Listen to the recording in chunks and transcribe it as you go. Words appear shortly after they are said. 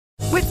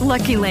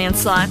Lucky Land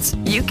Slots,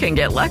 you can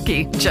get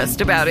lucky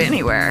just about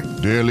anywhere.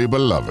 Dearly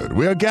beloved,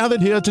 we are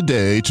gathered here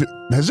today to...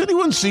 Has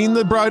anyone seen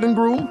the bride and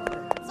groom?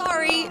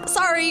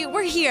 Sorry,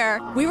 we're here.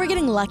 We were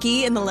getting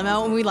lucky in the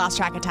limo and we lost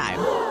track of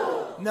time.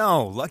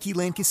 No, Lucky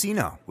Land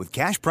Casino, with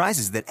cash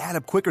prizes that add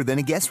up quicker than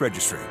a guest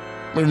registry.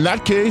 In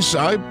that case,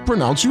 I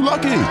pronounce you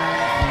lucky.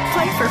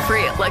 Play for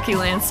free at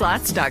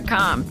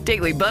LuckyLandSlots.com.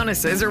 Daily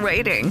bonuses are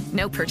waiting.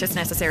 No purchase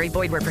necessary.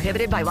 Void where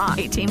prohibited by law.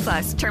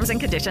 18+. Terms and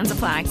conditions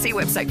apply. See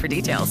website for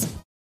details.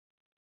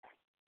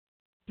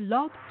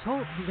 Blog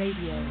Talk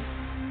Radio.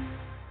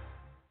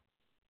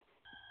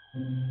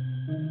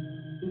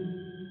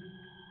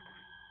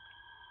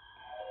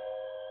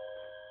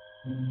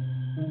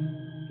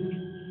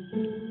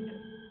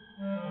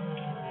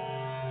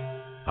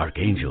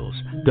 Archangels,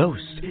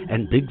 ghosts,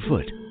 and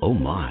Bigfoot, oh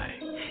my.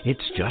 It's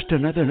just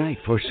another night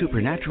for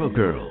Supernatural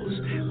Girls.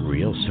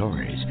 Real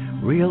stories,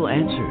 real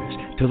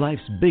answers to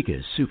life's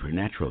biggest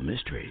supernatural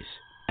mysteries.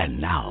 And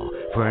now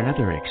for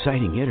another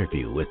exciting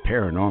interview with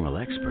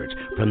paranormal experts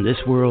from this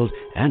world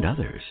and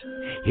others.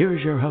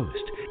 Here's your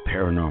host,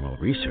 paranormal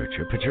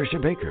researcher Patricia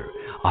Baker,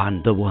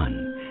 on the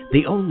one,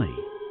 the only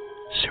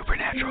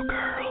Supernatural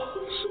Girls.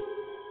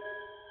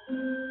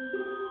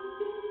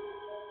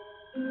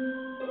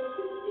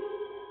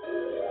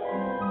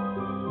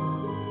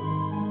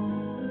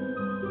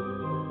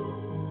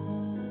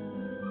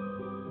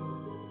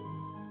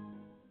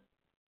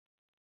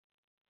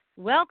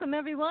 Welcome,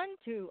 everyone,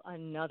 to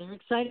another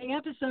exciting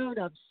episode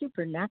of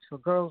Supernatural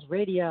Girls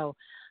Radio.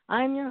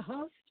 I'm your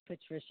host,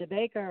 Patricia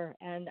Baker,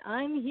 and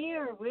I'm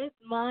here with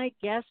my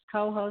guest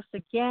co-host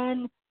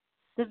again,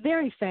 the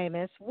very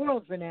famous,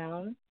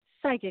 world-renowned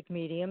psychic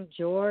medium,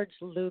 George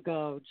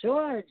Lugo.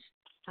 George,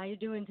 how you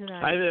doing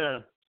tonight? Hi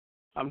there.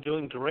 I'm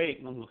doing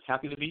great. I'm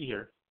happy to be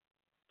here.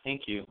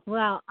 Thank you.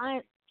 Well,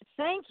 I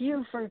thank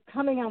you for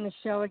coming on the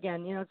show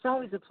again. You know, it's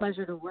always a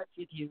pleasure to work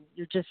with you.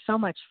 You're just so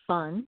much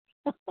fun.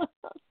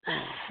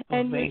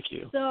 And thank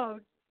you. So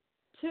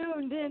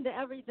tuned into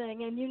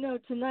everything, and you know,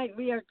 tonight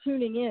we are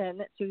tuning in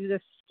to the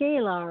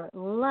Scalar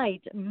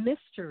Light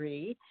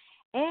mystery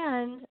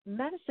and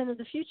medicine of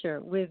the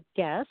future with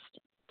guest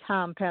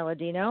Tom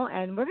Paladino,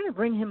 and we're going to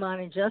bring him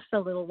on in just a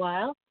little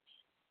while.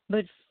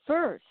 But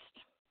first,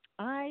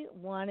 I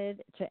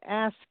wanted to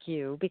ask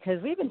you,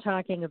 because we've been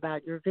talking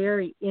about your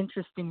very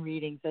interesting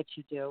readings that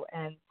you do,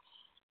 and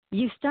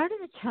you started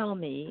to tell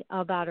me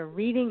about a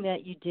reading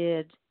that you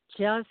did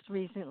just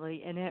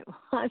recently, and it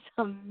was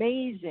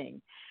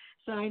amazing.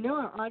 So I know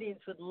our audience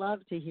would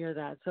love to hear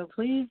that. So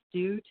please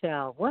do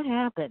tell. What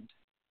happened?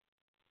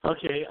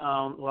 Okay.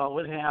 Well,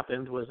 what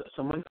happened was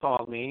someone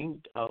called me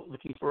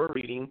looking for a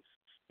reading,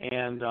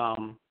 and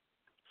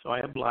so I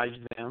obliged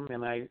them.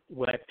 And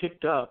what I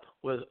picked up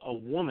was a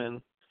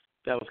woman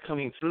that was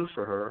coming through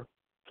for her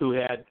who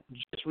had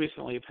just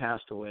recently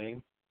passed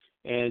away,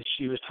 and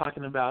she was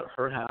talking about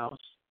her house,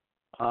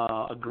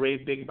 a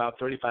great big, about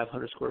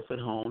 3,500 square foot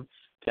home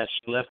that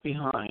she left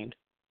behind.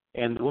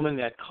 And the woman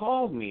that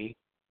called me,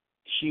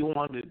 she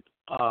wanted,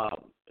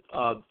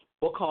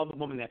 we'll call the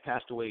woman that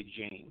passed away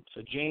Jane.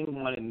 So Jane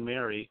wanted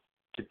Mary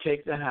to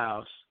take the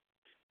house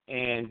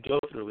and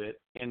go through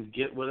it and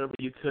get whatever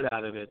you could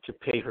out of it to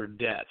pay her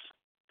debts,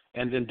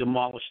 and then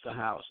demolish the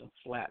house and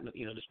flatten it,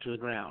 just to the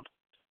ground.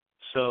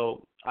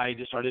 So I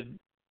just started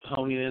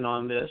honing in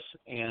on this,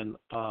 and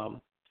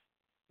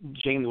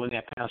Jane, the one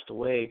that passed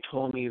away,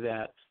 told me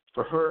that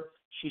for her,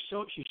 she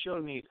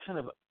showed me kind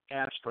of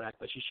abstract,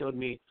 but she showed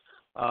me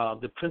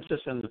the Princess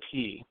and the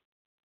Pea.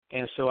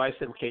 And so I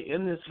said, okay,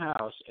 in this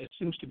house, it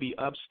seems to be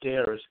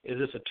upstairs. Is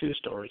this a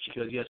two-story? She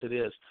goes, yes, it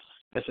is.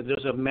 I said,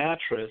 there's a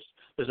mattress.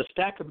 There's a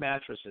stack of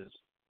mattresses,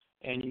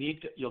 and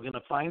you're going to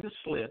find a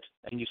slit,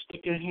 and you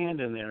stick your hand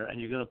in there, and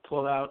you're going to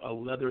pull out a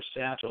leather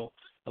satchel,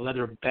 a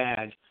leather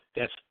bag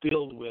that's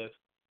filled with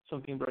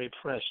something very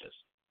precious.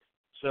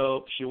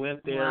 So she went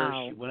there.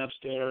 Wow. She went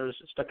upstairs,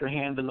 stuck her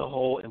hand in the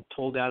hole, and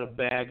pulled out a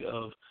bag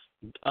of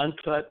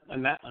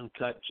not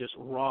uncut, just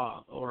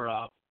raw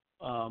or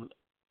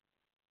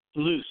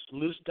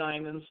loose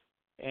diamonds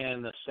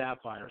and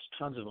sapphires,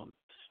 tons of them.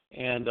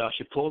 And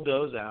she pulled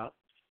those out,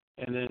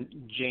 and then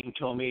Jane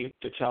told me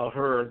to tell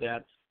her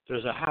that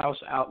there's a house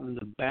out in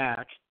the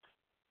back,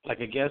 like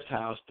a guest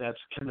house, that's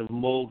kind of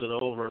molded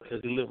over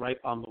because they live right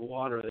on the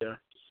water there.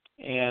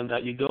 And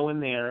you go in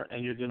there,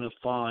 and you're going to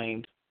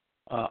find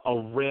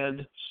a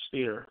red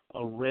sphere,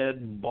 a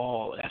red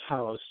ball. That's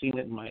how I was seeing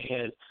it in my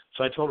head.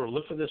 So I told her,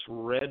 look for this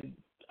red.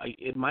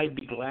 It might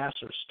be glass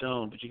or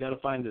stone, but you got to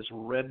find this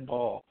red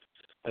ball.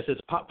 I said,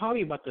 it's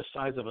probably about the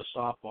size of a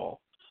softball.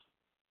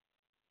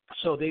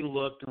 So they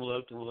looked and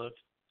looked and looked,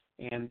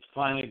 and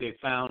finally they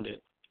found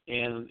it.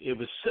 And it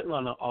was sitting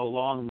on a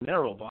long,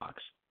 narrow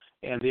box.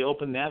 And they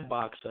opened that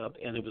box up,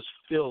 and it was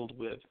filled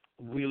with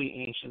really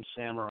ancient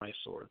samurai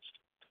swords.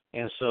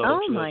 And so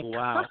she was,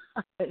 wow.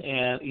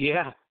 And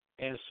yeah.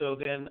 And so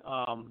then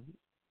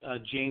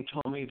Jane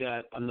told me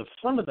that on the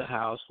front of the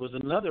house was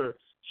another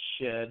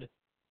shed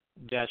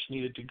that she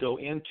needed to go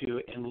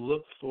into and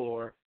look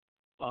for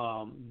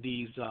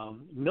these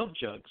milk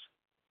jugs.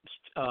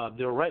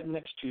 they were right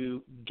next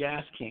to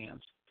gas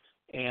cans,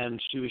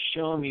 and she was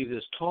showing me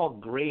this tall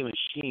gray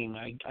machine.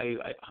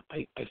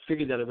 I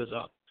figured that it was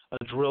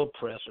a drill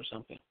press or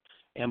something,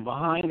 and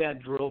behind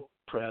that drill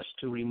press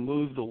to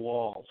remove the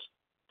walls.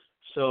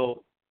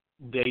 So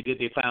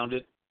they found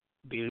it.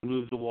 They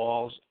removed the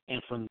walls,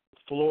 and from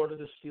floor to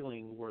the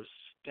ceiling were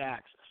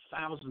stacks,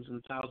 thousands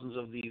and thousands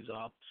of these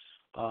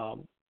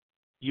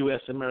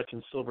U.S.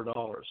 American silver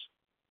dollars.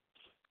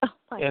 Oh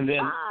my and then,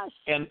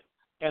 gosh!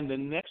 And the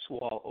next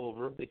wall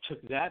over, they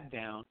took that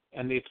down,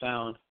 and they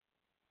found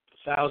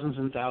thousands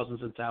and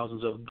thousands and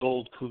thousands of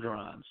gold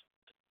coudrons,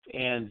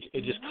 and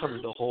it just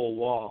covered the whole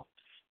wall.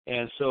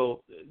 And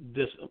so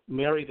this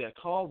Mary that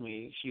called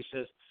me, she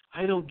says,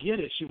 I don't get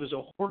it. She was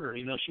a hoarder.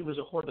 She was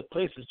a hoarder. The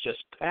place is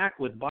just packed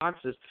with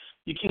boxes.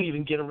 You can't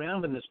even get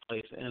around in this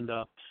place. And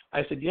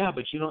I said, yeah,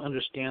 but you don't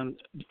understand,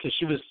 because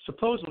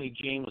supposedly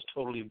Jane was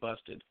totally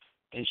busted,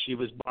 and she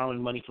was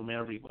borrowing money from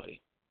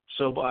everybody.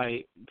 So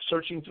by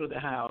searching through the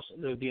house,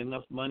 there would be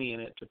enough money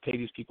in it to pay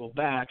these people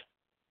back,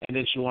 and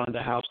then she wanted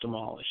the house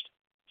demolished.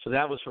 So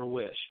that was her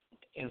wish.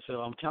 And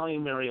so I'm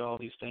telling Mary all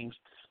these things,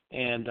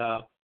 and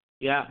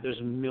yeah, there's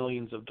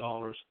millions of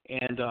dollars.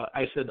 And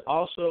I said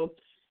also,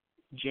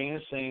 Jane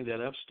is saying that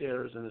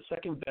upstairs in the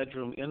second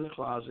bedroom in the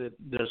closet,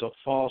 there's a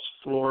false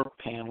floor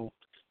panel,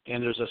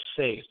 and there's a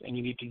safe, and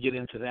you need to get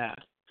into that.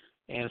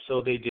 And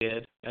so they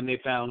did, and they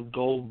found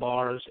gold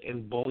bars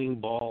and bowling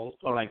balls,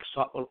 or like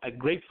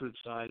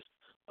grapefruit-sized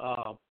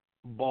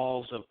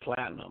balls of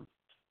platinum,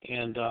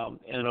 and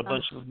a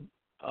bunch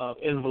of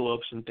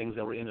envelopes and things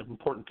that were in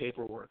important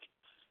paperwork.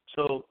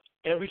 So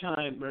every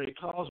time Mary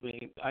calls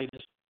me, I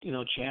just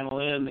channel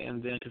in,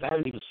 and then, because I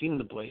haven't even seen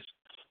the place,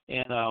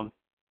 and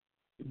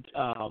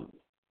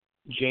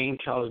Jane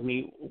tells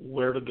me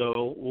where to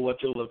go, what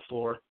to look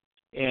for,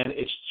 and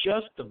it's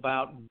just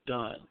about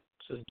done.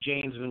 So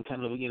Jane's been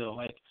kind of,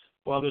 like,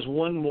 well, there's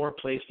one more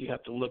place you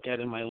have to look at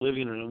in my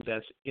living room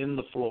that's in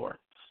the floor.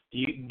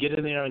 You get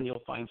in there and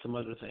you'll find some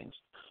other things.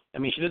 I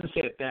mean, she doesn't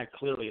say it that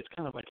clearly. It's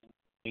kind of like,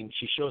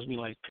 she shows me,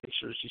 like,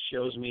 pictures. She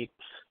shows me,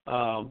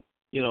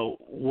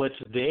 what's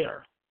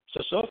there.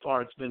 So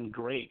far it's been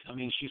great. I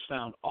mean, she's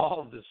found all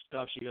of this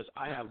stuff. She goes,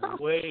 I have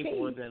way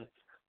more than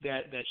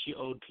that she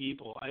owed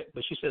people.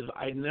 But she says,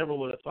 I never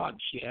would have thought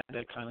she had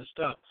that kind of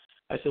stuff.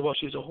 I said, well,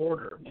 she's a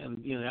hoarder,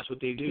 and, that's what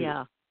they do.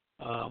 Yeah.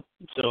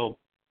 So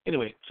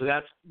anyway, so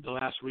that's the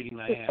last reading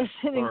I had. It's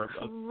an a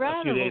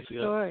few days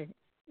ago. Story.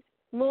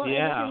 Well,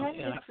 yeah, and if it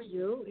hadn't been for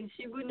you,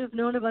 she wouldn't have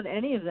known about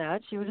any of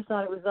that. She would have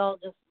thought it was all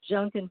just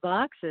junk in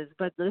boxes.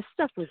 But this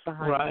stuff was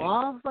behind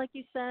walls, like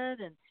you said,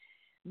 and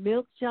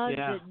milk jugs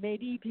that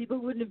maybe people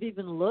wouldn't have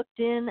even looked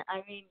in.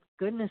 I mean,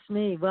 goodness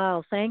me.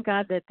 Wow, thank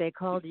God that they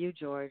called you,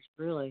 George,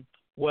 really.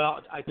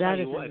 Well, I tell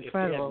you what,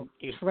 incredible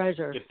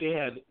treasure. If they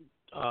had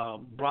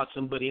brought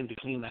somebody in to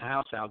clean the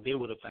house out, they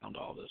would have found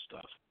all this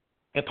stuff.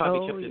 And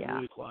probably kept it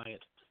really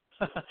quiet.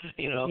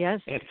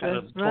 Yes, and kind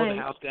of tore the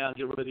house down,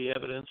 get rid of the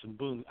evidence, and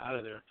boom, out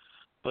of there.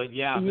 But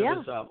there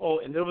was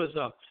and there was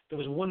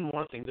one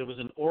more thing. There was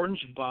an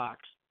orange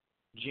box.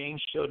 Jane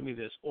showed me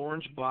this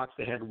orange box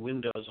that had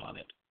windows on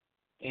it,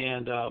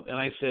 and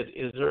I said,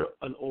 "Is there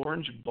an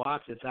orange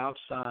box that's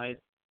outside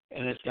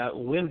and it's got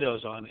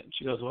windows on it?" And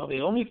she goes, "Well,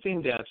 the only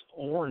thing that's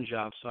orange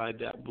outside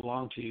that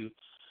belonged to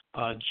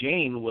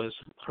Jane was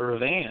her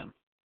van."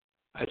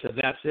 I said,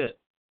 "That's it.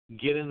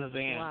 Get in the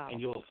van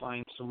and you'll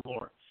find some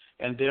more."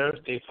 And there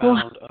they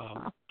found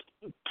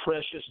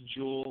precious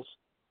jewels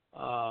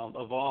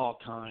of all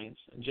kinds,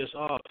 and just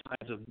all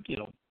kinds of,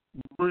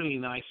 really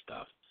nice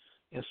stuff.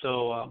 And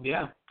so,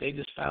 they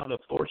just found a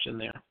fortune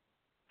there.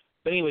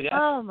 But anyway,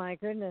 oh my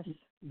goodness,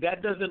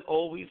 that doesn't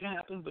always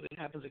happen, but it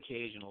happens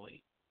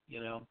occasionally,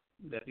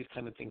 that these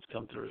kind of things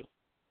come through.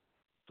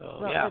 So,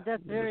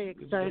 that's very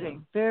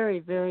exciting. Very,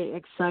 very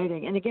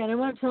exciting. And again, I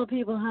want to tell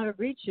people how to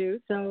reach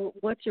you. So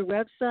what's your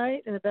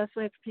website and the best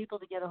way for people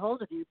to get a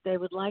hold of you if they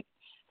would like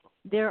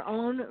their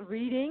own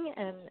reading,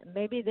 and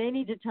maybe they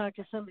need to talk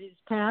to somebody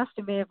who's passed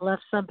who may have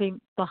left something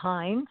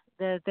behind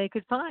that they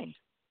could find?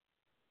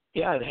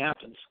 Yeah, it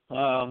happens.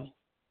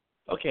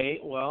 Okay,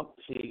 well,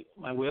 see,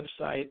 my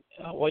website,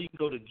 you can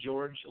go to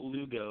George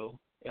Lugo,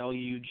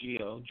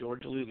 Lugo,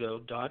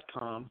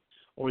 georgelugo.com,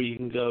 or you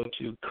can go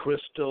to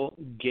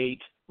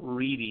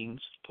crystalgatereadings,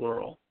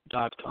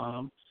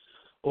 plural.com,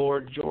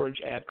 or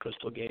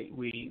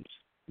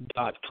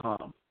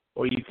george@crystalgatereadings.com,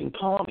 or you can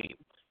call me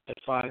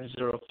at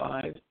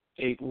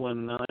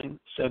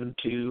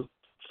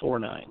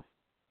 505-819-7249.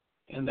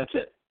 And that's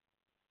it.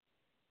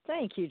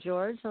 Thank you,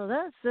 George. Well,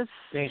 that's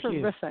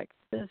terrific.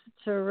 That's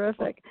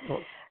terrific.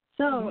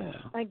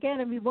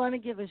 Again, we want to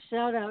give a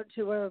shout-out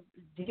to our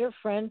dear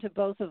friend, to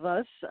both of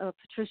us,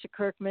 Patricia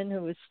Kirkman,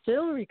 who is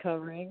still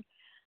recovering.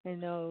 I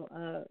know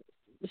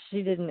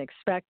she didn't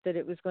expect that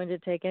it was going to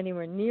take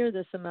anywhere near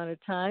this amount of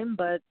time,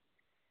 but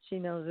she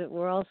knows that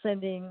we're all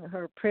sending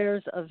her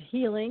prayers of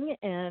healing,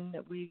 and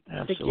we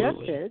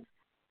suggested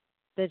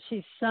that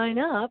she sign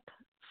up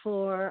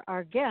for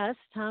our guest,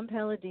 Tom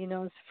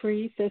Paladino's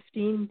free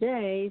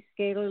 15-day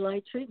Scalar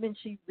Light treatment.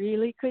 She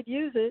really could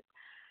use it.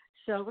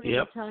 So we're going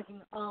to be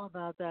talking all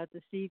about that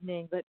this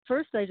evening. But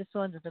first, I just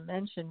wanted to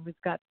mention we've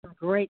got some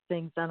great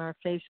things on our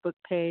Facebook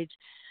page.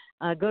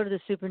 Go to the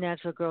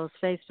Supernatural Girls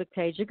Facebook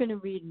page. You're going to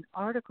read an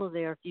article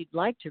there, if you'd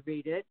like to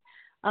read it,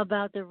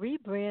 about the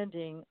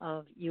rebranding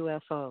of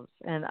UFOs.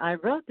 And I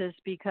wrote this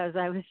because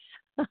I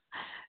was,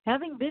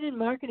 having been in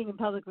marketing and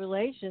public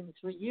relations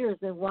for years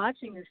and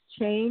watching this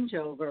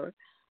changeover,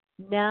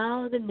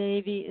 now the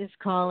Navy is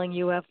calling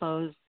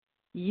UFOs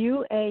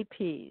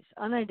UAPs,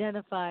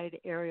 unidentified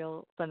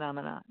aerial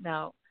phenomena.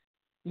 Now,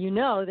 you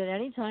know that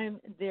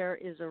anytime there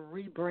is a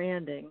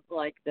rebranding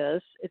like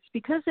this, it's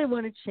because they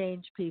want to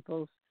change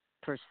people's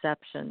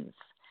perceptions.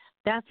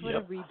 That's what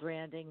a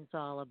rebranding is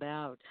all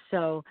about.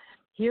 So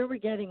here we're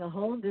getting a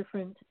whole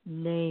different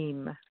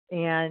name,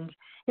 and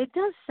it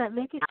does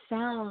make it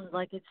sound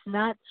like it's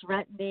not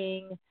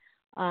threatening.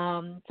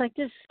 It's like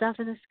just stuff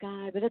in the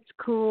sky, but it's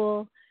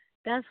cool.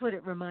 That's what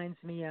it reminds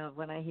me of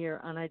when I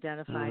hear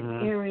unidentified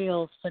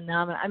aerial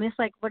phenomena. I mean, it's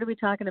like, what are we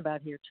talking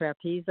about here?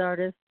 Trapeze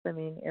artists? I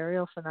mean,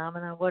 aerial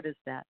phenomena? What is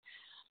that?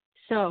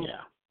 So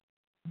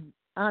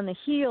on the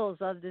heels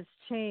of this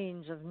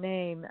change of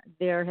name,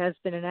 there has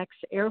been an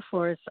ex-Air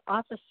Force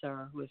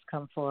officer who has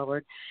come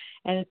forward.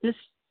 And at this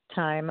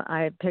time,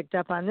 I picked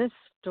up on this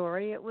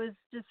story. It was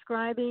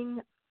describing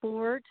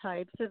 4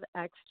 types of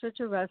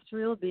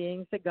extraterrestrial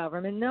beings the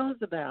government knows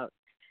about.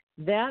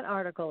 That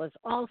article is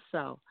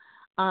also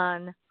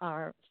on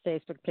our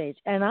Facebook page.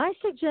 And I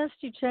suggest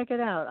you check it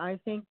out. I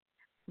think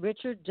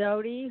Richard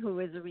Doty, who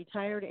is a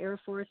retired Air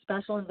Force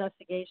Special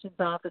Investigations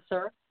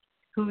officer,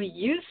 who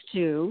used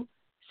to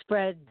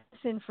spread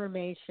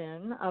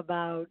disinformation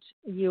about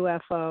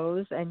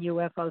UFOs and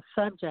UFO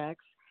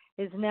subjects,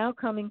 is now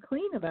coming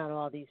clean about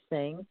all these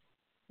things.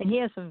 And he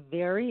has some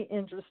very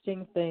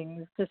interesting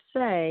things to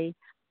say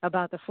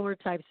about the 4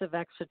 types of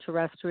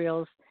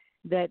extraterrestrials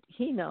that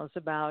he knows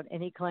about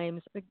and he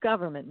claims the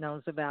government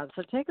knows about.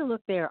 So take a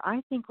look there. I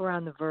think we're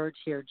on the verge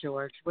here,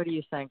 George. What do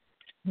you think?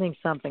 I think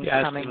something's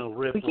coming. It's going to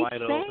rip wide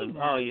open.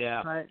 That, oh,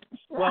 yeah. But...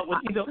 well,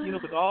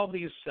 with all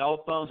these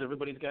cell phones,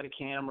 everybody's got a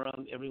camera,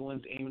 and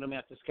everyone's aiming them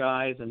at the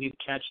skies, and you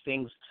catch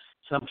things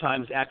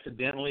sometimes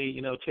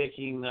accidentally,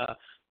 taking,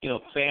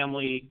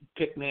 family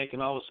picnic,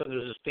 and all of a sudden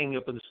there's this thing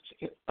up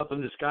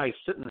in the sky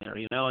sitting there,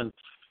 and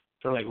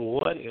they're like,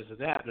 what is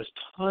that? There's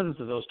tons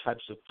of those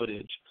types of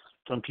footage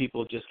from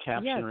people just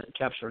capturing,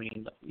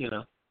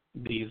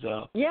 these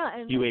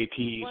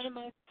UAPs. One of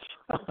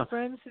my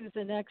friends who's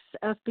an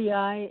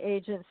ex-FBI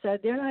agent said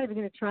they're not even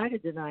going to try to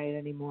deny it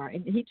anymore.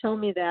 And he told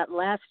me that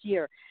last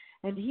year.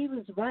 And he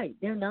was right.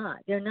 They're not.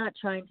 They're not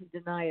trying to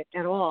deny it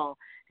at all.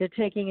 They're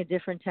taking a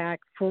different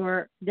tack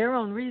for their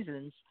own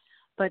reasons.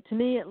 But to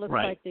me, it looks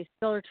like they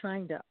still are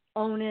trying to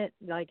own it,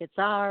 like it's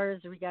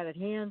ours. We got it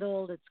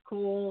handled. It's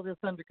cool. It's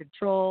under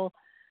control.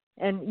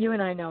 And you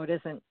and I know it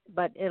isn't,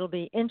 but it'll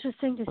be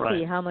interesting to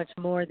see how much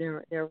more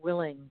they're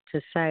willing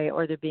to say,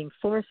 or they're being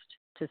forced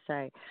to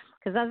say.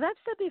 Because as I've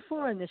said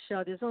before in this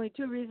show, there's only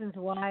 2 reasons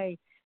why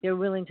they're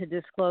willing to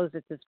disclose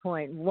at this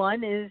point.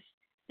 One is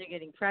they're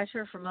getting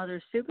pressure from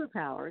other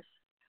superpowers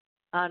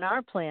on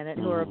our planet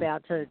who are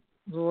about to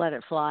let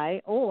it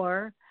fly,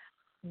 or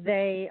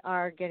they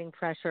are getting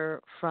pressure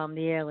from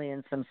the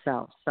aliens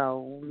themselves.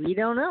 So we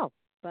don't know,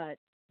 but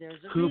there's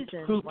a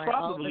reason who why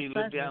probably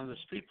all live down the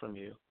street from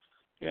you.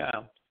 Yeah.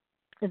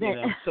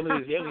 Some of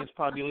these aliens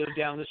probably live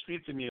down the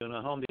street from you in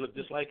a home. They look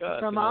just like us.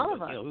 From all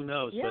of us. Who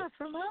knows? Yeah, but,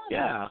 from all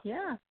of us.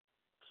 Yeah.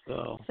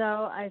 So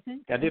I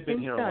think. Yeah, they've been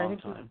here a long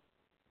time.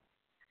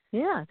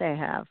 Yeah, they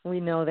have. We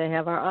know they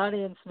have. Our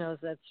audience knows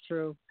that's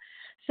true.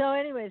 So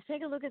anyways,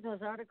 take a look at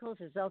those articles.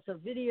 There's also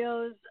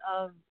videos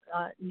of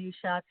new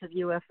shots of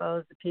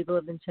UFOs that people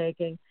have been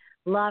taking.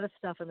 A lot of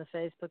stuff on the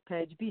Facebook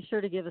page. Be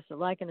sure to give us a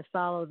like and a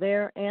follow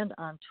there and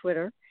on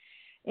Twitter.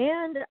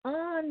 And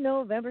on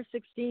November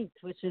 16th,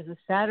 which is a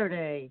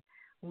Saturday,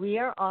 we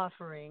are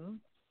offering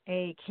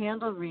a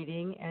candle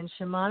reading and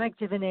shamanic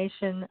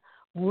divination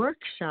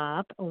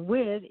workshop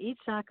with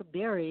Itzhak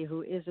Berry,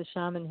 who is a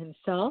shaman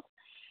himself.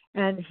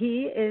 And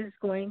he is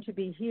going to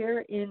be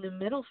here in the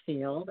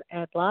Middlefield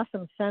at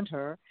Blossom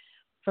Center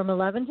from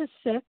 11 to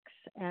 6,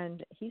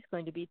 and he's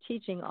going to be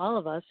teaching all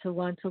of us who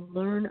want to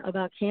learn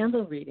about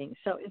candle reading.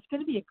 So it's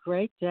going to be a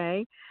great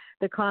day.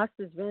 The cost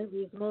is very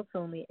reasonable. It's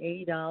only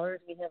 $80.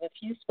 We have a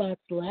few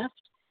spots left.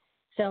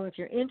 So if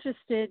you're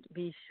interested,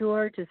 be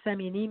sure to send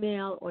me an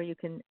email, or you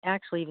can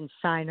actually even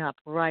sign up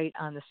right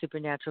on the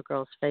Supernatural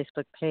Girls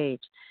Facebook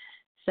page.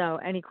 So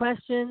any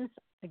questions,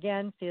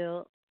 again,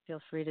 feel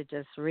free to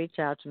just reach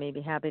out to me.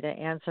 Be happy to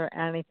answer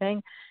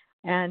anything.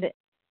 And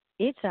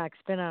Itzhak's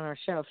been on our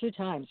show a few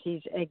times.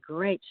 He's a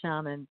great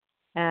shaman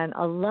and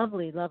a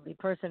lovely, lovely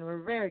person.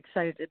 We're very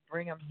excited to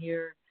bring him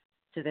here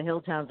to the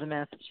hill towns of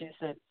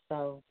Massachusetts.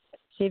 So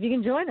see if you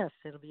can join us.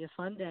 It'll be a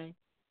fun day.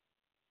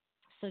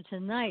 So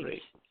tonight,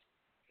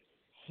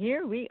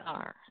 here we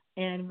are.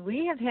 And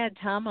we have had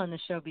Tom on the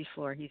show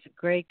before. He's a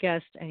great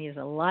guest, and he has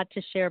a lot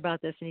to share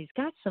about this. And he's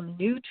got some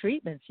new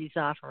treatments he's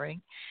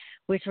offering,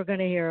 which we're going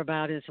to hear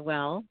about as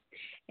well.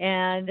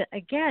 And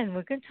again,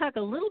 we're going to talk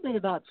a little bit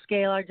about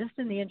Scalar just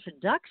in the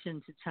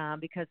introduction to Tom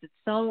because it's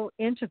so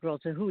integral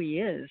to who he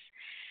is.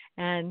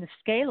 And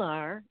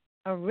Scalar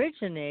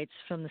originates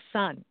from the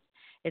sun.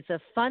 It's a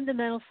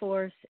fundamental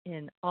force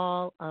in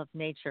all of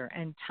nature.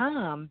 And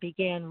Tom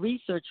began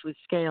research with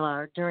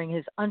Scalar during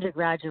his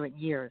undergraduate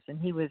years, and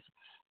he was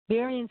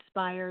very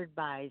inspired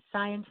by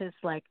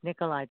scientists like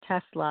Nikola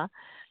Tesla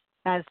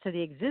as to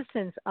the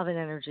existence of an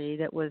energy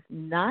that was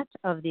not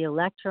of the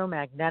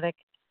electromagnetic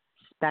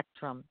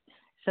spectrum.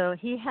 So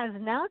he has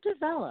now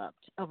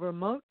developed a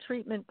remote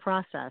treatment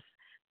process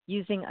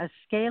using a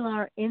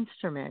scalar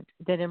instrument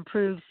that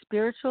improves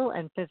spiritual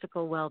and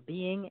physical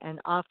well-being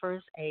and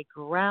offers a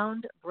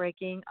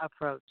groundbreaking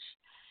approach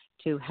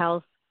to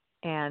health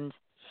and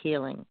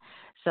healing.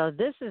 So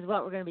this is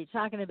what we're going to be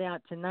talking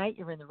about tonight.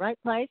 You're in the right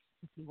place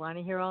if you want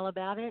to hear all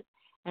about it.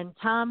 And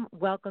Tom,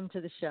 welcome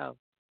to the show.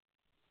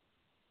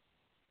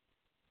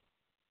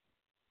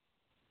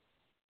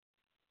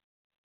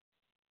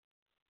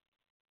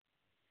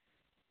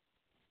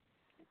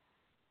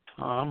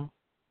 Tom.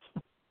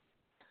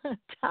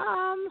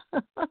 Tom.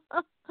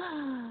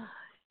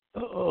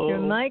 Uh-oh. Your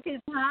mic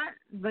is hot,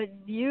 but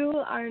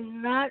you are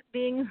not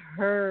being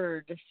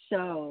heard.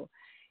 So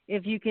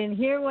if you can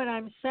hear what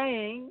I'm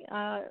saying,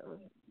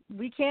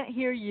 we can't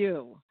hear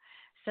you.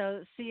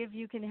 So see if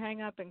you can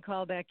hang up and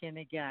call back in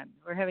again.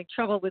 We're having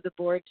trouble with the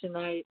board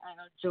tonight. I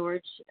know,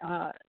 George,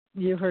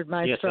 you heard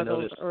my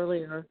struggles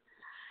earlier.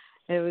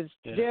 It was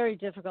very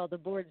difficult. The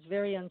board's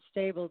very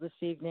unstable this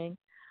evening,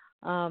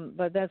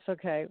 but that's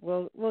okay.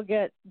 We'll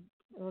get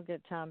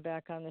Tom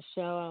back on the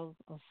show.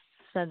 I'll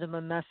send him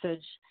a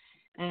message.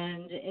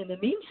 And in the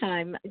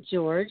meantime,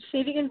 George, see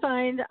if you can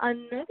find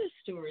another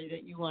story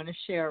that you want to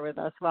share with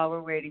us while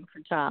we're waiting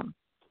for Tom.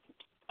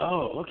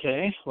 Oh,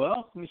 okay.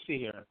 Well, let me see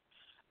here.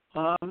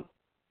 A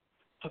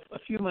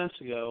few months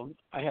ago,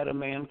 I had a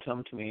man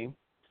come to me,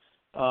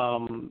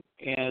 and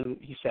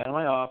he sat in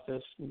my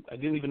office. I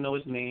didn't even know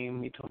his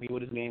name. He told me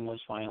what his name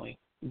was finally,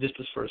 just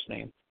his first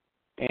name,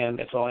 and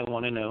that's all I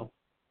want to know.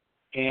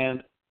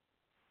 And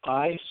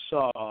I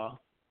saw,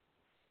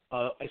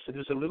 I said,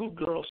 there's a little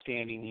girl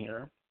standing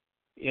here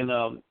in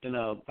a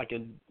like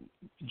a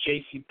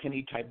J.C.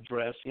 Penney type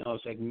dress. You know,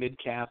 it's like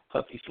mid-calf,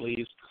 puffy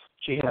sleeves.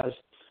 She's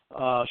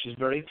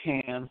very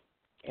tan,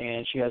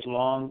 and she has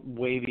long,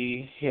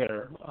 wavy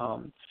hair.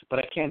 But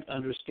I can't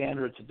understand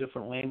her. It's a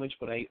different language,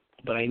 but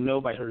I know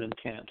by her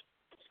intent.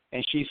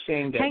 And she's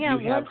saying that hang on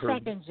you have her. Hang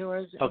on 1 second,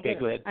 George. Okay,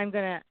 go ahead. I'm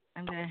gonna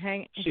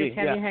you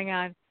hang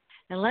on,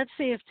 and let's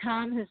see if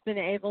Tom has been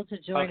able to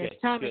join us.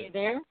 Tom, good. Are you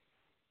there?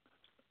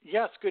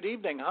 Yes. Good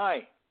evening.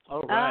 Hi.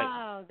 All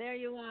right. Oh, there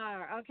you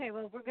are. Okay,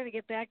 well, we're going to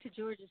get back to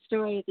George's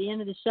story at the end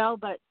of the show,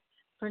 but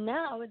for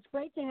now, it's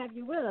great to have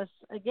you with us.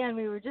 Again,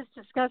 we were just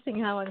discussing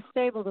how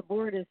unstable the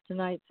board is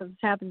tonight, so if this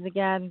happens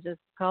again, just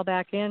call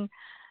back in.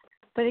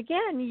 But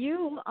again,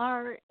 you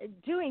are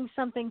doing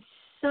something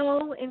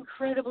so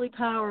incredibly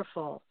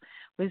powerful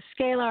with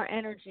scalar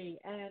energy,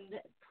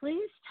 and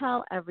please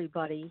tell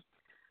everybody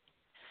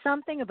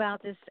something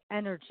about this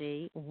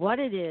energy, what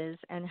it is,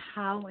 and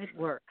how it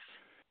works.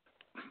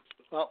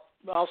 Well,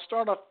 I'll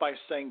start off by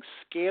saying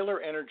scalar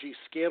energy,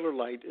 scalar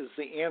light is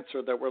the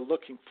answer that we're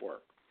looking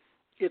for.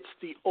 It's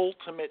the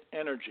ultimate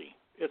energy.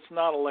 It's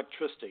not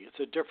electricity. It's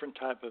a different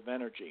type of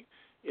energy.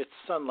 It's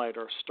sunlight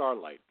or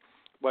starlight,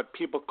 what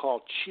people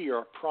call chi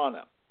or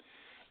prana.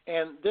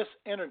 And this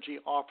energy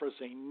offers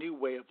a new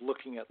way of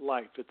looking at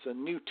life. It's a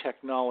new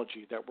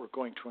technology that we're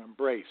going to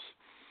embrace.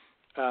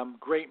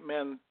 Great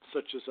men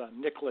such as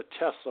Nikola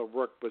Tesla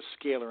worked with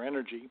scalar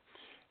energy,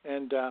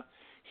 and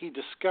he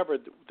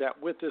discovered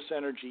that with this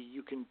energy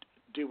you can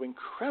do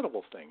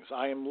incredible things.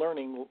 I am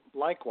learning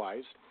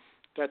likewise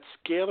that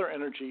scalar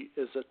energy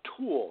is a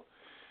tool,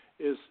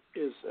 is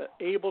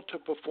able to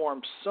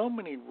perform so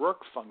many work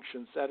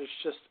functions that it's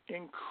just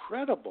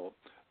incredible,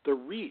 the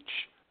reach,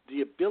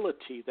 the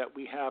ability that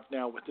we have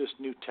now with this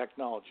new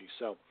technology.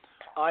 So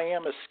I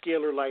am a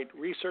scalar light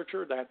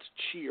researcher. That's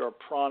chi or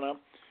prana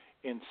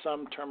in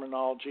some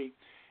terminology.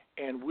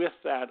 And with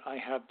that, I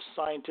have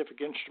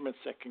scientific instruments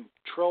that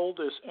control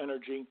this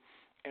energy,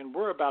 and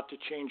we're about to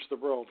change the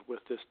world with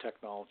this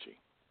technology.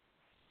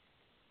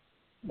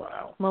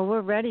 Wow. Well,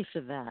 we're ready for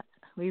that.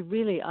 We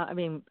really are. I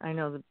mean, I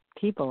know the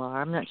people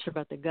are. I'm not sure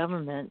about the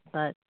government,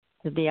 but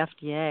the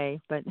FDA,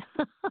 but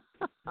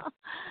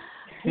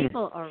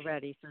people are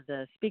ready for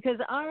this because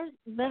our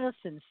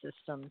medicine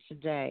system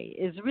today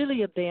is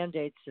really a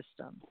Band-Aid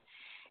system.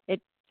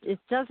 It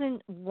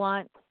doesn't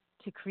want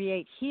to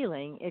create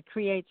healing. It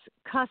creates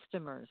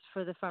customers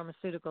for the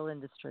pharmaceutical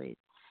industry.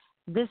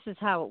 This is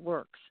how it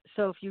works.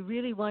 So if you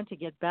really want to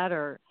get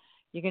better,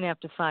 you're going to have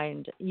to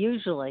find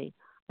usually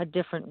a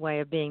different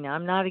way of being. Now,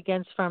 I'm not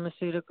against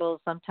pharmaceuticals.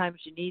 Sometimes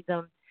you need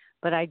them,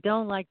 but I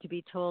don't like to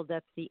be told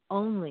that's the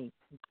only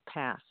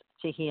path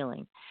to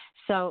healing.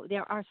 So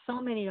there are so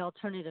many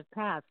alternative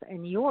paths,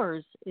 and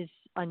yours is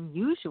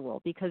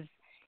unusual because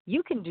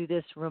you can do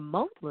this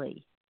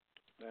remotely.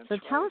 So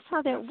tell us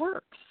how that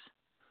works.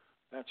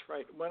 That's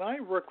right. When I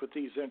work with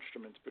these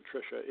instruments,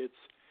 Patricia,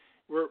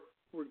 we're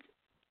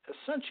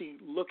essentially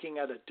looking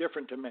at a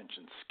different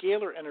dimension.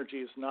 Scalar energy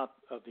is not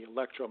of the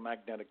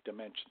electromagnetic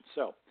dimension.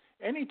 So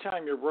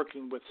anytime you're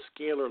working with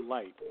scalar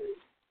light,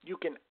 you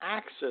can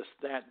access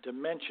that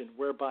dimension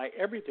whereby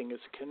everything is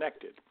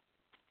connected.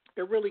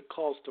 It really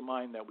calls to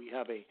mind that we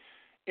have a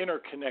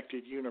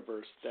interconnected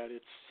universe, that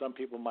it's, some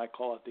people might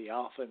call it the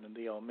alpha and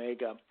the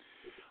omega.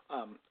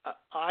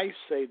 I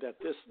say that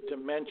this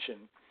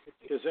dimension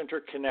is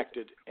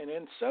interconnected, and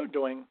in so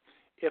doing,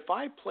 if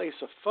I place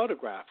a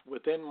photograph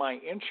within my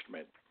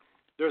instrument,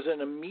 there's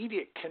an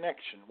immediate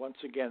connection. Once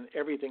again,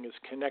 everything is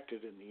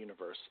connected in the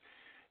universe.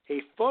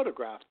 A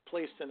photograph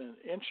placed in an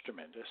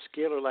instrument, a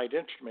scalar light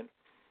instrument,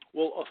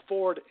 will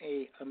afford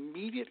an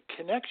immediate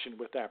connection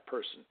with that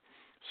person.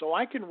 So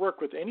I can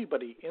work with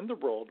anybody in the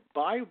world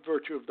by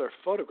virtue of their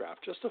photograph,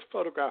 just a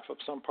photograph of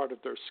some part of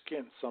their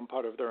skin, some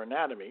part of their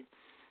anatomy,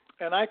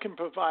 and I can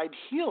provide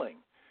healing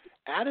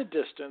at a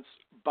distance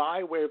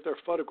by way of their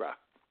photograph.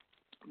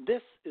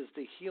 This is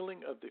the healing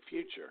of the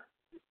future.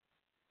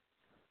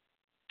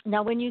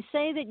 Now, when you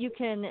say that you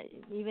can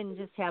even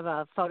just have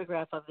a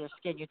photograph of their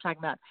skin, you're talking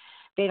about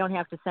they don't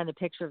have to send a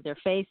picture of their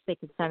face. They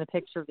can send a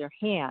picture of their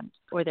hand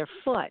or their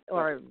foot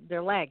or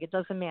their leg. It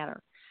doesn't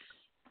matter.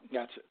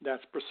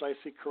 That's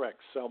precisely correct.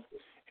 So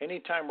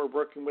anytime we're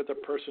working with a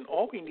person,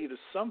 all we need is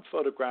some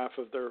photograph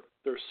of their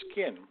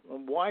skin.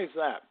 And why is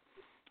that?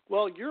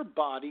 Well, your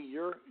body,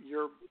 your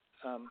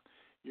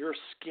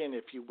skin,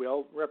 if you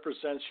will,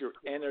 represents your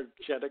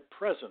energetic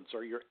presence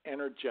or your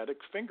energetic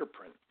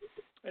fingerprint.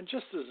 And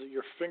just as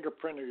your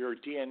fingerprint or your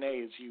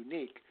DNA is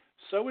unique,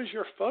 so is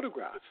your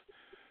photograph.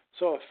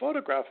 So a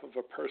photograph of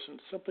a person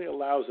simply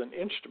allows an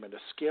instrument, a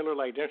scalar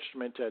light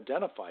instrument, to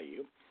identify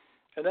you,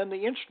 and then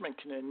the instrument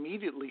can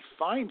immediately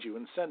find you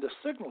and send a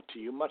signal to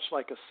you, much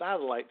like a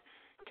satellite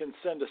can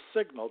send a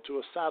signal to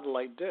a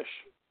satellite dish.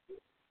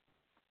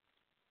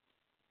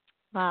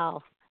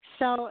 Wow.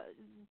 So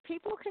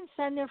people can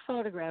send their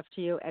photograph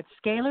to you at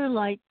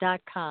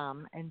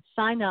scalarlight.com and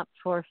sign up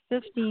for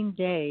 15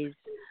 days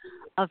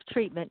of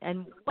treatment.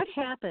 And what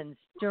happens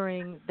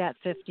during that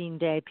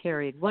 15-day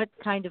period? What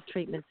kind of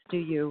treatments do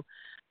you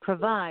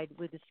provide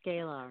with the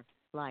Scalar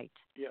Light?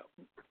 Yeah.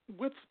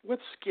 With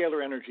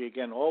scalar energy,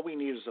 again, all we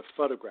need is a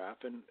photograph.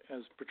 And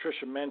as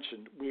Patricia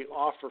mentioned, we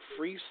offer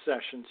free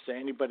sessions to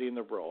anybody in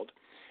the world.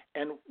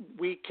 And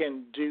we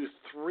can do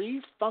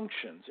 3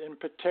 functions in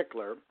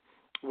particular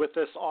with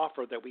this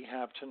offer that we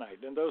have tonight.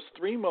 And those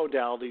 3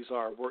 modalities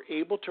are: we're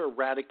able to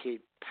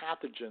eradicate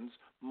pathogens,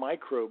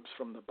 microbes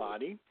from the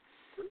body.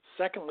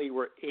 Secondly,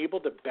 we're able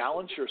to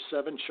balance your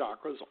 7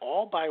 chakras,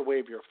 all by way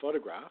of your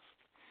photograph.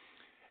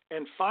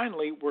 And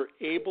finally, we're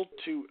able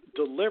to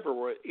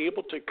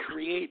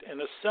create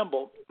and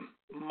assemble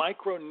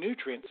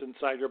micronutrients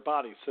inside your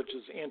body, such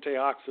as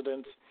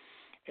antioxidants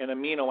and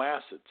amino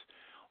acids.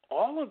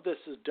 All of this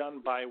is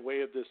done by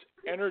way of this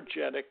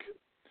energetic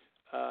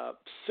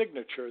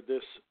signature,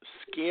 this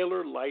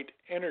scalar light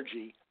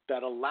energy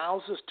that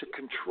allows us to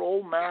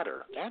control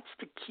matter. That's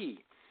the key.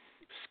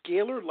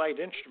 Scalar light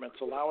instruments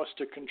allow us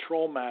to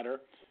control matter.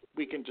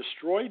 We can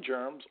destroy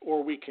germs,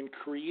 or we can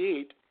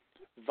create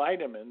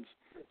vitamins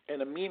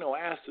and amino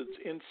acids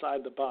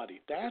inside the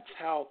body. That's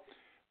how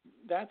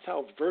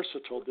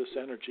versatile this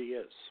energy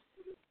is.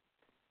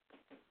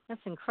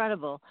 That's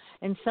incredible.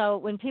 And so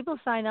when people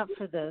sign up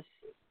for this,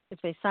 if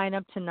they sign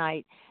up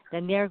tonight,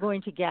 then they're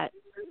going to get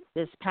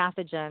this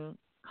pathogen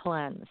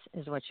cleanse,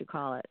 is what you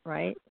call it,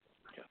 right?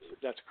 Yes,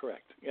 that's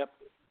correct. Yep,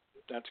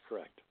 that's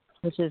correct.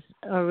 Which is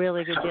a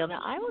really good deal.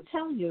 Now, I will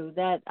tell you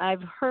that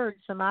I've heard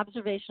some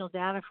observational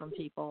data from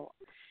people,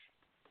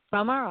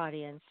 from our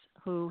audience,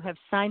 who have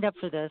signed up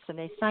for this, and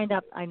they signed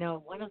up. I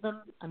know one of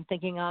them I'm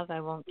thinking of,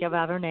 I won't give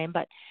out her name,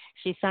 but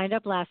she signed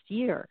up last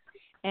year,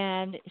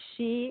 and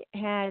she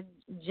had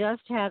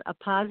just had a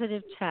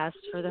positive test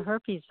for the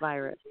herpes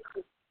virus.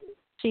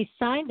 She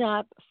signed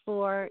up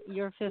for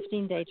your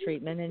 15-day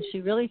treatment, and she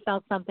really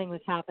felt something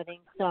was happening,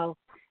 so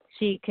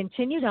she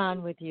continued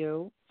on with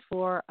you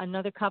for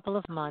another couple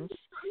of months.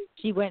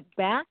 She went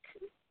back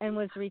and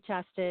was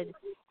retested,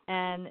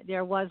 and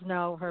there was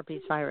no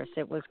herpes virus.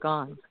 It was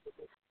gone,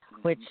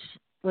 which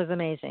was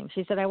amazing.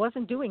 She said, I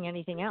wasn't doing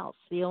anything else.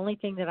 The only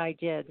thing that I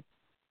did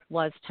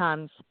was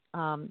Tom's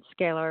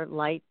Scalar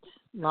Light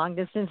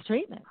long-distance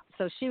treatment.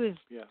 So she was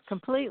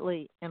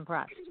completely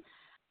impressed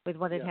with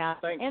what had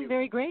happened, and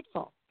very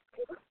grateful.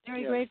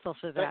 Very grateful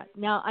for that.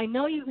 Now, I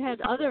know you've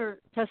had other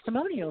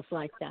testimonials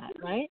like that,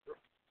 right?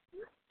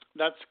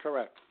 That's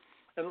correct.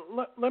 And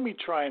let me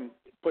try and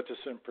put this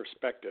in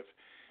perspective.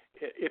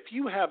 If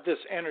you have this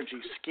energy,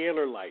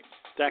 scalar light,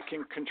 that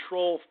can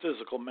control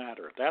physical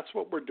matter, that's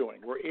what we're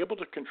doing. We're able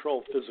to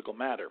control physical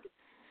matter.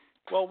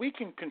 Well, we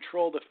can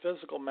control the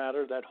physical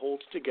matter that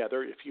holds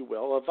together, if you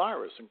will, a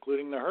virus,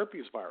 including the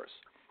herpes virus.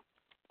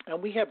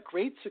 And we have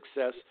great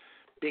success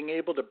being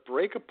able to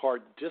break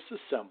apart,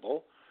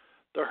 disassemble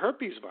the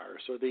herpes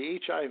virus or the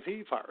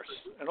HIV virus.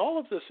 And all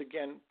of this,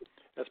 again,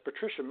 as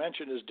Patricia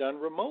mentioned, is done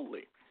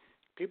remotely.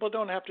 People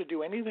don't have to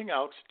do anything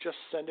else, just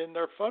send in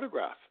their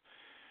photograph.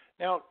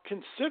 Now,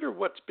 consider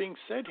what's being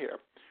said here.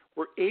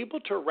 we're able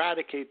to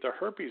eradicate the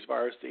herpes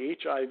virus, the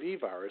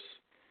HIV virus,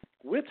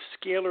 with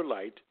scalar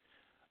light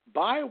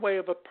by way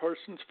of a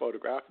person's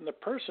photograph, and the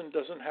person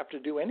doesn't have to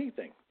do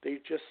anything. They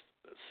just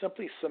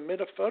simply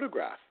submit a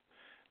photograph.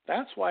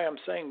 That's why I'm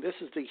saying this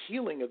is the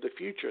healing of the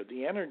future.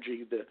 The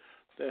energy,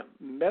 the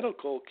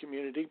medical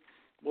community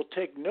will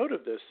take note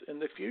of this in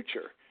the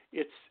future.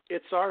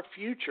 It's our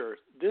future.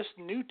 This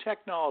new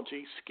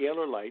technology,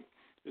 scalar light,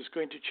 is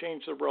going to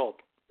change the world.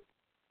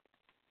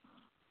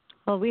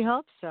 Well, we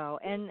hope so.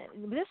 And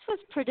this was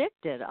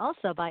predicted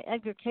also by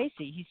Edgar Cayce.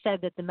 He said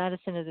that the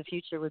medicine of the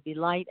future would be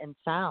light and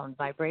sound,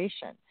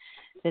 vibration,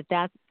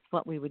 that's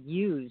what we would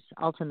use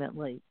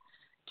ultimately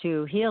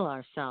to heal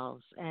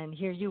ourselves. And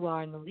here you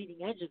are on the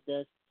leading edge of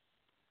this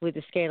with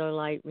the Scalar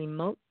Light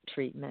remote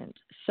treatment.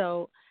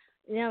 So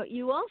now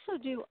you also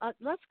do,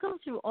 let's go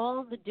through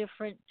all the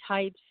different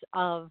types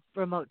of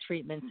remote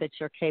treatments that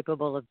you're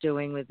capable of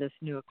doing with this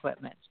new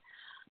equipment,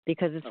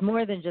 because it's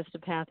more than just a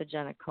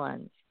pathogenic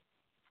cleanse.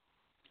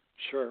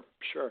 Sure.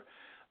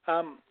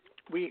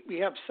 We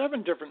have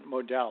 7 different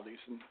modalities,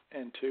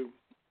 and to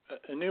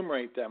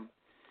enumerate them,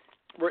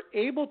 we're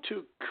able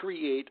to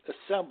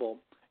assemble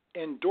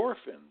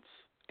endorphins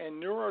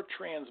and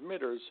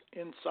neurotransmitters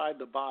inside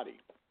the body.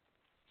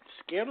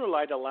 Scalar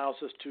light allows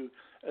us to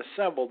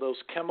assemble those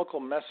chemical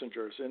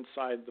messengers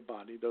inside the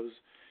body, those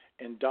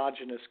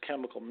endogenous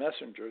chemical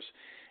messengers,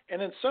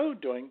 and in so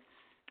doing,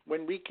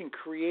 when we can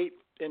create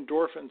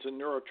endorphins and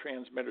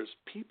neurotransmitters,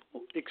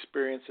 people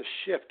experience a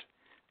shift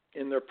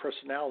in their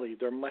personality.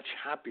 They're much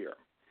happier.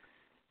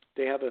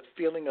 They have a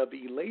feeling of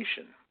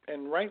elation,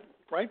 and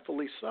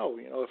rightfully so.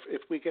 You know,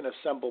 if we can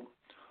assemble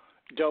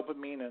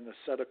dopamine and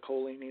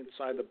acetylcholine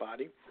inside the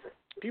body,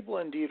 people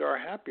indeed are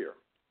happier.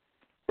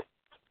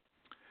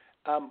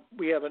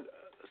 We have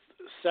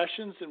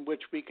sessions in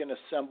which we can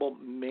assemble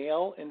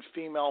male and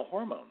female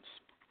hormones.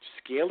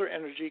 Scalar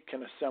energy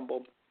can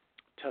assemble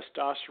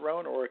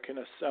testosterone, or it can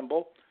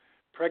assemble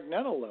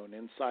pregnenolone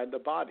inside the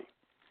body.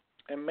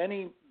 And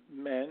many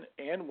men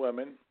and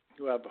women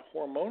who have a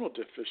hormonal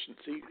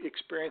deficiency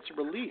experience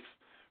relief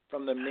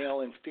from the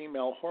male and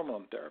female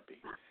hormone therapy.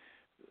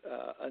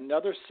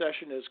 Another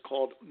session is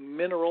called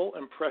mineral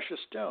and precious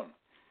stone.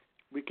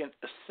 We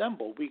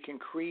can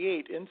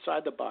create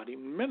inside the body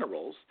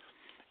minerals,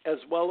 as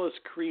well as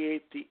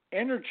create the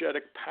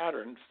energetic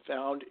pattern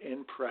found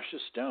in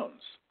precious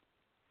stones.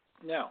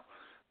 Now,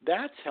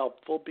 that's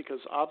helpful because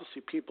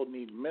obviously people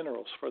need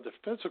minerals for the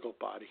physical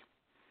body.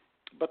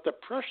 But the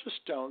precious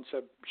stones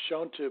have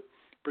shown to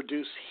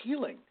produce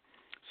healing,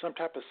 some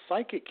type of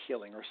psychic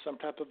healing or some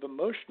type of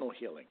emotional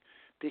healing,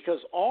 because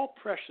all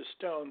precious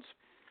stones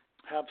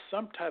have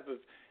some type of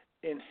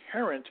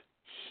inherent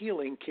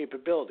healing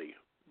capability.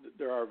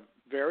 There are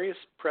various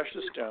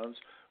precious stones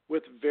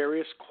with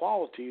various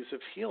qualities of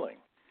healing.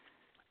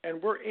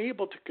 And we're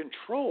able to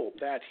control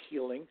that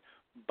healing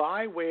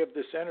by way of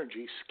this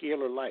energy,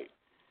 scalar light.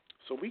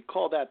 So we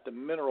call that the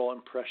mineral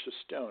and precious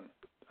stone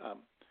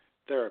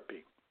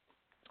therapy.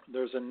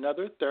 There's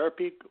another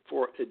therapy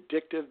for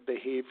addictive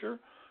behavior.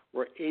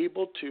 We're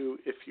able to,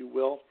 if you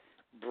will,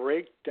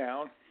 break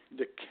down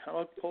the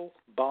chemical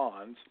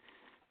bonds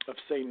of,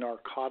 say,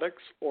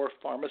 narcotics or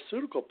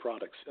pharmaceutical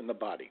products in the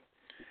body.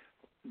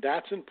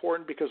 That's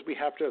important because we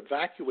have to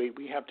evacuate,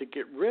 we have to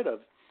get rid of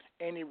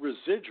any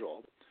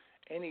residual,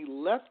 any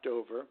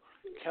leftover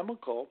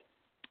chemical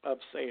of,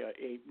 say,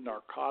 a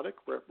narcotic,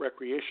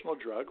 recreational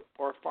drug,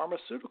 or a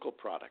pharmaceutical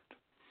product.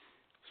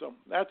 So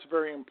that's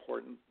very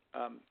important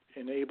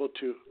and able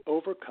to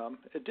overcome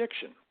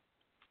addiction.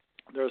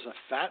 There's a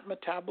fat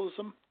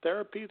metabolism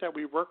therapy that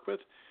we work with.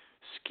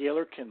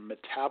 Scalar can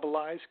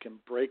metabolize, can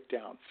break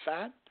down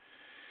fat.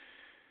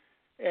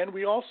 And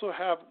we also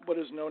have what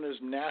is known as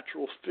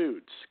natural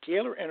foods.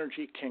 Scalar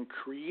energy can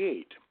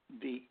create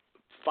the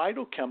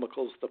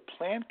phytochemicals, the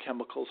plant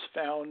chemicals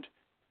found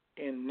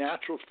in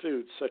natural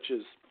foods such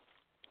as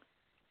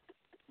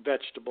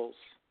vegetables,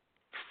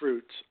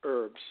 fruits,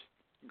 herbs,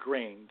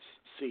 grains,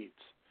 seeds.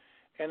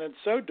 And in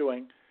so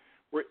doing,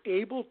 we're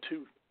able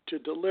to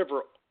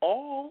deliver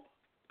all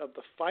of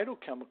the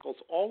phytochemicals,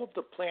 all of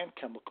the plant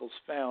chemicals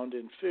found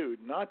in food,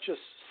 not just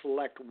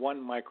select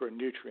one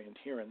micronutrient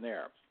here and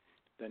there.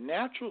 The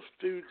natural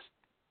foods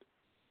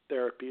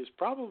therapy is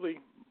probably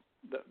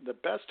the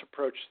best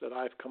approach that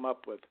I've come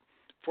up with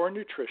for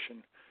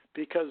nutrition,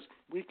 because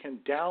we can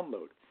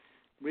download,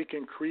 we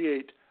can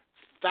create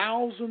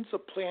thousands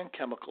of plant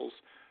chemicals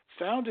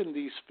found in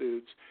these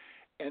foods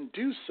and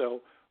do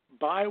so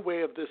by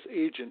way of this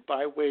agent,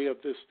 by way of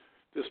this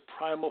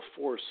primal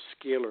force,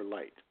 scalar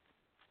light.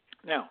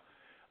 Now,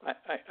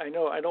 I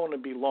know I don't want to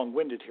be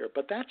long-winded here,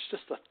 but that's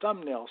just a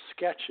thumbnail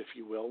sketch, if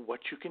you will,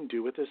 what you can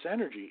do with this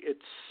energy. It's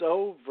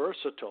so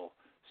versatile.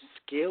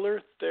 Scalar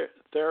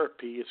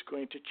therapy is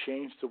going to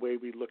change the way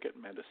we look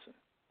at medicine.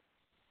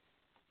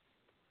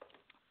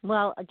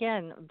 Well,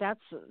 again, that's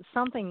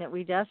something that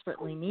we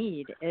desperately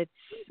need. It's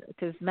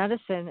because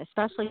medicine,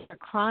 especially for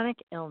chronic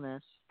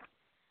illness,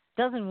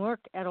 doesn't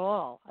work at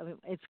all. I mean,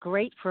 it's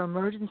great for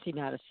emergency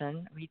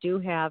medicine. We do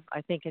have,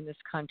 I think, in this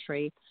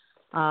country,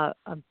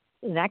 an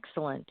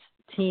excellent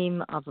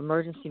team of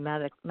emergency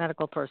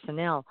medical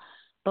personnel.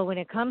 But when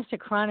it comes to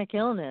chronic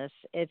illness,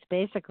 it's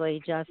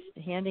basically just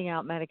handing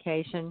out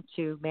medication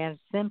to manage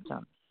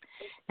symptoms.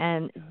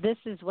 And this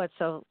is what's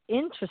so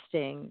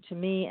interesting to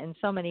me and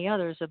so many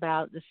others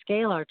about the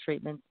scalar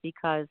treatments,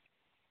 because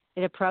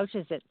it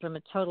approaches it from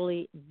a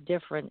totally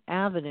different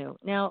avenue.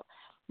 Now,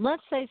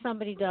 let's say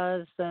somebody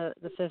does the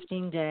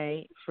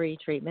 15-day free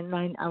treatment.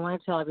 And I want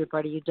to tell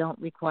everybody you don't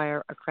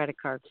require a credit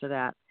card for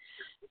that.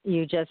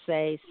 You just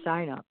say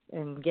sign up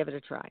and give it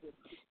a try.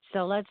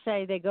 So let's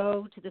say they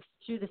go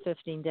through the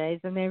 15 days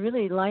and they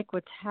really like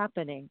what's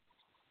happening.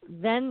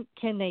 Then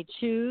can they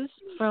choose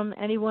from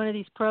any one of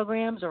these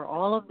programs or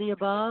all of the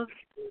above?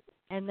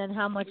 And then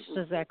how much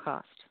does that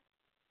cost?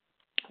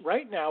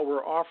 Right now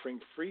we're offering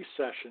free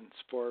sessions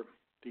for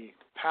the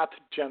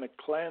pathogenic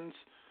cleanse,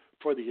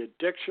 for the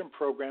addiction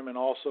program, and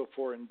also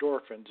for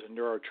endorphins and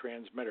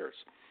neurotransmitters.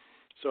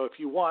 So if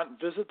you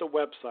want, visit the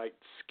website,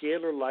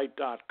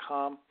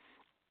 scalarlight.com,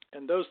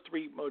 and those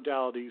three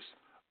modalities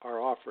are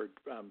offered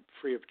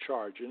free of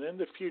charge. And in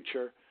the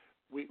future,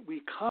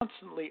 we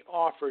constantly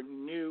offer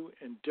new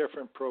and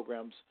different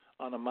programs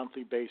on a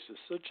monthly basis.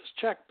 So just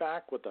check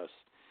back with us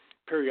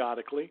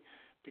periodically,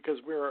 because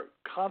we're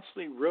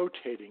constantly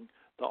rotating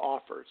the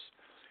offers.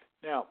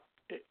 Now,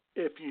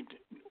 if you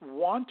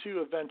want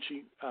to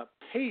eventually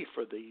pay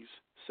for these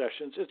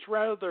sessions, it's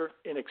rather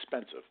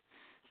inexpensive.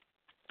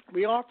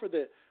 We offer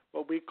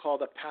what we call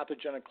the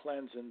pathogenic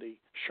cleanse and the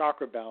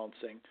chakra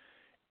balancing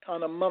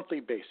on a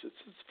monthly basis.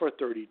 It's for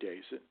 30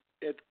 days.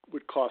 It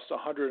would cost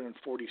 $147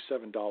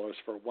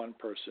 for one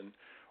person,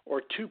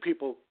 or two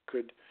people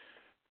could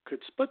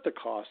split the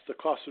cost. The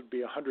cost would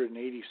be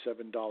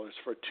 $187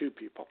 for two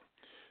people.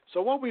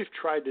 So what we've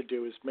tried to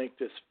do is make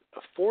this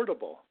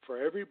affordable for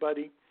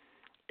everybody,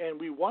 and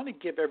we want to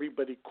give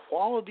everybody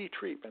quality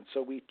treatment.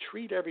 So we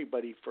treat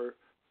everybody for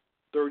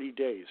 30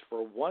 days,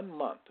 for 1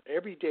 month.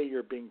 Every day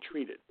you're being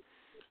treated.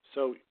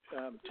 So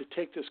to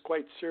take this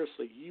quite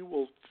seriously, you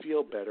will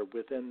feel better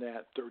within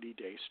that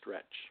 30-day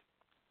stretch.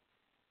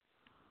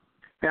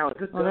 Now, is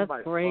this done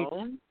by great.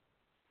 phone?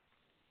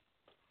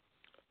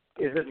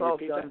 Is this all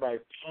done by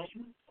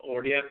phone,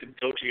 or do you have to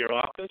go to your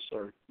office?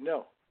 Or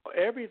no,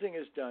 everything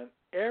is done.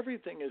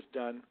 Everything is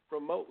done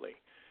remotely.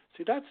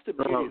 See, that's the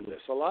beauty of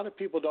this. A lot of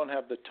people don't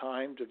have the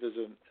time to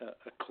visit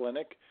a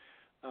clinic.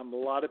 A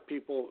lot of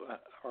people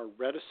are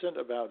reticent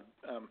about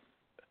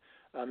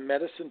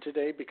medicine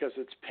today because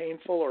it's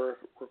painful or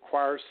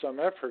requires some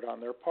effort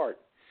on their part.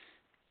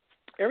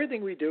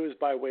 Everything we do is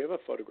by way of a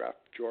photograph,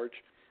 George,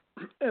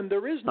 and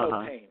there is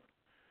no pain.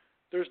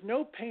 There's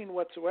no pain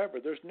whatsoever.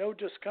 There's no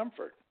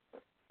discomfort.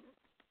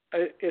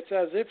 It's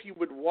as if you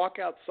would walk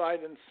outside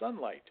in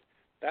sunlight.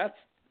 That's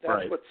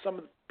right. What some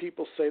of the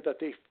people say that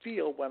they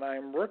feel when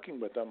I'm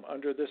working with them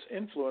under this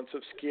influence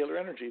of scalar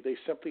energy. They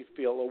simply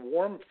feel a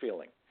warm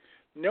feeling.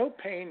 No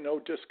pain, no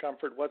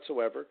discomfort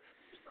whatsoever.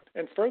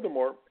 And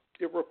furthermore,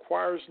 it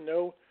requires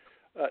no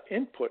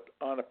input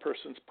on a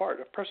person's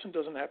part. A person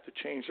doesn't have to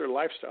change their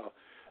lifestyle.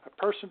 A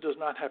person does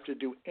not have to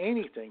do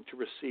anything to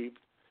receive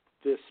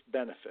this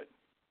benefit.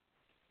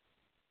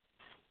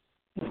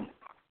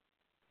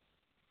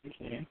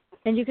 Okay.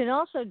 And you can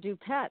also do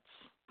pets.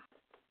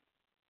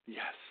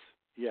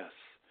 Yes.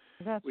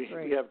 That's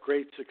great. We have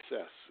great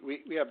success.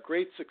 We have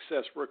great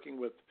success working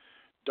with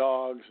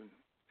dogs and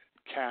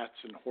cats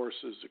and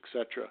horses,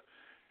 etc.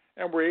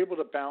 And we're able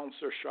to balance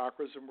their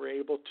chakras, and we're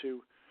able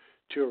to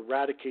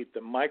eradicate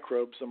the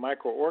microbes, the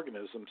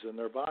microorganisms in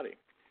their body.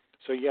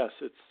 So yes,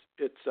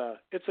 it's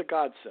a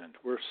godsend.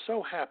 We're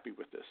so happy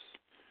with this.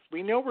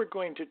 We know we're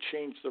going to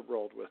change the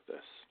world with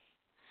this.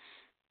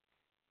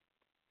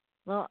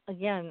 Well,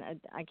 again,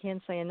 I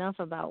can't say enough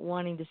about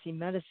wanting to see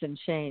medicine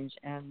change,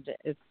 and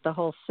it's the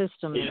whole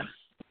system is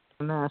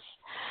a mess.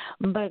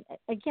 But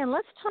again,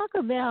 let's talk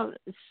about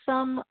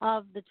some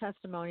of the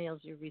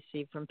testimonials you've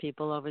received from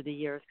people over the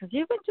years, because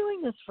you've been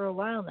doing this for a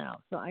while now.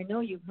 So I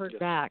know you've heard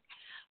back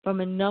from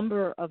a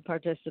number of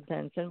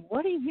participants. And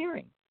what are you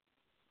hearing?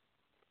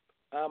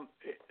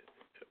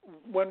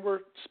 When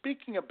we're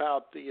speaking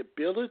about the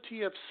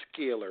ability of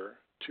scalar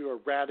to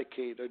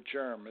eradicate a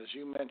germ, as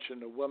you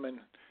mentioned, a woman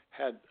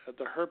had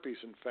the herpes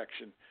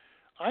infection,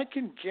 I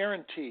can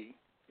guarantee,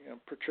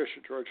 Patricia,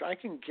 George, I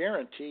can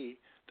guarantee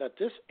that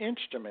this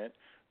instrument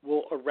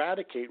will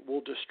eradicate,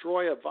 will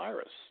destroy a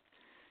virus.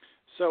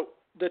 So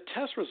the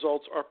test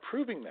results are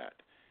proving that.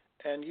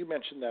 And you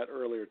mentioned that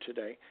earlier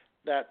today,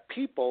 that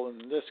people,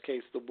 in this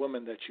case the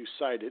woman that you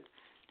cited,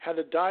 had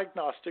a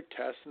diagnostic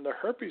test and the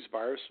herpes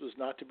virus was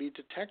not to be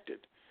detected.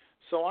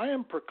 So I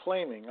am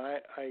proclaiming,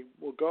 I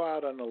will go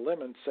out on a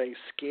limb and say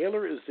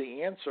scalar is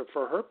the answer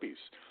for herpes.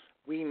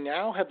 We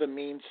now have the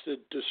means to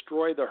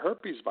destroy the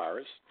herpes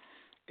virus,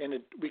 and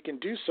we can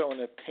do so in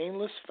a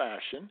painless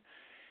fashion,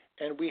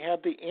 and we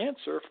have the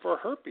answer for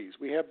herpes.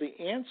 We have the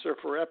answer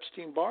for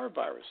Epstein-Barr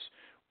virus.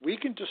 We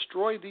can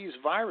destroy these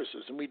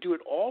viruses, and we do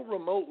it all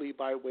remotely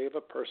by way of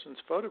a person's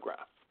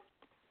photograph.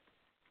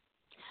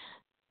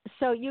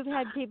 So you've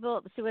had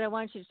people, see, what I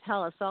want you to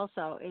tell us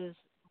also is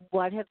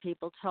what have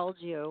people told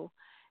you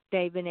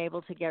they've been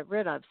able to get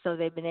rid of. So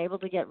they've been able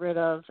to get rid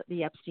of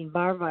the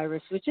Epstein-Barr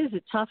virus, which is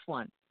a tough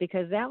one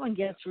because that one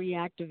gets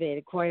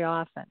reactivated quite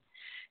often.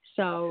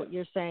 So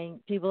you're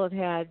saying people have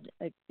had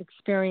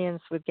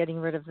experience with getting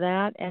rid of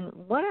that. And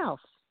what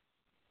else?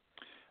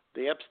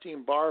 The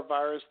Epstein-Barr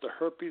virus, the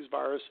herpes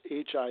virus,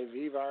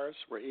 HIV virus.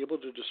 We're able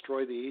to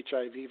destroy the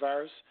HIV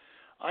virus.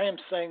 I am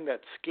saying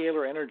that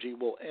scalar energy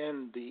will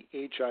end the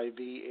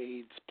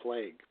HIV/AIDS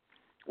plague.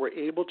 We're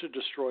able to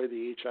destroy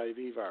the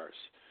HIV virus.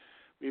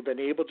 We've been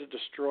able to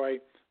destroy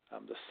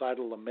the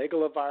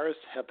cytomegalovirus,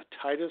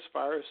 hepatitis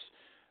virus,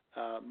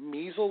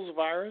 measles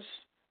virus,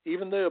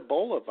 even the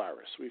Ebola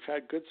virus. We've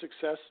had good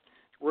success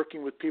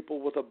working with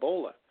people with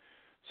Ebola.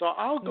 So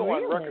I'll go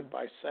on record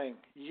by saying,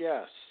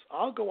 yes,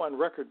 I'll go on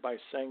record by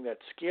saying that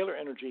scalar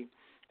energy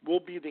will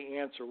be the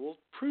answer, will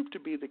prove to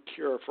be the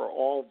cure for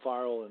all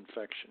viral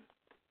infection.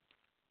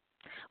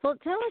 Well,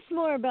 tell us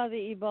more about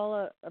the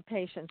Ebola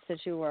patients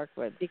that you work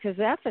with, because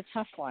that's a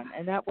tough one,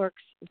 and that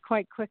works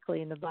quite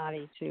quickly in the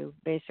body to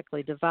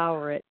basically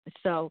devour it.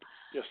 So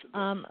yes, it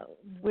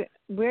does.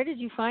 Where did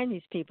you find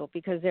these people?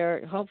 Because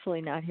they're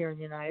hopefully not here in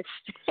the United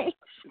States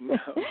no,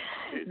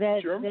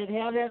 that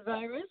have that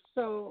virus.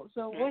 So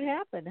what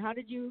happened? How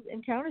did you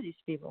encounter these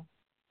people?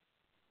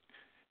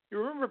 You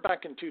remember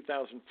back in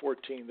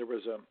 2014 there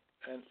was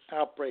an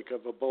outbreak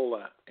of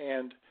Ebola,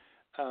 and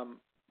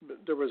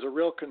there was a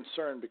real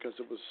concern because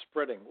it was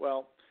spreading.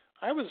 Well,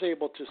 I was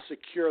able to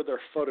secure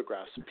their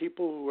photographs,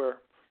 people who were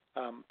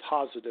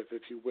positive,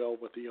 if you will,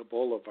 with the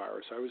Ebola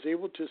virus. I was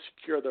able to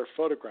secure their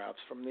photographs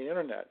from the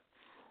internet,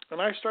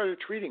 and I started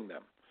treating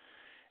them.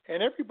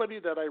 And everybody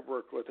that I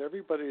worked with,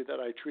 everybody that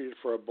I treated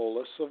for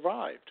Ebola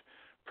survived,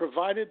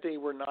 provided they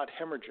were not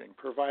hemorrhaging,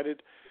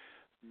 provided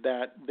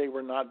that they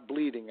were not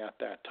bleeding at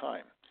that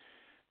time.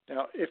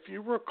 Now, if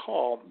you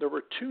recall, there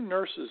were 2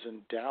 nurses in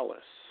Dallas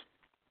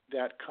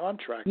that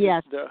contracted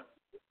the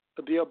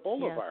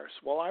Ebola virus.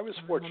 Well, I was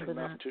fortunate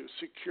enough to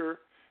secure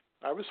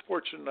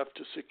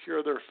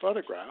their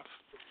photograph,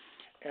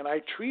 and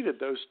I treated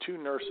those 2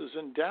 nurses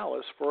in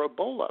Dallas for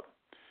Ebola,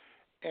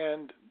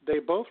 and they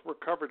both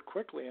recovered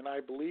quickly. And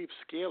I believe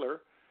Scalar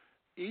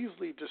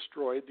easily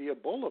destroyed the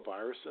Ebola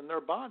virus in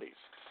their bodies.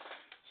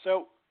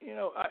 So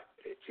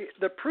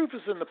the proof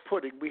is in the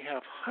pudding. We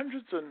have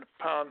hundreds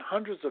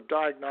of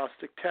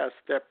diagnostic tests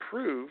that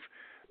prove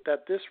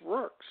that this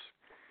works.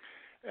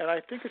 And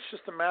I think it's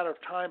just a matter of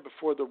time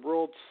before the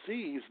world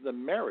sees the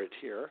merit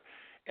here,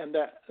 and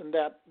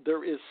that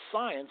there is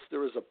science,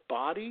 there is a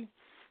body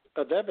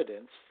of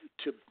evidence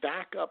to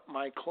back up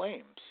my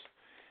claims.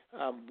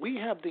 We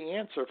have the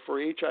answer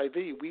for HIV.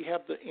 We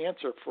have the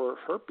answer for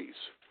herpes.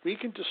 We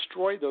can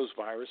destroy those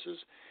viruses,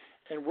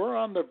 and we're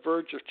on the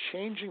verge of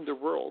changing the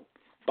world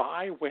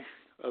by way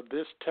of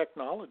this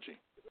technology.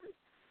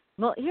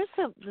 Well, here's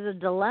the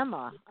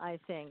dilemma, I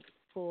think,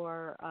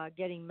 for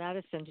getting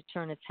medicine to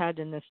turn its head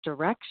in this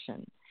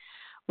direction,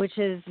 which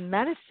is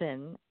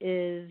medicine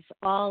is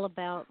all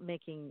about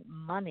making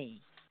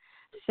money.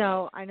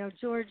 So I know,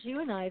 George, you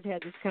and I have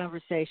had this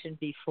conversation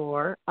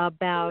before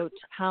about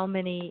how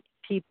many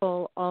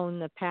people own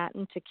the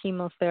patent to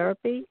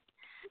chemotherapy.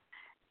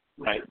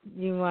 Right.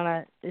 You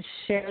want to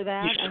share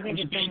that? Yeah, I think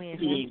it's only a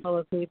handful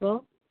of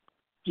people.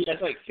 Yeah,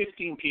 it's like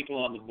 15 people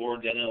on the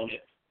board that own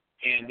it,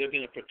 and they're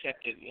going to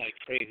protect it like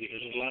crazy.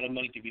 There's a lot of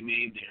money to be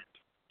made there.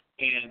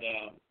 And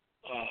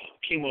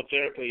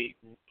chemotherapy,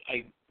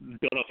 I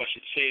don't know if I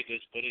should say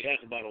this, but it has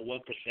about a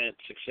 1%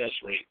 success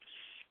rate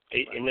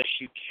unless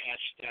you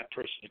catch that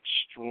person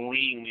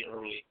extremely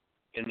early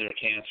in their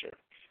cancer.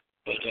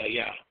 But,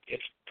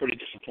 it's pretty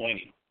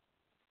disappointing.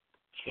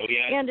 So,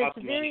 and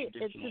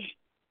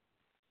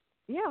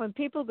when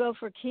people go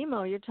for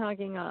chemo, you're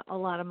talking a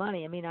lot of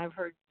money. I mean, I've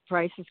heard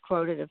prices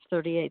quoted of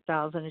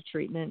 $38,000 a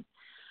treatment,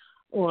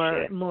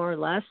 or more or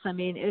less. I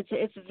mean, it's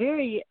a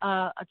very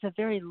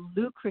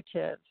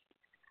lucrative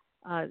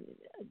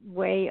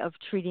way of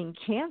treating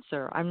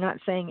cancer. I'm not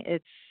saying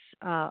it's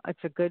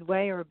a good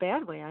way or a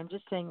bad way. I'm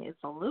just saying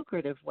it's a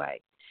lucrative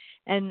way.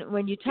 And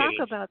when you talk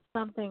about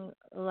something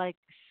like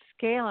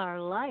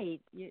Scalar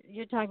Light,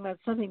 you're talking about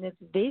something that's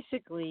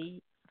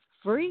basically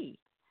free.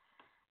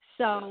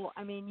 So,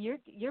 I mean,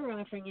 you're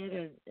offering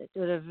it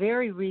at a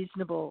very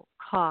reasonable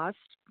cost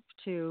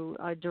to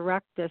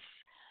direct this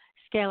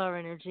scalar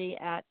energy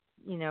at,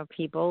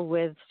 people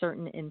with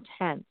certain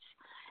intents.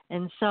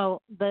 And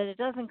so, but it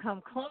doesn't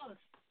come close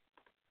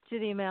to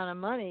the amount of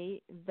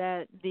money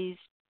that these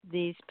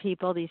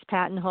people, these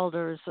patent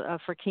holders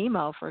for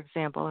chemo, for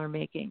example, are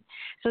making.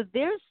 So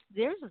there's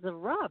the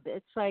rub.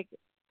 It's like,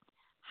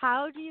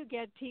 how do you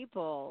get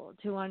people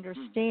to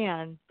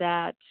understand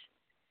that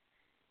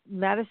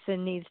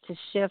medicine needs to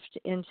shift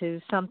into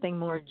something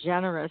more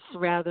generous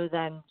rather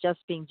than just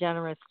being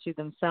generous to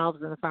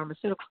themselves and the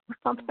pharmaceutical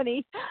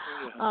company?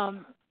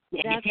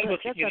 That's a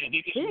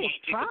big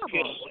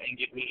problem. And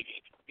get rid of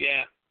it.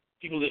 Yeah,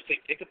 people just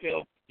take a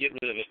pill, get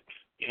rid of it.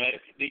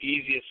 It's the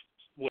easiest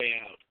way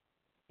out.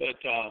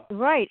 But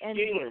right, and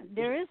Scalar,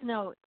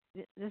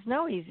 there's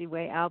no easy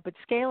way out. But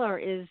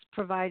Scalar is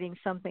providing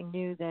something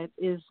new that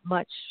is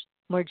much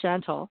more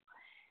gentle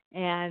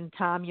And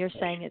Tom, you're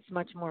saying it's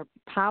much more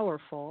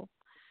powerful.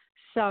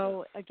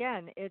 So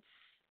again,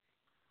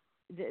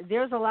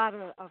 there's a lot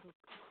of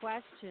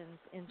questions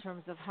in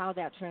terms of how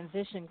that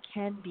transition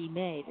can be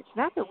made. It's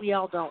not that we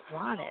all don't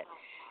want it.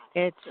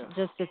 It's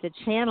just that the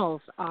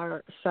channels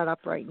are set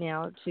up right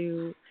now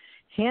to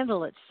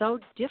handle it so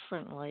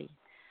differently.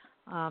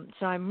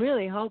 So I'm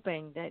really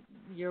hoping that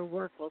your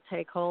work will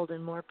take hold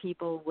and more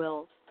people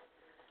will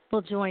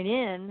join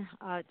in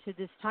to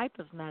this type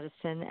of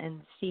medicine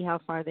and see how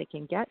far they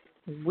can get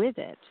with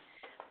it.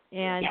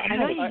 And I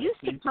know you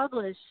used to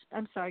publish.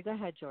 I'm sorry. Go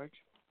ahead, George.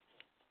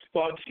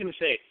 Well, I was going to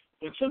say,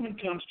 when someone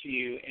comes to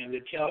you and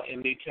they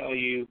tell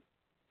you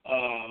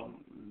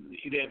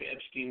you have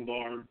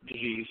Epstein-Barr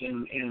disease,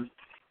 and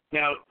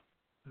now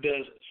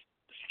does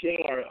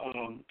Scalar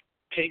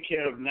take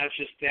care of not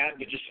just that,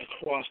 but just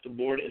across the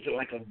board? Is it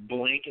like a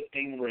blanket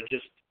thing where it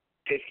just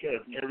takes care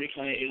of every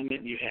kind of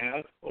ailment you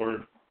have,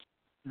 or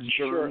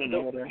germ and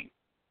all that?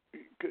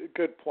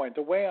 Good point.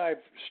 The way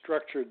I've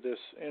structured this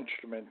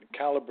instrument,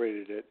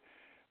 calibrated it,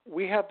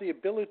 we have the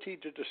ability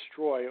to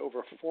destroy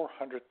over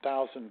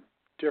 400,000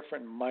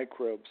 different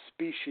microbes,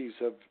 species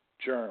of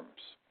germs.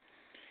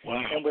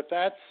 Wow. And with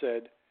that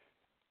said,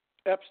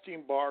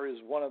 Epstein-Barr is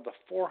one of the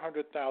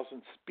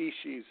 400,000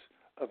 species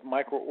of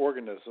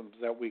microorganisms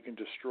that we can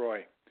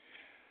destroy.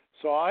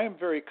 So I am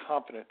very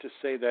confident to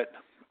say that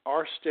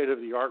our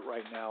state-of-the-art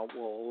right now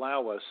will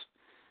allow us,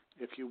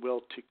 if you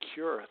will, to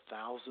cure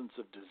thousands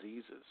of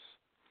diseases.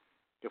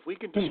 If we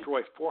can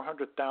destroy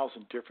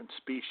 400,000 different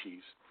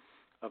species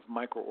of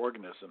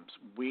microorganisms,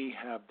 we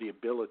have the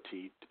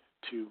ability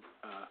to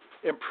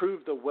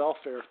improve the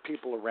welfare of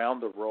people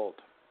around the world.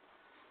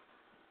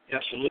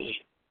 Absolutely.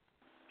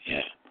 Yeah.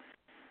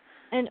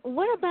 And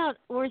what about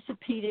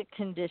orthopedic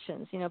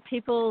conditions? You know,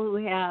 people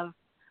who have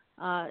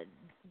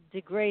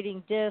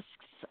degrading discs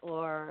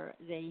or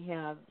they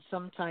have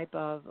some type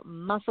of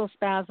muscle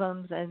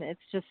spasms and it's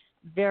just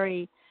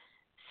very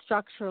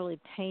structurally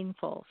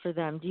painful for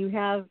them. Do you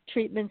have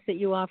treatments that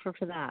you offer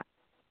for that?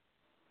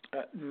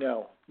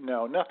 No,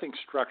 nothing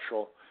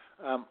structural.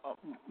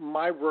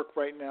 My work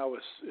right now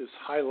is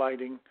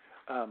highlighting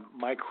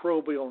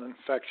microbial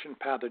infection,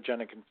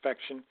 pathogenic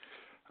infection.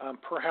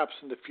 Perhaps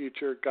in the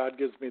future, God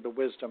gives me the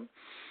wisdom,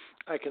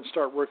 I can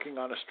start working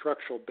on a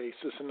structural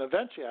basis, and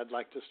eventually I'd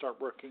like to start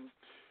working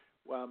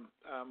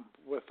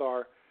with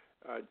our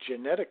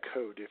genetic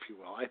code, if you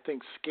will. I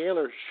think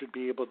Scalar should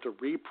be able to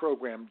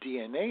reprogram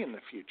DNA in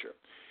the future.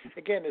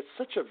 Again, it's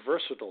such a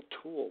versatile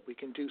tool. We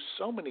can do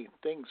so many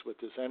things with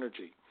this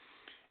energy.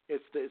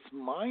 It's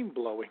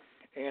mind-blowing,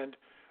 and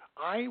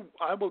I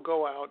will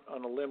go out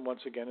on a limb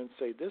once again and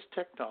say this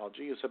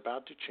technology is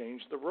about to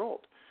change the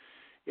world.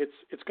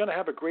 It's going to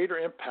have a greater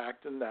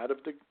impact than that of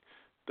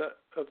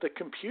the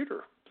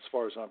computer, as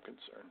far as I'm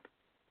concerned.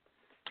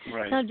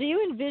 Right. Now, do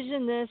you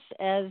envision this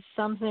as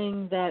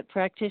something that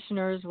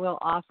practitioners will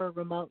offer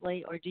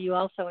remotely, or do you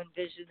also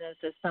envision this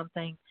as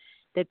something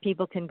that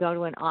people can go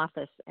to an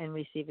office and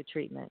receive a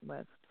treatment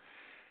with?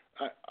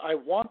 I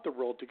want the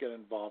world to get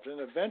involved, and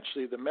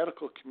eventually the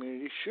medical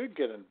community should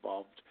get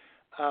involved.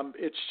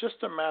 It's just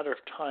a matter of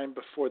time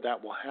before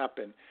that will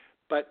happen.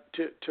 But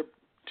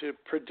to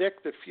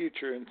predict the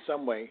future in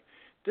some way,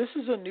 this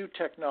is a new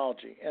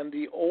technology, and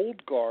the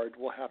old guard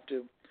will have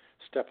to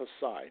step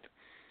aside.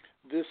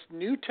 This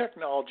new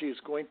technology is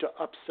going to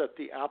upset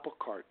the apple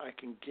cart. I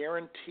can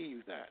guarantee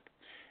you that.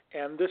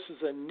 And this is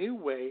a new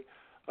way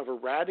of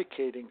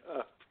eradicating,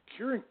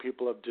 curing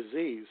people of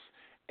disease.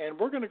 And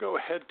we're going to go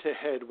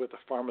head-to-head with the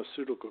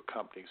pharmaceutical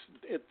companies.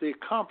 The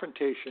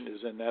confrontation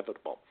is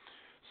inevitable.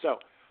 So,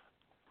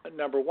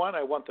 number one,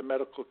 I want the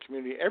medical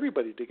community,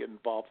 everybody, to get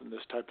involved in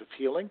this type of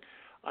healing.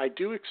 I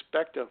do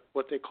expect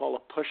what they call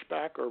a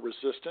pushback or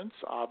resistance,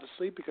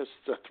 obviously, because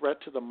it's a threat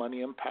to the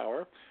money and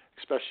power,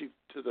 especially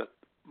to the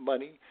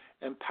money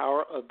and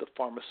power of the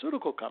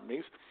pharmaceutical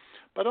companies.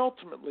 But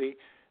ultimately,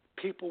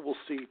 people will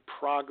see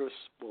progress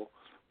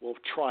will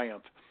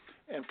triumph,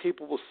 and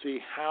people will see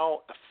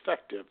how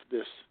effective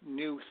this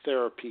new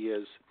therapy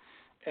is,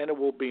 and it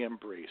will be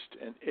embraced,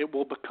 and it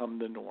will become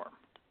the norm.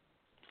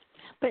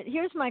 But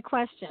here's my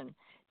question.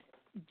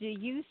 Do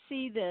you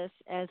see this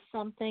as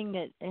something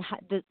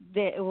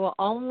that will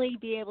only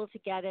be able to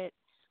get it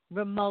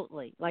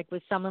remotely, like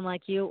with someone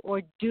like you,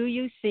 or do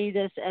you see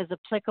this as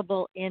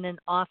applicable in an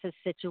office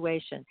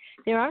situation?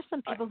 There are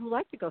some people who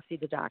like to go see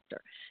the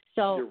doctor.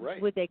 So You're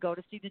right. Would they go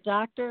to see the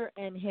doctor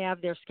and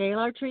have their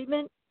Scalar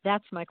treatment?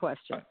 That's my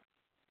question.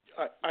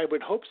 I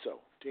would hope so,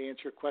 to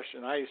answer your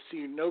question. I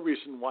see no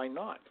reason why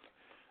not.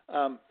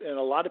 And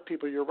a lot of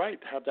people, you're right,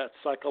 have that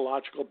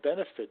psychological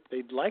benefit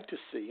they'd like to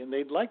see, and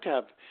they'd like to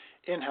have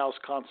in-house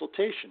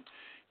consultation.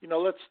 You know,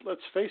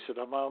 let's face it,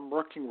 I'm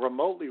working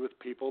remotely with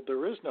people.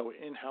 There is no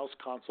in-house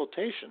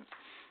consultation.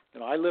 You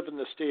know, I live in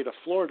the state of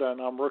Florida,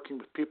 and I'm working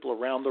with people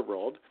around the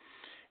world.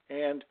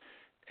 And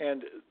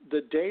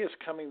the day is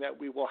coming that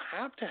we will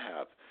have to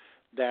have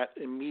that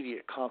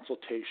immediate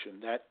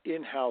consultation, that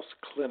in-house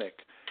clinic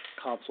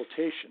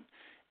consultation.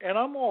 And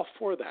I'm all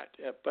for that.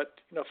 But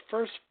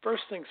first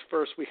things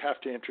first, we have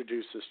to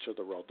introduce this to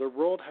the world. The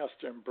world has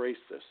to embrace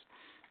this,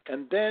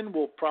 and then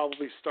we'll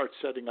probably start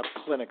setting up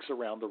clinics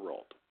around the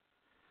world.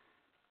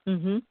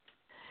 Mm-hmm.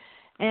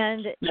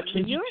 And now,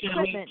 can you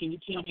tell me?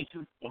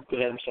 Oh, go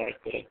ahead. I'm sorry.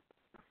 Go ahead.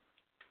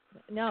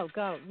 No,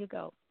 go. You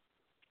go.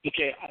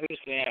 Okay, I was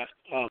going to ask,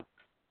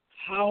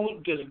 how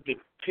does the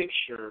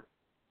picture?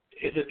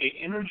 Is it the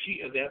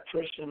energy of that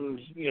person's,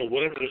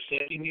 whatever they're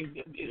sending you?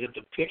 Is it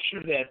the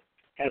picture that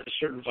has a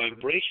certain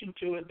vibration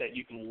to it that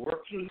you can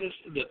work through this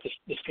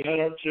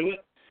scalar through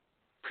it?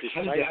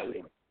 How does that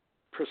work?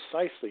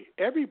 Precisely.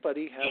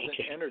 Everybody has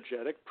an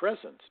energetic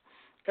presence.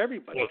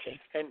 Everybody. Okay.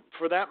 And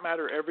for that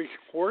matter, every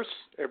horse,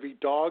 every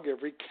dog,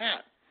 every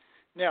cat.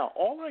 Now,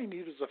 all I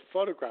need is a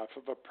photograph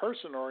of a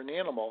person or an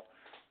animal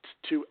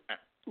to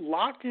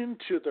lock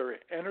into their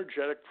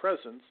energetic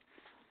presence,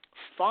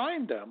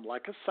 find them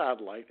like a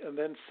satellite, and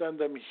then send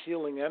them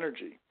healing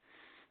energy.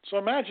 So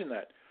imagine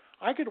that.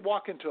 I could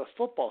walk into a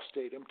football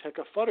stadium, take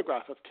a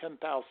photograph of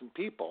 10,000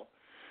 people,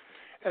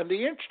 and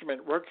the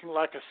instrument, working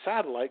like a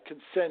satellite,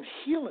 can send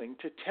healing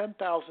to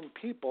 10,000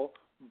 people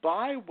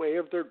by way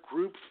of their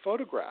group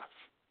photograph.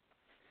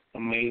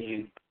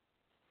 Amazing.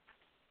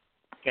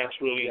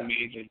 That's really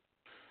amazing.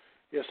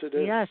 Yes, it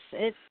is. Yes,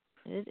 it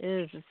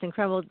is. It's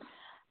incredible.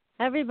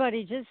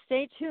 Everybody, just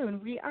stay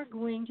tuned. We are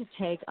going to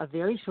take a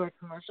very short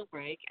commercial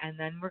break, and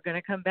then we're going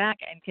to come back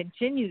and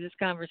continue this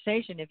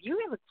conversation. If you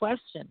have a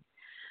question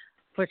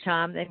for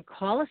Tom, then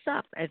call us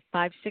up at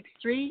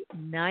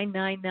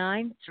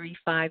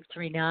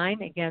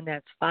 563-999-3539. Again,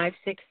 that's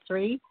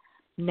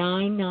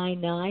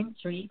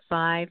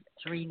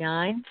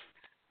 563-999-3539.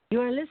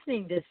 You are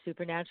listening to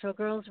Supernatural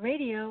Girls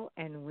Radio,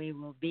 and we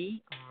will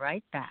be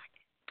right back.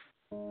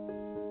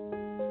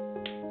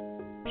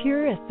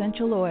 Pure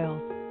essential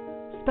oils,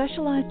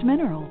 specialized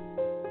minerals,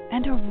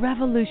 and a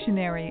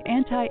revolutionary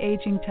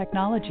anti-aging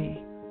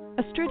technology.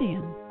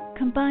 Astridian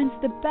combines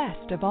the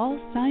best of all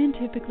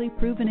scientifically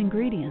proven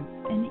ingredients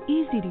in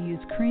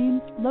easy-to-use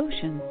creams,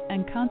 lotions,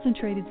 and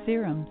concentrated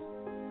serums.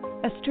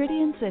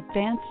 Astridian's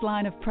advanced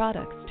line of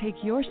products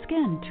take your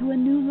skin to a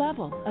new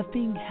level of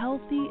being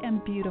healthy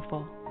and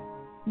beautiful.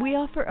 We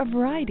offer a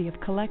variety of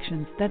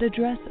collections that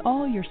address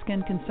all your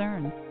skin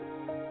concerns.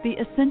 The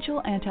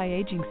Essential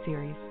Anti-Aging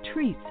Series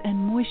treats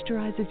and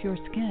moisturizes your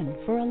skin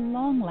for a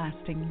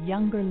long-lasting,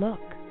 younger look.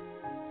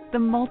 The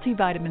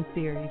Multivitamin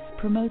Series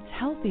promotes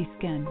healthy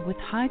skin with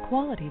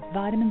high-quality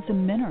vitamins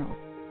and minerals.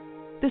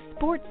 The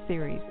Sports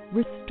Series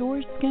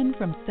restores skin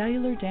from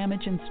cellular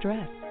damage and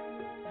stress.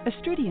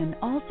 Astridian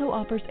also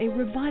offers a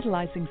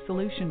revitalizing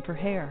solution for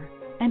hair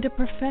and a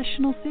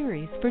professional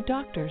series for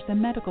doctors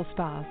and medical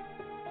spas.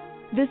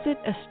 Visit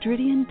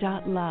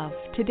astridian.love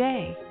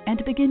today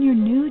and begin your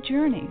new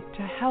journey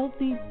to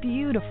healthy,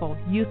 beautiful,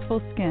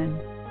 youthful skin.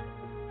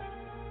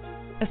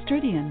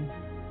 Astridian,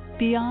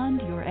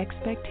 beyond your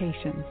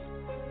expectations.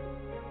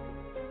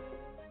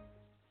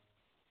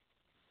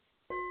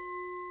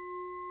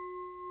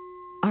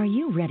 Are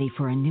you ready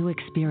for a new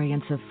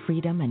experience of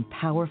freedom and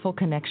powerful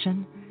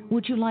connection?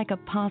 Would you like a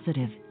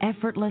positive,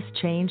 effortless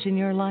change in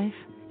your life?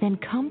 Then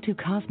come to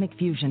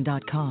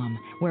CosmicFusion.com,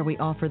 where we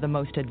offer the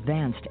most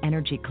advanced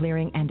energy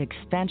clearing and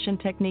expansion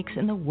techniques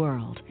in the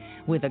world,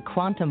 with a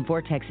quantum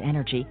vortex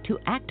energy to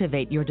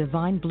activate your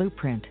divine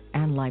blueprint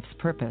and life's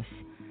purpose.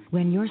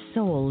 When your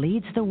soul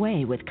leads the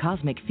way with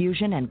cosmic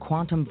fusion and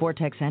quantum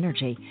vortex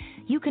energy,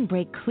 you can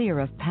break clear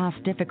of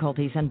past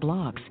difficulties and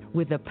blocks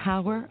with the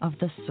power of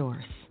the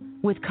Source.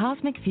 With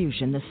Cosmic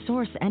Fusion, the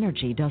Source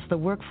energy does the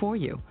work for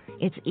you.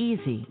 It's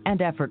easy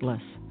and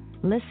effortless.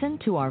 Listen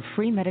to our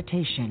free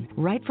meditation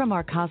right from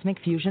our Cosmic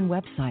Fusion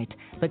website,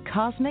 the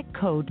Cosmic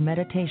Code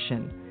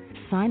Meditation.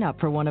 Sign up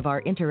for one of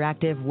our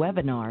interactive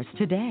webinars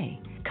today.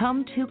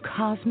 Come to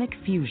Cosmic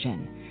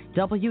Fusion,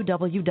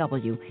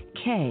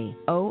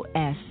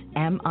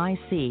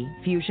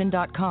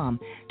 www.KOSMICfusion.com,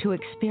 to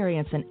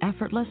experience an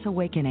effortless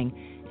awakening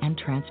and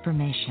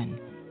transformation.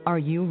 Are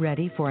you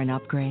ready for an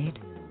upgrade?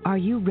 Are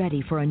you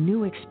ready for a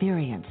new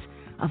experience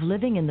of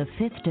living in the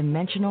fifth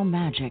dimensional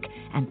magic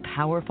and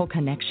powerful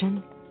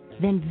connection?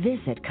 Then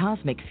visit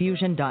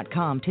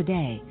CosmicFusion.com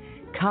today.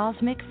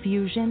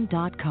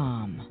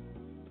 CosmicFusion.com.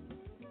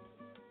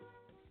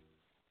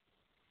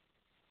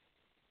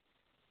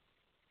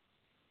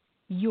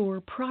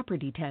 Your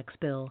property tax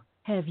bill.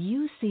 Have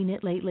you seen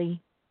it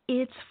lately?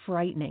 It's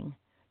frightening.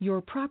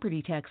 Your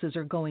property taxes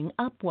are going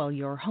up while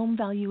your home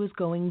value is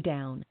going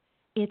down.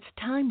 It's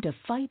time to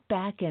fight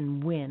back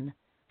and win.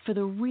 For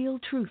the real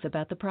truth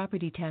about the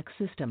property tax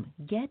system,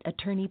 get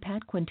attorney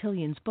Pat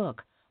Quintilian's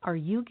book, Are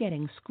You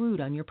Getting Screwed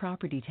on Your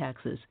Property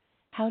Taxes?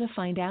 How to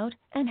Find Out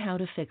and How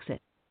to Fix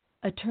It.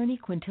 Attorney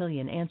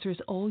Quintilian answers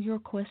all your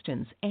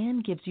questions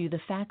and gives you the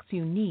facts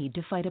you need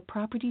to fight a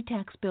property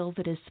tax bill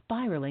that is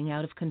spiraling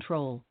out of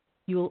control.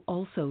 You'll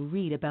also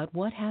read about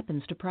what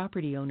happens to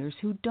property owners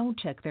who don't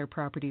check their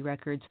property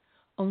records,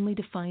 only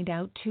to find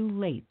out too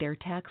late they're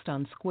taxed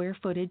on square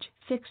footage,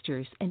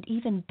 fixtures, and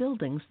even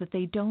buildings that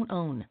they don't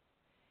own.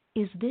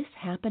 Is this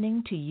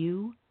happening to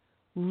you?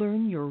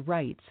 Learn your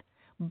rights.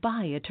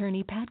 Buy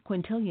attorney Pat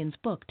Quintilian's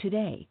book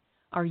today.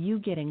 Are You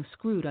Getting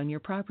Screwed on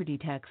Your Property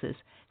Taxes?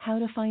 How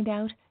to Find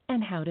Out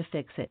and How to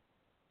Fix It.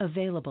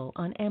 Available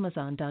on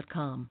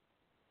Amazon.com.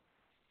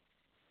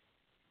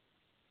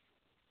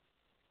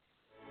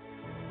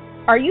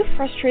 Are you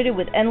frustrated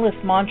with endless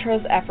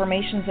mantras,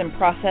 affirmations, and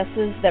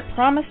processes that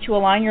promise to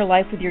align your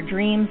life with your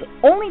dreams,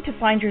 only to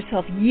find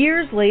yourself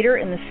years later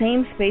in the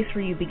same space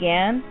where you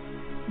began?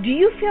 Do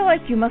you feel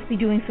like you must be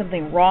doing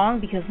something wrong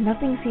because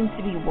nothing seems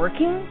to be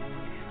working?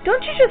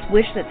 Don't you just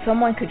wish that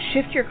someone could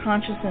shift your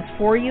consciousness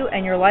for you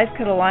and your life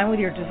could align with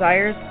your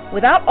desires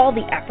without all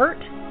the effort?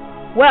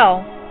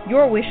 Well,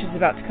 your wish is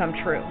about to come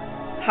true.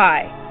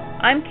 Hi,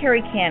 I'm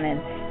Carrie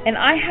Cannon, and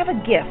I have a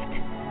gift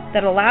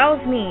that allows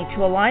me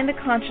to align the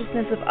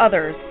consciousness of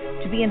others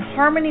to be in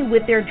harmony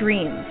with their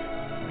dreams.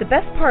 The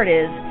best part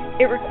is,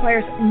 it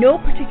requires no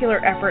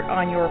particular effort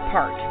on your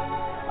part.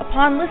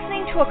 Upon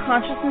listening to a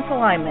consciousness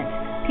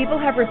alignment, people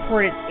have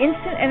reported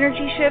instant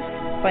energy shifts,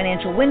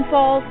 financial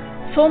windfalls,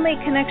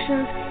 soulmate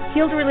connections,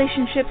 healed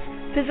relationships,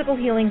 physical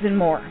healings, and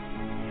more.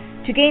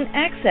 To gain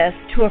access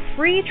to a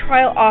free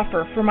trial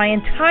offer for my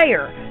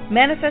entire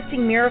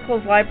Manifesting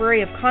Miracles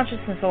library of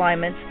consciousness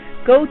alignments,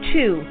 go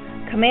to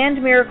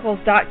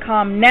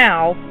commandmiracles.com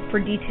now for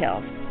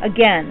details.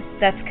 Again,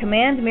 that's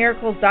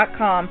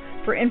commandmiracles.com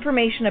for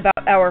information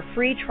about our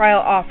free trial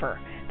offer.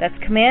 That's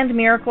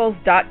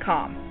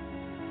commandmiracles.com.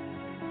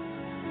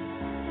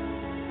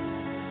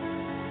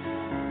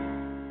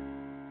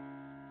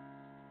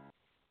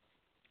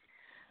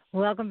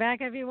 Welcome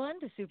back,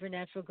 everyone, to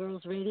Supernatural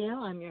Girls Radio.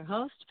 I'm your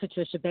host,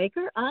 Patricia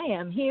Baker. I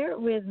am here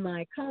with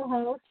my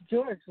co-host,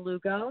 George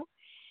Lugo,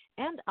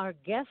 and our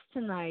guest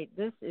tonight.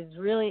 This is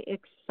really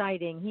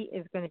exciting. He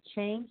is going to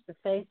change the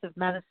face of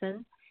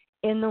medicine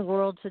in the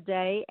world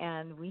today,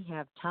 and we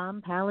have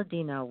Tom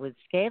Paladino with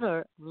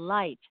Scalar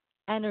Light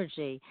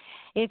Energy.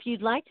 If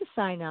you'd like to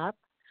sign up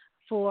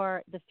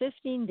for the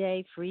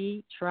 15-day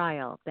free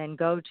trial, then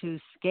go to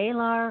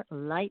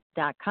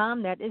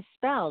scalarlight.com. That is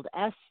spelled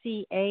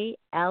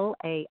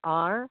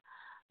SCALAR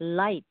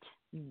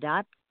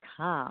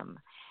light.com.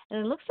 And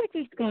it looks like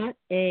we've got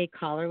a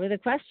caller with a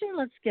question.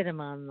 Let's get him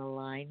on the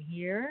line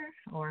here,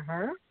 or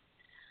her.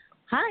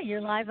 Hi,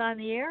 you're live on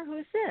the air.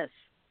 Who's this?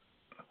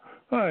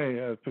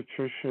 Hi,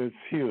 Patricia. It's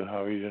Hugh.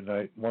 How are you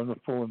tonight?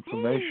 Wonderful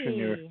information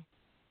you're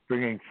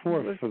bringing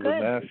forth for the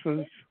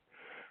masses.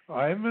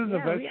 I'm in the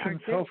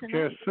Veterans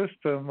Healthcare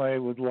System. I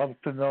would love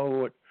to know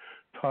what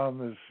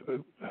Tom's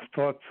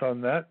thoughts on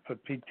that for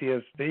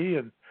PTSD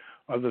and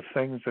other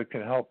things that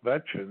can help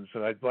veterans.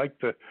 And I'd like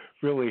to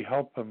really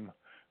help him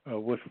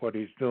with what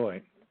he's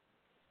doing.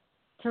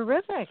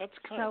 Terrific.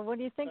 So what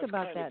do you think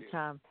about that,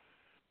 Tom?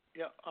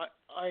 Yeah,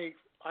 I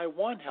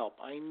want help.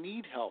 I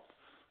need help.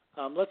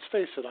 Let's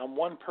face it, I'm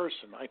one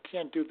person. I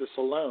can't do this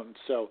alone.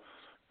 So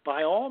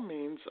by all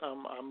means,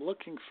 I'm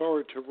looking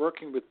forward to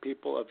working with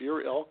people of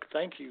your ilk.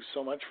 Thank you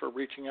so much for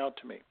reaching out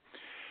to me.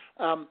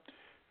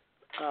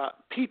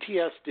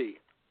 PTSD.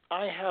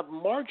 I have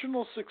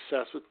marginal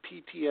success with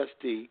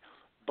PTSD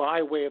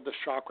by way of the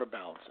chakra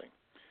balancing.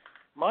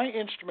 My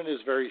instrument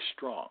is very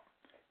strong,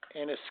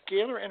 and a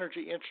scalar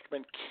energy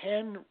instrument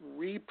can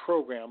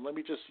reprogram, let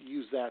me just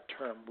use that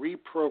term,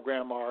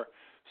 reprogram our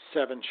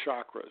 7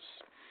 chakras.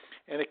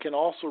 And it can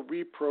also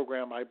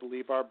reprogram, I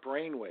believe, our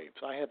brain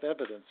waves. I have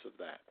evidence of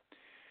that.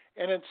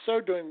 And in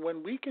so doing,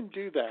 when we can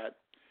do that,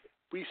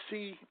 we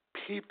see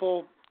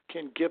people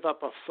can give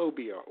up a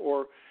phobia,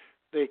 or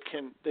they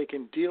can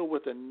deal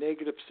with a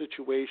negative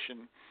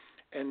situation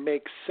and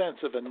make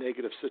sense of a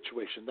negative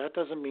situation. That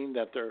doesn't mean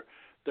that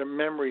their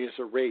memory is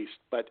erased,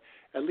 but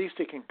at least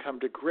they can come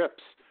to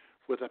grips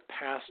with a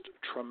past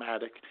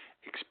traumatic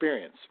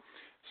experience.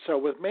 So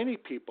with many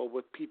people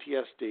with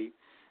PTSD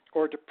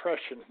or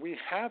depression, we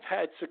have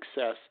had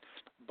success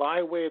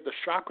by way of the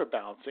chakra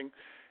balancing.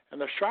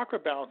 And the chakra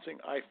balancing,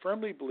 I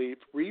firmly believe,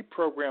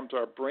 reprograms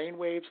our brain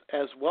waves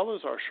as well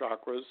as our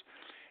chakras,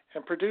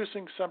 and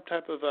producing some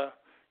type of a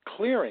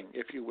clearing,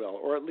 if you will,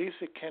 or at least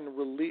it can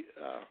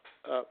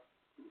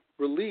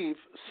relieve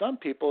some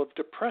people of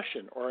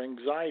depression or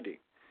anxiety.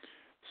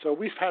 So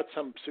we've had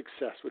some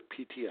success with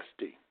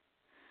PTSD.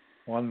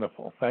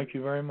 Wonderful. Thank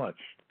you very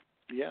much.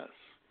 Yes.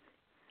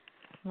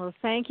 Well,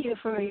 thank you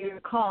for your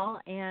call,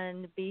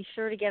 and be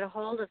sure to get a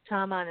hold of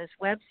Tom on his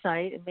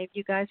website, and maybe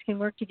you guys can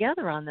work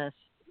together on this.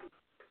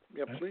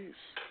 Yeah, please.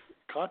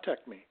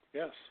 Contact me.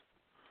 Yes.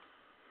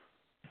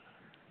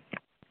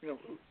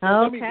 Okay.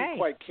 Let me be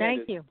quite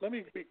candid. Thank you.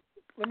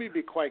 Let me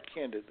be quite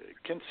candid.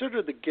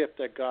 Consider the gift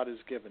that God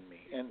has given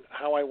me and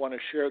how I want to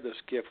share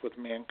this gift with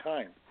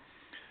mankind.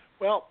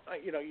 Well,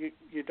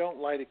 you don't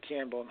light a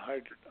candle and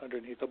hide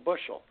underneath a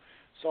bushel.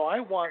 So I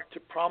want to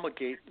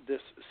promulgate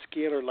this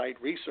scalar light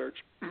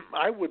research.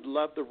 I would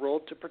love the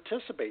world to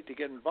participate, to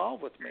get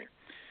involved with me.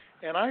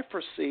 And I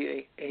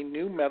foresee a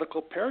new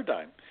medical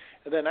paradigm.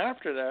 And then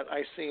after that,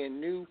 I see a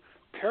new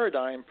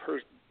paradigm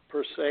per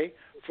se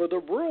for the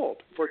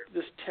world. For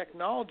this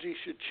technology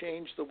should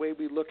change the way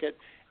we look at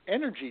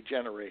energy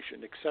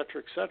generation, et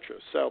cetera, et cetera.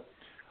 So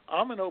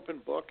I'm an open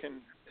book,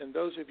 and And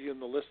those of you in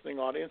the listening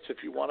audience, if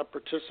you want to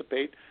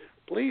participate,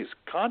 please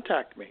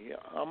contact me.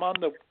 I'm on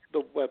the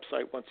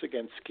website, once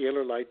again,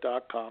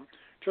 scalarlight.com.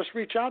 Just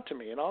reach out to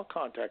me, and I'll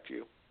contact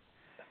you.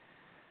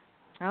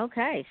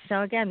 Okay,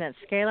 so again, that's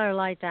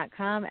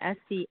scalarlight.com,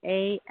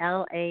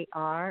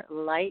 SCALAR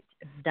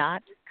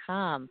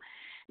light.com.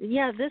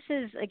 Yeah, this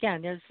is,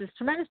 again, there's this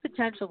tremendous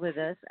potential with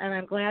this, and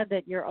I'm glad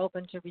that you're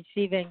open to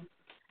receiving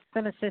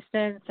some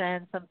assistance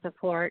and some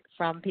support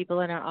from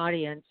people in our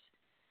audience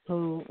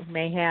who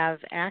may have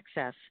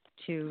access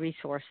to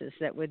resources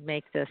that would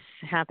make this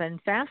happen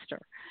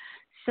faster.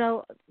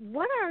 So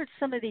what are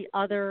some of the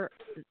other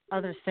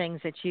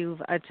things that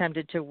you've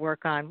attempted to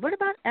work on? What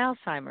about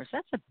Alzheimer's?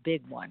 That's a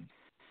big one.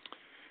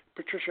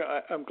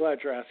 Patricia, I'm glad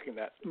you're asking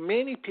that.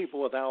 Many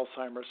people with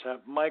Alzheimer's have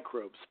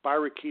microbes,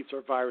 spirochetes,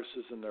 or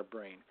viruses in their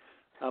brain.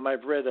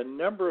 I've read a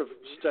number of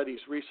studies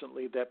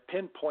recently that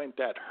pinpoint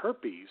that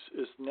herpes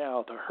is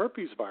now, the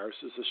herpes virus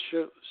is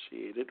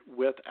associated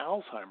with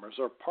Alzheimer's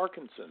or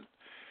Parkinson's.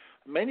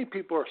 Many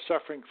people who are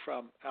suffering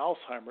from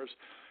Alzheimer's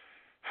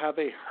have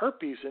a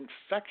herpes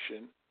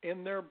infection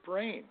in their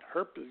brain.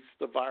 Herpes,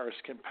 the virus,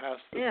 can pass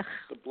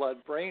the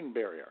blood-brain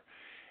barrier.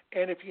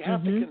 And if you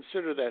have to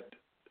consider that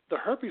the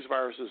herpes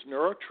virus is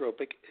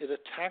neurotropic, it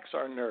attacks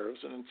our nerves,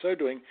 and in so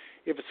doing,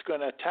 if it's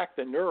going to attack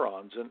the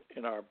neurons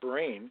in our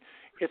brain,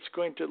 it's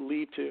going to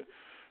lead to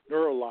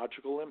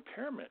neurological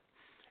impairment.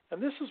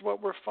 And this is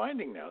what we're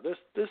finding now. This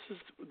is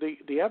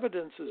the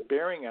evidence is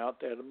bearing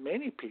out that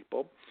many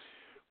people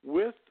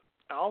with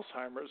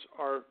Alzheimer's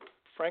are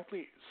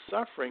frankly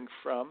suffering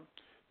from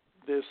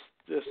this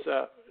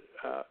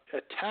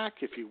attack,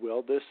 if you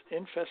will, this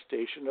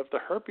infestation of the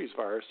herpes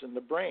virus in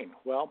the brain.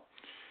 Well,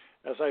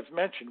 as I've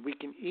mentioned, we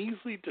can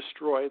easily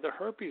destroy the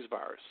herpes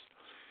virus.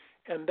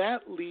 And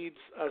that leads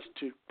us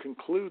to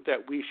conclude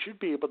that we should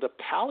be able to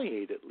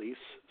palliate at least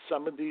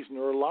some of these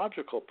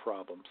neurological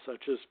problems,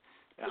 such as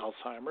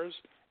Alzheimer's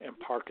and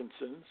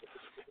Parkinson's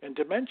and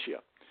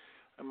dementia.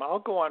 And I'll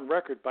go on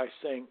record by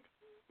saying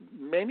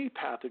many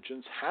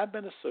pathogens have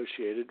been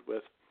associated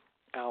with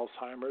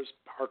Alzheimer's,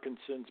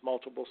 Parkinson's,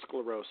 multiple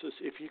sclerosis.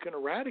 If you can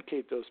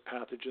eradicate those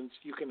pathogens,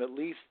 you can at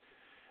least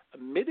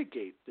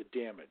mitigate the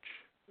damage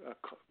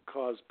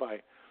caused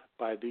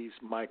by these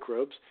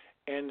microbes,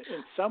 and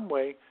in some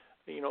way,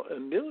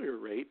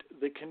 ameliorate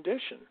the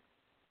condition.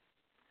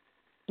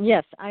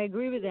 Yes, I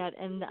agree with that.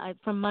 And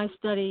from my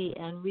study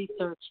and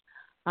research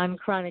on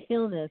chronic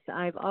illness,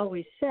 I've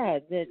always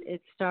said that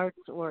it starts,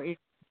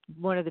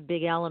 one of the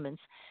big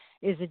elements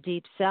is a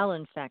deep cell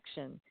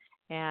infection.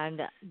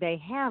 And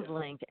they have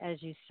linked,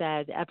 as you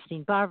said,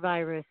 Epstein-Barr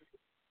virus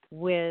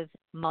with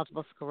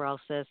multiple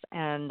sclerosis,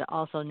 and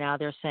also now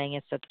they're saying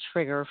it's a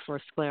trigger for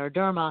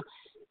scleroderma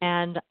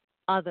and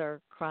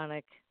other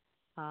chronic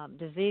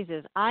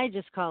diseases. I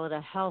just call it a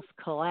health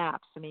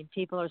collapse. I mean,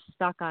 people are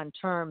stuck on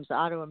terms,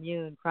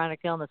 autoimmune, chronic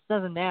illness,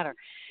 doesn't matter.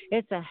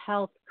 It's a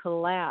health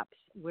collapse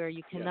where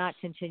you cannot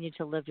continue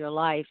to live your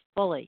life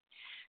fully.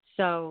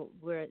 So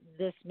where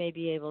this may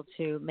be able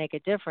to make a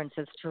difference,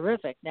 it's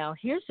terrific. Now,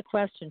 here's a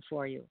question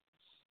for you.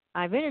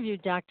 I've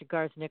interviewed Dr.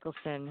 Garth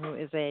Nicholson, who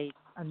is a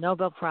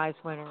Nobel Prize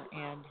winner,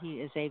 and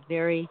he is a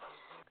very,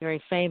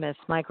 very famous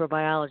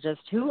microbiologist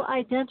who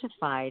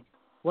identified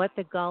what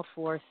the Gulf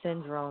War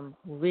syndrome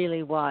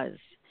really was.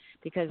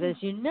 Because as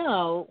you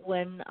know,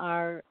 when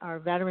our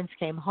veterans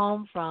came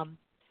home from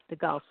the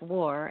Gulf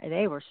War,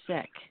 they were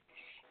sick.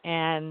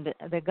 And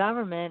the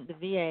government, the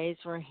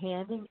VAs, were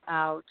handing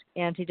out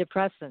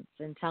antidepressants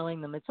and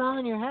telling them, it's all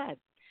in your head.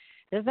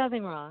 There's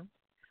nothing wrong.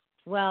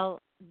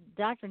 Well,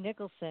 Dr.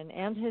 Nicholson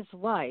and his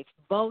wife,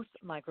 both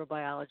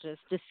microbiologists,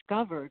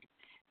 discovered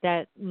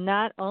that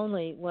not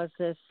only was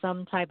this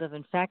some type of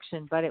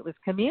infection, but it was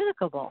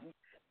communicable.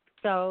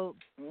 So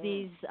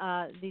these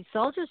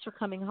soldiers were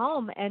coming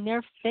home, and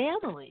their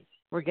families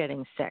were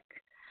getting sick.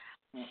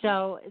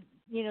 So,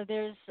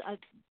 there's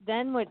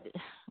then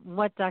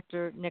what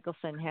Dr.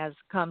 Nicholson has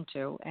come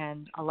to,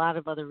 and a lot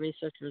of other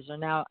researchers are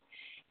now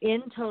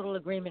in total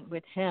agreement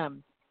with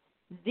him.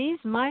 These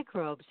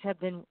microbes have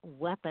been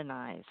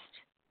weaponized.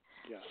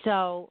 Yeah.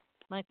 So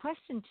my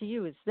question to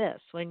you is this.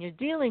 When you're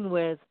dealing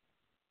with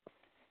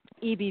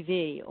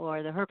EBV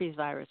or the herpes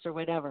virus or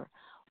whatever,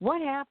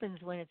 what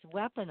happens when it's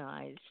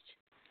weaponized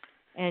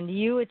and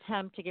you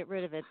attempt to get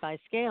rid of it by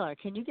Scalar?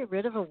 Can you get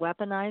rid of a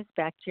weaponized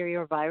bacteria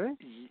or virus?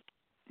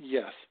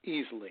 Yes,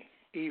 easily.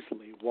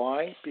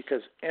 Why?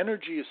 Because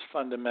energy is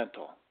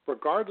fundamental.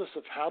 Regardless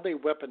of how they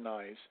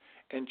weaponize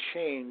and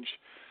change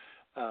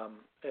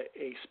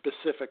a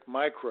specific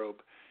microbe,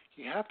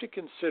 you have to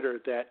consider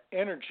that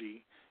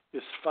energy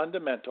is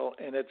fundamental,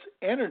 and it's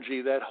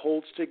energy that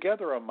holds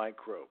together a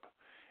microbe.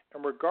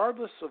 And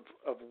regardless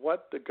of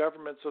what the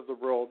governments of the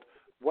world,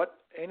 what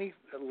any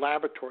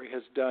laboratory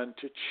has done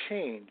to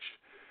change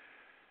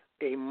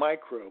a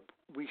microbe,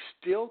 we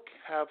still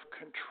have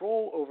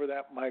control over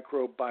that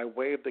microbe by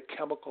way of the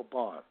chemical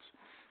bonds.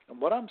 And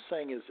what I'm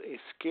saying is a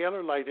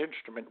scalar light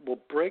instrument will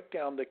break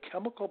down the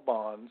chemical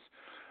bonds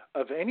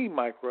of any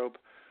microbe,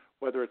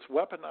 whether it's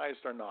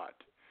weaponized or not.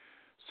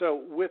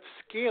 So with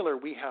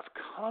Scalar, we have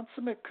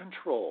consummate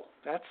control.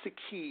 That's the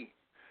key.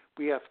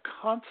 We have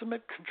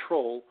consummate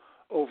control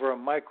over a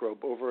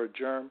microbe, over a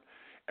germ,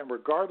 and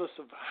regardless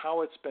of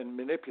how it's been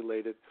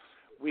manipulated,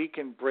 we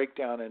can break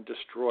down and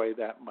destroy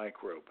that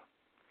microbe.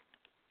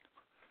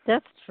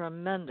 That's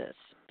tremendous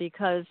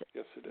because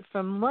yes, it is.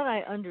 From what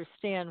I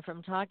understand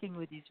from talking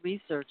with these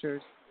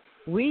researchers,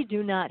 we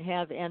do not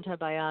have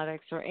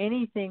antibiotics or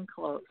anything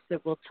close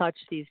that will touch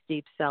these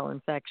deep cell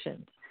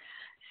infections.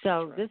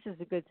 So this is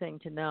a good thing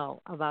to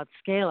know about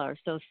Scalar.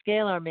 So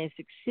Scalar may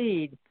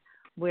succeed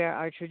where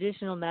our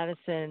traditional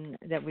medicine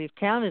that we've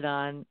counted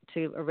on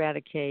to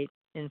eradicate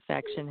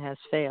infection has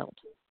failed.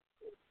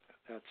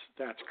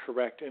 That's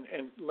correct.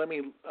 And let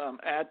me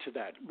add to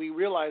that. We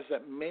realize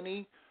that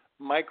many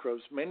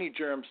microbes, many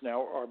germs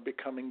now are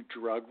becoming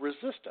drug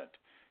resistant.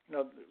 You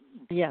know,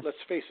 yes. Let's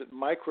face it,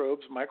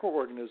 microbes,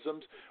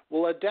 microorganisms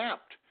will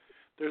adapt.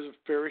 There's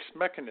various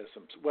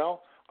mechanisms.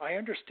 Well, I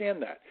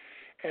understand that.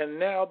 And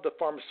now the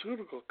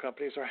pharmaceutical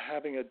companies are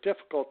having a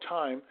difficult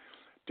time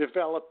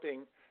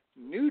developing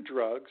new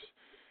drugs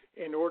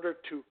in order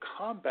to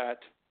combat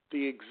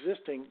the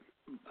existing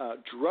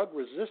drug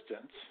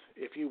resistance,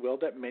 if you will,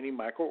 that many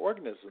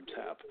microorganisms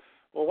have.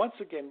 Well, once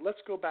again, let's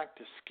go back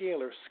to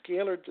Scalar.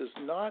 Scalar does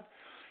not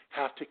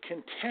have to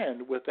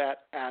contend with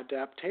that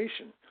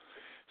adaptation.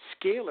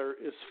 Scalar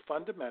is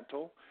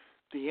fundamental.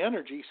 The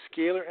energy,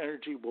 scalar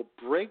energy, will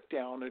break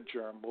down a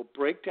germ, will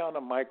break down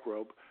a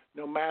microbe,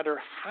 no matter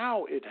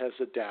how it has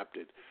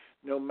adapted,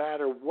 no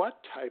matter what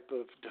type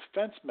of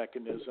defense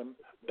mechanism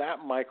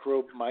that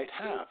microbe might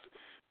have,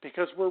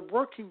 because we're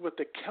working with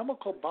the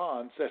chemical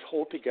bonds that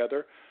hold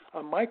together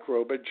a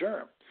microbe, a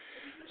germ.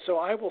 So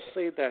I will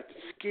say that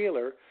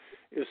Scalar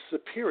is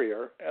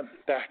superior and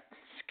that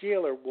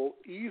Scalar will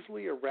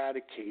easily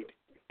eradicate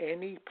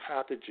any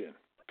pathogen,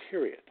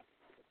 period.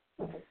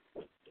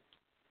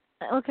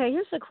 Okay,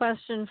 here's a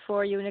question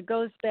for you, and it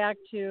goes back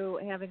to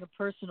having a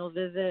personal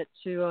visit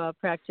to a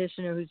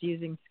practitioner who's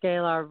using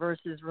Scalar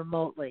versus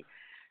remotely.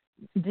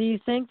 Do you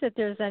think that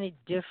there's any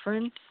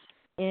difference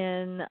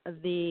in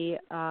the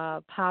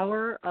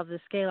power of the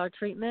Scalar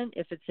treatment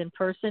if it's in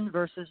person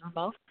versus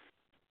remote?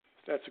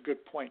 That's a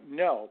good point.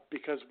 No,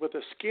 because with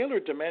a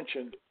scalar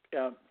dimension,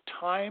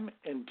 time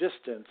and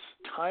distance,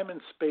 time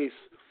and space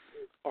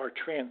are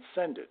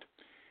transcended.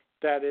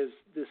 That is,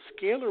 the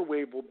scalar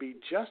wave will be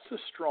just as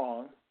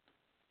strong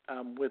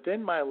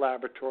within my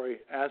laboratory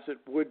as it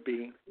would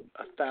be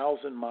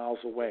 1,000 miles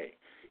away.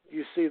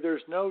 You see,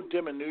 there's no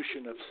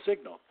diminution of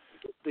signal.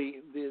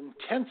 The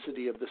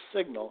intensity of the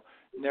signal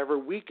never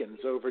weakens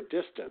over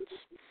distance.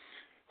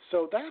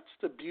 So that's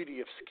the beauty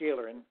of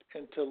scalar.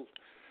 And to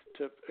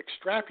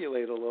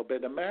extrapolate a little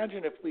bit,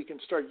 imagine if we can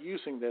start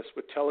using this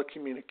with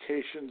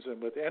telecommunications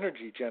and with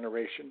energy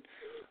generation.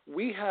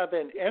 We have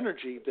an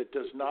energy that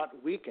does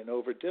not weaken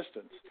over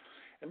distance.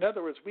 In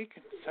other words, we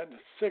can send a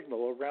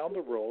signal around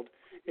the world.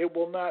 It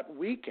will not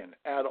weaken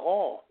at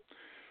all.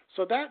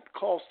 So that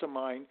calls to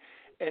mind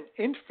an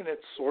infinite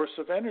source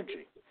of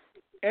energy.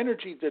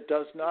 Energy that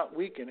does not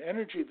weaken,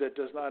 energy that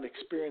does not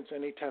experience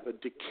any type of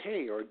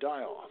decay or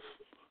die-off.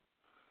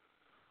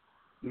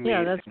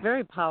 Yeah, that's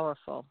very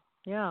powerful.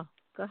 Yeah,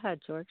 go ahead,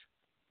 George.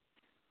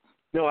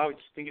 No, I was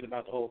just thinking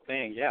about the whole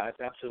thing. Yeah, it's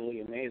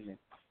absolutely amazing,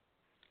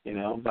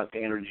 about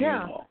the energy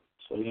and all.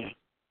 So, yeah.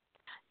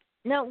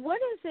 Now, what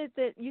is it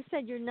that you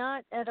said you're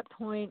not at a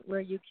point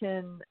where you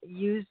can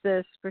use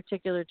this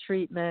particular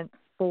treatment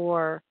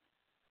for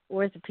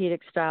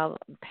orthopedic-style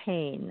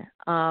pain?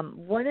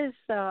 What is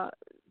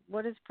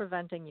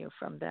preventing you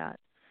from that,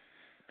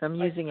 from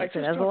using it?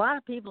 There's a lot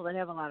of people that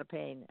have a lot of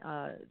pain,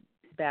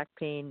 back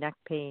pain, neck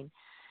pain,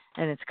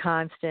 and it's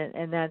constant,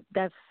 and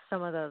that's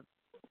some of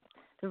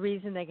the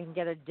reason they can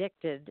get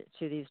addicted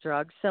to these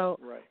drugs. So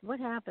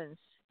What happens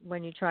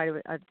when you try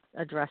to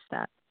address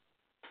that?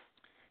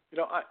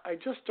 I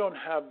just don't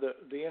have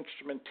the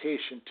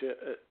instrumentation to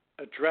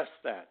address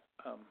that.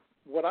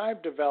 What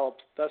I've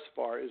developed thus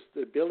far is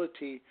the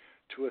ability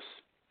to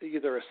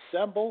either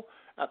assemble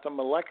at the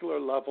molecular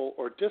level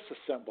or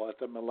disassemble at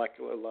the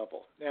molecular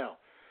level. Now,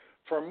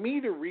 for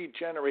me to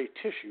regenerate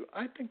tissue,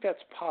 I think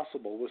that's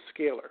possible with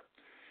scalar,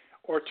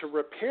 or to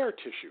repair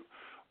tissue,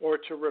 or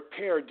to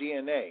repair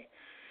DNA.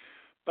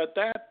 But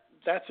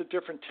that's a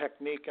different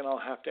technique, and I'll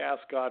have to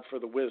ask God for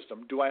the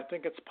wisdom. Do I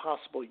think it's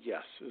possible?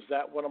 Yes. Is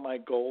that one of my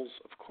goals?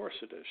 Of course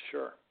it is,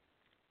 sure.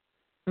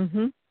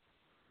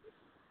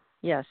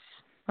 Yes.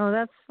 Oh,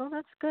 that's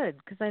good,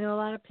 because I know a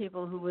lot of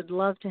people who would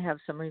love to have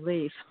some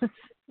relief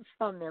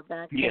from their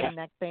back pain,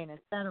 neck pain,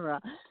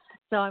 etc.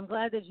 So I'm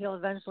glad that you'll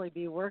eventually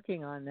be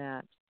working on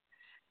that.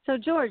 So,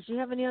 George, do you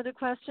have any other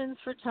questions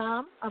for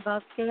Tom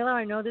about scalar?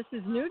 I know this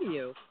is new to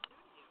you.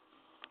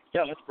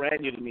 Yeah, that's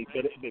brand new to me,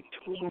 but it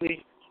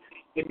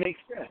makes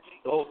sense.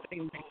 The whole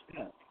thing makes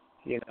sense.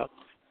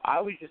 I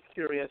was just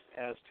curious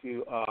as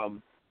to,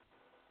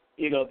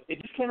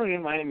 it just kind of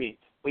reminded me,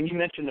 when you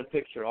mentioned the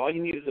picture, all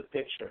you need is a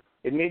picture.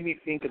 It made me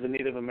think of the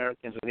Native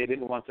Americans when they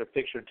didn't want their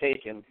picture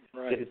taken.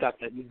 Right. They thought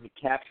that you were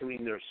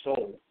capturing their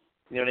soul.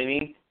 You know what I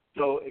mean?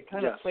 So it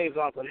kind of plays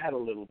off of that a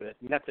little bit.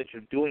 Not that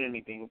you're doing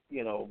anything,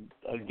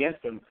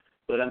 against them,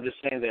 but I'm just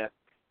saying that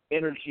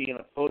energy in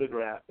a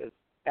photograph is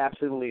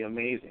absolutely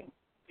amazing,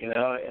 and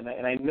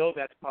I know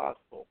that's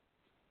possible.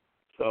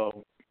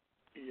 So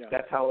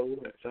that's how it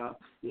works, huh?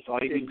 It's all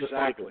you can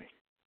exactly.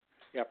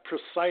 Yeah,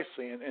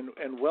 precisely,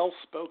 and well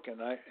spoken.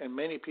 And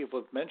many people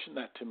have mentioned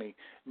that to me.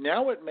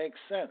 Now it makes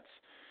sense.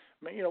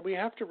 We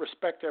have to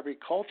respect every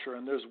culture,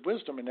 and there's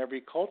wisdom in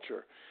every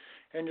culture.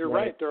 And you're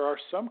right. There are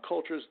some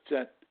cultures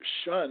that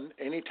shun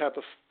any type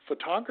of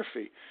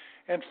photography,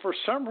 and for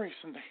some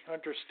reason they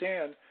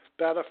understand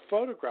that a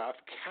photograph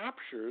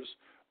captures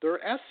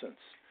their essence.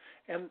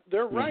 And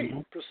they're right,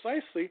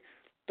 precisely.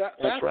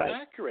 That's right.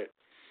 Accurate.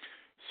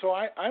 So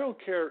I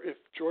don't care if,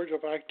 George,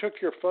 if I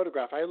took your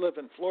photograph, I live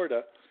in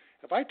Florida,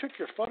 if I took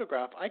your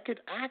photograph, I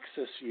could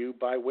access you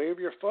by way of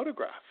your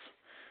photograph.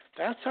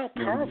 That's how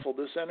powerful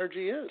this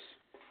energy is.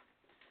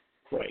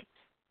 Right.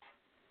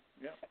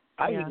 Yeah.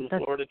 I live in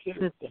Florida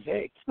too.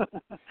 Hey.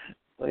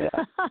 Yeah.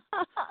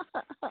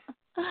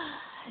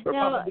 We're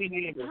probably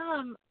neighbors.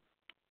 Tom,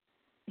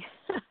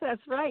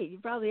 that's right. You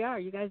probably are.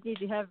 You guys need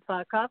to have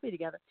coffee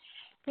together.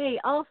 Hey,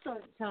 also,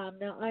 Tom,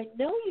 now I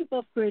know you've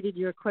upgraded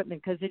your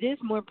equipment because it is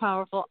more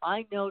powerful.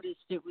 I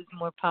noticed it was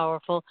more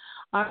powerful.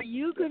 Are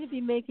you going to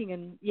be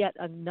making yet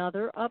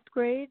another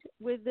upgrade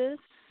with this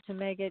to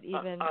make it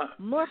even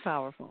more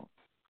powerful?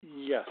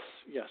 Yes.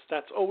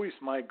 That's always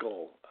my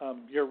goal.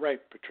 You're right,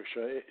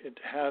 Patricia. It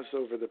has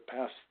over the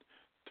past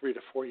 3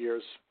 to 4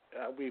 years,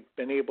 we've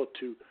been able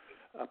to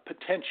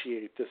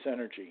potentiate this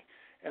energy.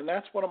 And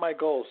that's one of my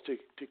goals,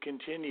 to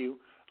continue.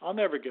 I'll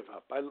never give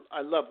up.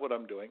 I love what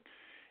I'm doing.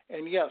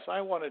 And yes,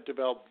 I want to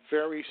develop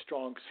very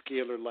strong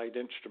scalar light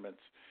instruments.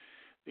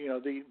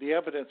 The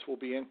evidence will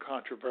be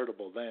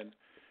incontrovertible then.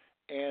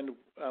 And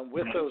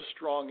with those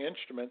strong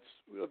instruments,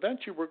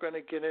 eventually we're going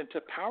to get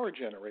into power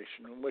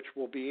generation, in which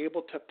we'll be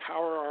able to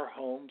power our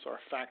homes, our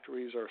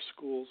factories, our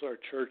schools, our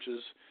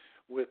churches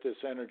with this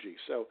energy.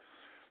 So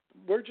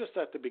we're just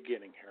at the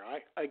beginning here.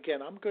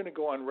 I'm going to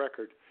go on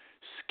record.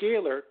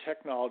 Scalar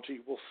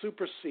technology will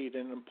supersede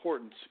in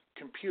importance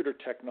computer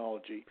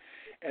technology,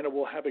 and it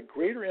will have a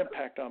greater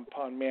impact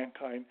upon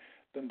mankind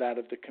than that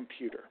of the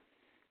computer.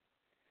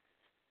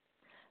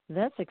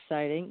 That's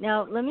exciting.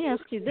 Now, let me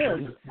ask you this.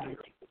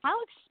 How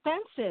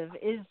expensive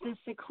is this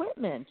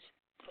equipment?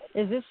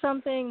 Is this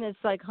something that's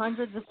like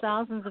hundreds of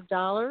thousands of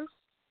dollars?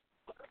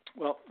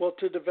 Well,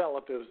 to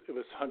develop it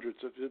was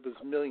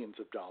millions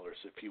of dollars,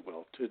 if you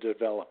will, to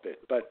develop it.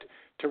 But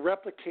to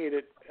replicate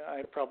it,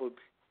 I probably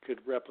could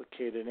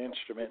replicate an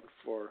instrument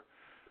for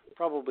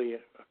probably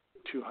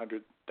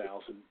 $200,000,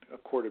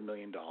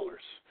 $250,000.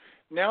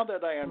 Now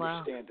that I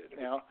understand it,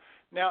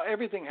 now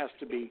everything has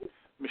to be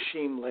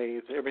machine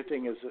lathe.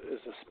 Everything is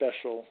a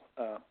special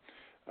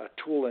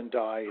tool and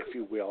die, if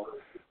you will.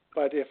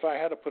 But if I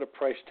had to put a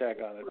price tag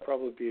on it, it'd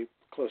probably be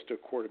close to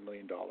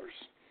 $250,000.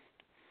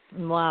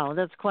 Wow,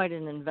 that's quite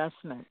an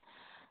investment.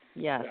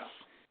 Yes. Yeah.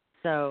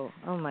 So,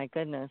 oh my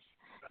goodness.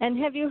 And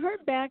have you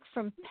heard back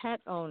from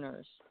pet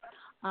owners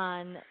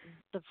on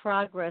the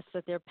progress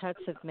that their pets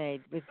have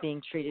made with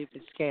being treated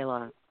with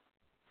Scalar?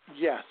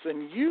 Yes,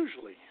 and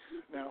usually,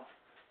 now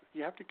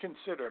you have to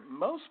consider,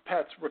 most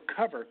pets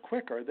recover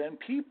quicker than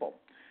people.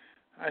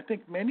 I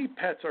think many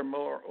pets are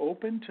more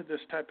open to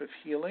this type of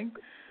healing.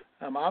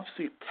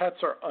 Obviously,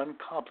 pets are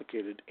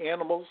uncomplicated.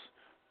 Animals,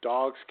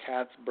 dogs,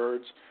 cats,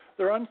 birds,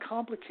 they're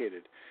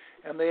uncomplicated,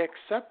 and they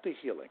accept the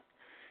healing.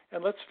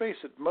 And let's face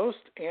it, most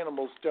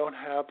animals don't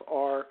have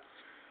our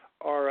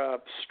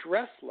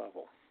stress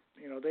level.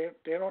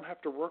 They don't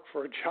have to work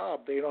for a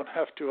job. They don't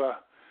have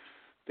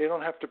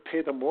to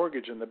pay the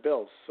mortgage and the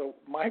bills. So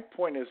my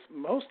point is,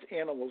 most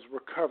animals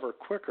recover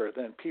quicker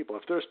than people.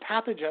 If there's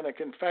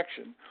pathogenic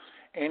infection,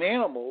 an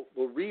animal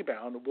will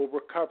rebound, will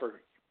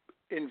recover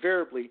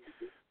invariably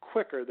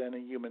quicker than a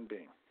human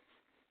being.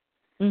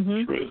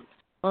 Mm-hmm.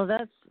 Well,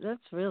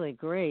 that's really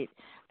great.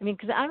 I mean,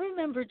 because I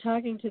remember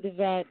talking to the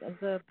vet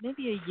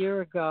maybe a year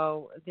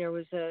ago. There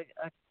was a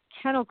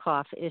kennel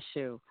cough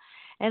issue,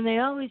 and they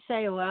always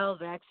say, "Well,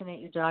 vaccinate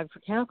your dog for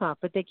kennel cough,"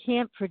 but they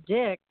can't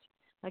predict,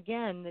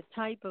 again, the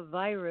type of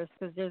virus,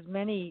 because there's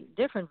many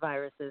different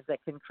viruses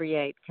that can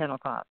create kennel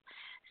cough.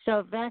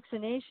 So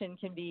vaccination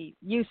can be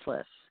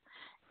useless.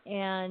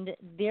 And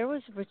there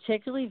was a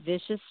particularly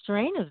vicious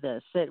strain of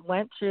this that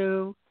went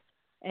through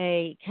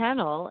a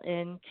kennel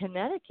in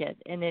Connecticut,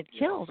 and it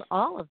killed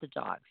all of the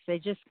dogs. They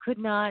just could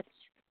not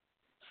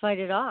fight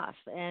it off.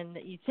 And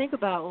you think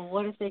about, well,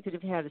 what if they could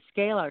have had a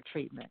scalar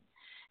treatment,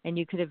 and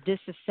you could have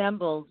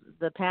disassembled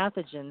the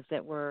pathogens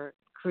that were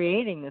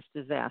creating this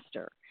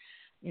disaster?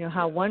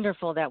 How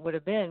wonderful that would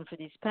have been for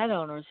these pet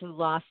owners who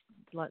lost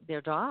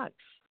their dogs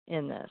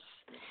in this.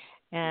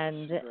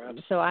 And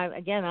so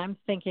I'm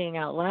thinking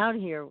out loud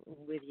here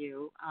with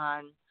you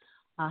on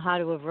how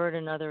to avert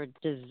another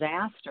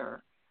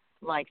disaster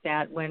like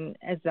that when,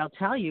 as they'll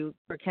tell you,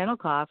 for kennel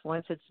cough,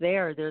 once it's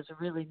there, there's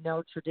really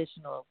no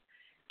traditional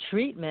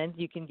treatment.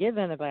 You can give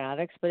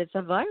antibiotics, but it's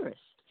a virus.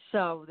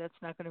 So that's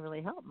not going to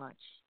really help much.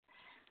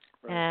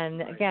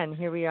 And again,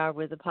 here we are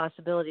with the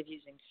possibility of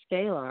using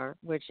Scalar,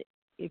 which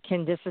it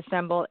can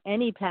disassemble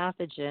any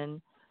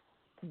pathogen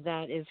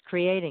that is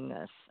creating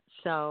this.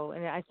 So,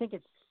 and I think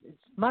it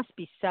must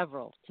be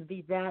several to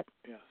be that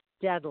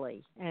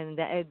deadly, and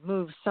that it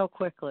moves so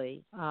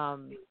quickly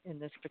in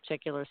this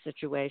particular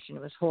situation.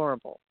 It was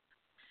horrible.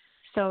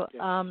 So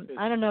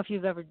I don't know if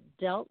you've ever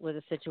dealt with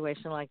a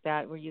situation like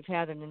that where you've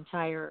had an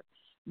entire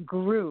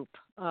group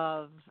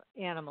of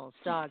animals,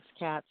 dogs,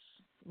 cats,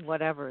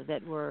 whatever,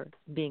 that were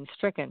being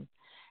stricken,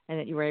 and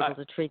that you were able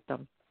to treat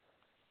them.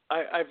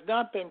 I've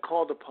not been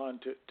called upon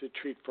to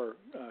treat for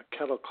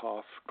kettle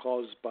cough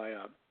caused by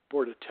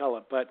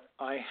Bordetella, but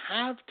I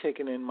have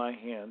taken in my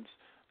hands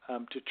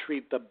to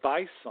treat the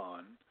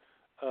bison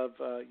of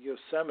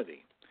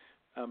Yosemite.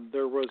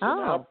 There was an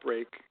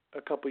outbreak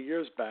a couple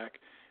years back,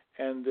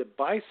 and the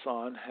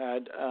bison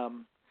had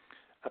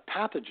a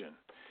pathogen.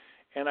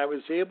 And I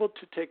was able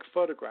to take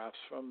photographs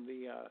from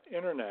the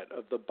internet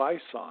of the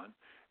bison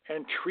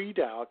and treat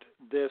out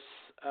this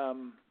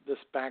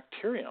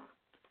bacterium.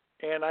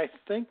 And I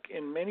think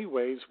in many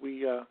ways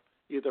we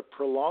either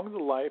prolonged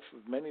the life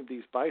of many of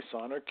these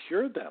bison or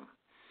cured them.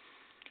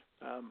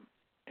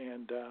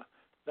 And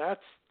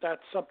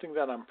that's something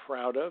that I'm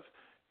proud of.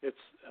 It's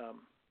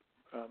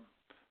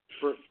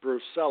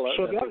brucella.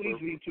 So that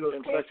leads me to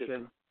a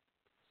question.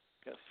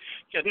 Yes.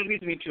 Yeah, that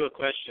leads me to a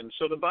question.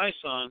 So the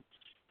bison,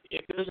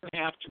 it doesn't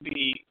have to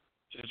be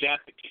that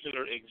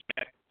particular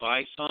exact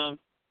bison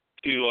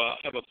to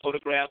have a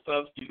photograph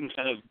of. You can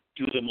kind of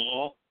do them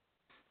all.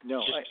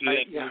 No,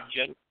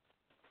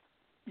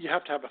 you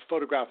have to have a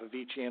photograph of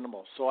each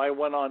animal. So I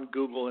went on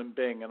Google and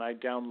Bing and I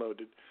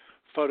downloaded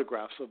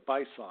photographs of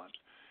bison,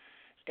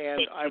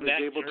 and I was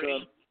able to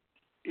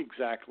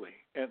exactly.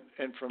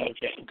 And from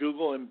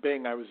Google and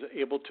Bing, I was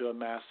able to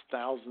amass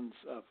thousands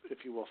of, if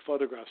you will,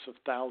 photographs of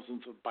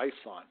thousands of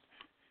bison.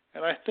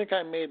 And I think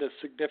I made a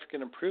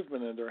significant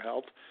improvement in their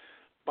health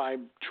by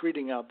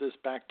treating out this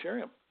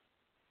bacterium.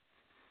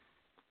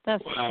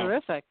 That's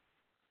terrific.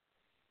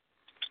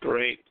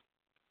 Great.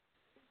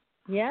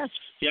 Yes.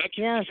 Yeah, I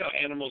can see how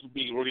animals would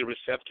be really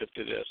receptive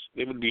to this.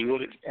 They would be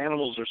really.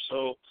 Animals are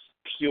so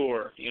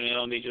pure,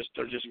 and they're just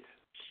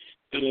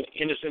little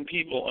innocent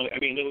people. I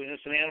mean, little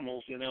innocent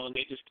animals, and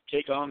they just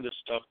take on this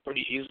stuff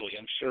pretty easily.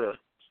 I'm sure.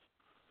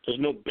 There's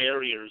no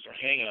barriers or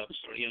hang-ups,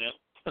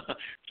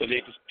 so they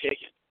just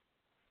take it.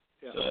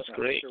 Yeah, so that's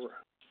great.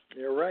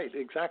 You're right,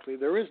 exactly.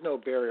 There is no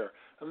barrier.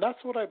 And that's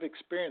what I've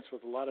experienced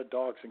with a lot of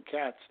dogs and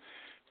cats.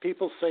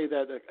 People say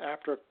that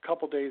after a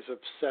couple days of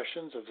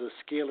sessions, of the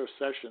Scalar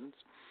sessions,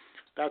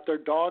 that their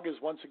dog is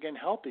once again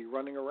healthy,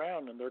 running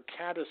around, and their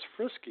cat is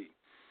frisky.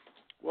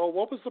 Well,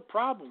 what was the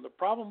problem? The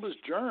problem was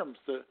germs.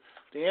 The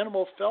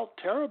animal felt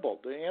terrible.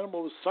 The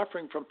animal was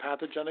suffering from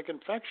pathogenic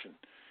infection.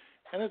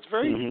 And it's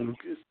very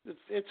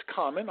it's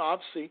common.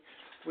 Obviously,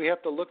 we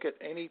have to look at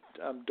any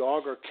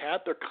dog or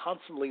cat. They're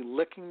constantly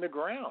licking the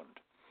ground.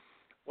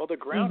 Well, the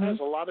ground has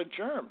a lot of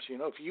germs.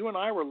 If you and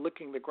I were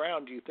licking the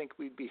ground, do you think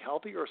we'd be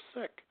healthy or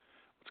sick?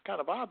 It's kind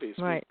of obvious.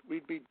 Right.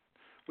 We'd be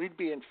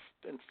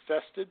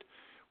infested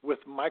with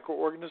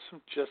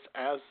microorganisms just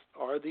as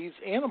are these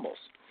animals.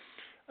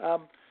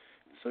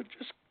 So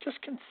just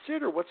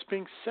consider what's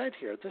being said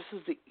here. This is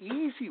the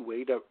easy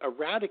way to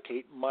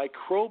eradicate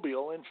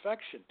microbial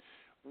infection.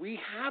 We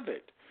have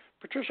it.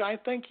 Patricia, I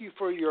thank you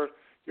for your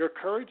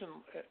courage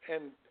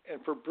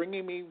and for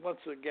bringing me once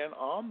again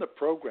on the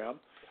program.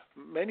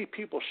 Many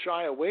people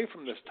shy away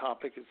from this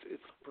topic.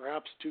 It's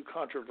perhaps too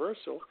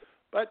controversial,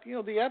 but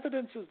the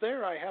evidence is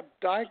there. I have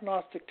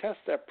diagnostic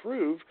tests that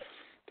prove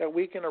that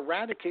we can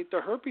eradicate the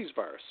herpes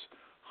virus.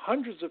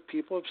 Hundreds of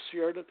people have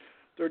shared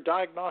their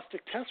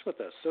diagnostic tests with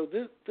us. So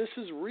this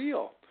is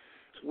real.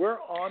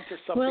 We're on to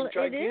something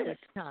gigantic. It is,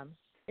 Tom.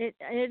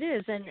 It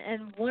is,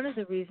 and one of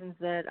the reasons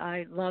that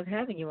I love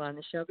having you on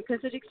the show, because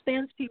it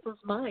expands people's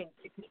minds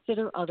to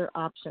consider other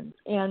options.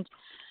 And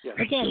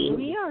again,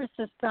 we are a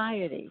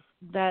society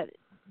that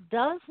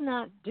does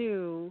not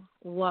do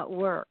what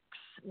works.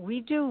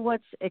 We do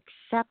what's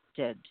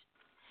accepted.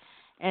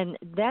 And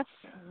that's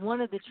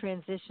one of the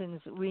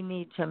transitions we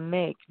need to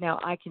make. Now,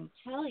 I can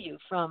tell you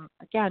from,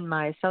 again,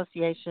 my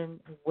association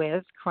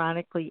with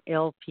chronically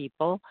ill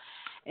people,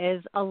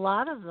 is a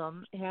lot of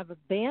them have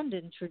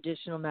abandoned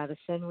traditional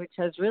medicine, which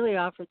has really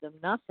offered them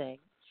nothing,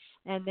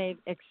 and they've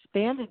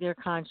expanded their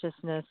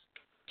consciousness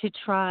to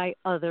try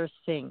other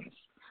things,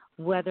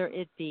 whether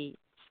it be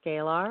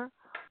Scalar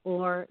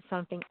or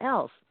something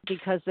else,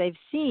 because they've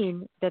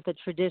seen that the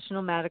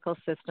traditional medical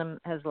system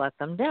has let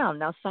them down.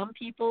 Now, some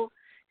people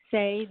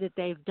say that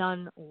they've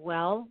done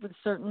well with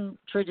certain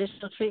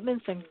traditional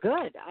treatments, and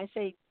good. I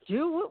say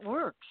do what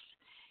works.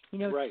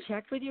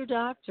 Check with your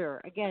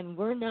doctor. Again,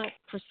 we're not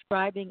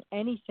prescribing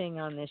anything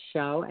on this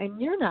show,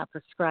 and you're not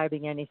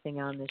prescribing anything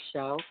on this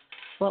show.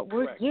 What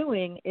we're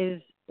doing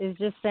is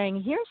just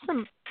saying, here's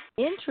some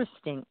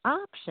interesting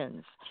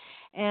options,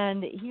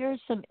 and here's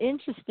some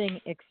interesting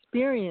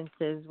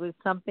experiences with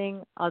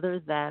something other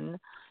than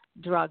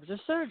drugs or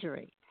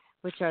surgery,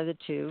 which are the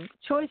two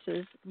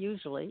choices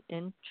usually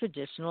in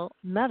traditional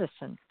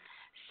medicine.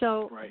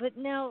 So, Right. but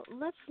now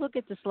let's look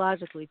at this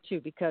logically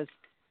too, because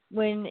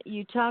when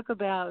you talk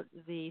about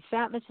the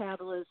fat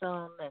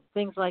metabolism and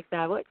things like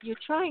that, what you're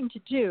trying to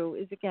do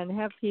is, again,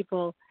 have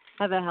people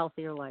have a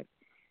healthier life.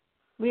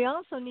 We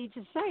also need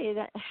to say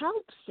that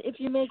helps if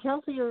you make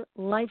healthier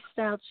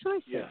lifestyle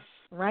choices, Yes.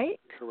 right?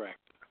 Correct.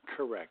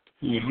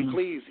 Mm-hmm.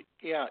 Please,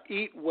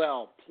 eat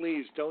well.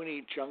 Please don't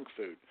eat junk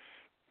food.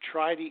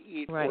 Try to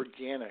eat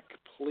organic.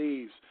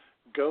 Please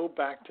go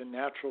back to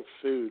natural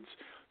foods.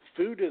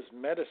 Food is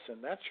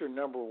medicine. That's your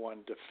number one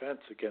defense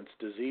against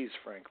disease,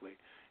 frankly.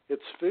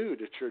 It's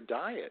food. It's your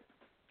diet.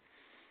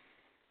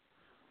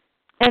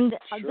 And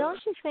Sure.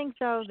 Don't you think,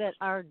 though, that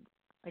our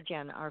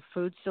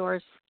food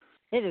source,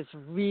 it has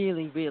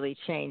really, really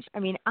changed. I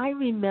mean, I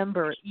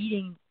remember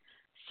eating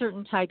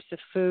certain types of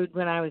food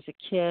when I was a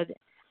kid.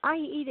 I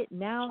eat it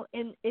now,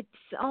 and it's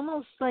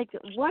almost like,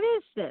 what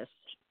is this?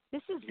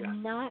 This is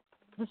not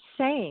the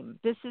same.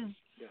 This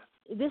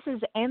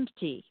is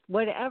empty,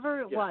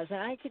 whatever it was. And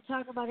I could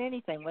talk about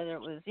anything, whether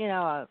it was,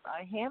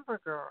 a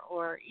hamburger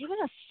or even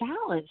a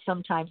salad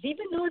sometimes,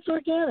 even though it's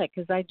organic,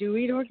 because I do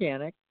eat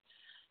organic.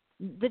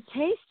 The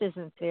taste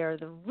isn't there.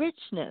 The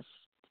richness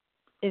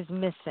is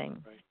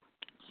missing. Right.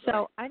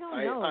 So I don't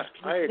know.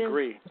 I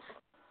agree.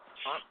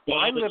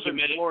 I live in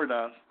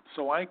Florida,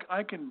 so I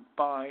can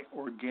buy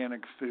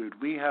organic food.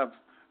 We have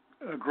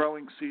a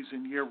growing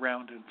season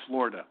year-round in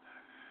Florida.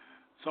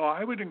 So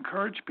I would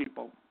encourage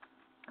people,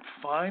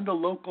 find a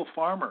local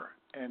farmer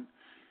and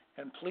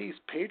please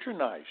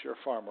patronize your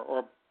farmer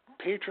or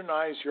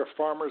patronize your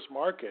farmer's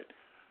market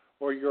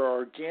or your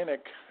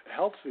organic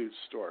health food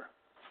store.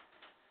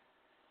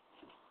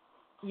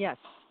 Yes.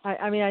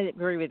 I mean, I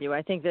agree with you.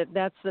 I think that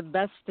that's the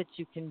best that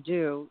you can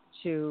do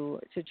to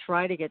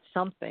try to get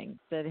something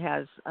that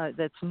has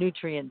that's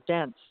nutrient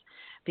dense,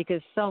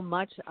 because so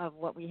much of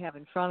what we have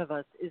in front of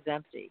us is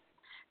empty.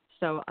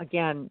 So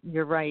again,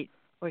 you're right.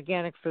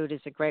 Organic food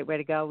is a great way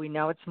to go. We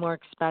know it's more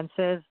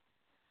expensive,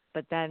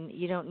 but then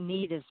you don't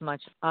need as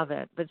much of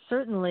it. But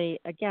certainly,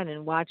 again,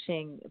 in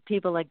watching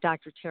people like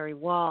Dr. Terry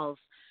Walls,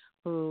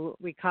 who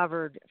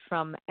recovered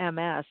from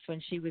MS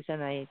when she was in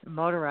a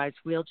motorized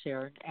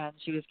wheelchair and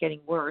she was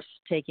getting worse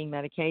taking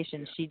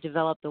medication, she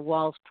developed the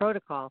Walls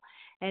protocol,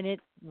 and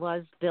it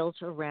was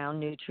built around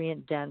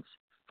nutrient-dense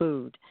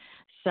food.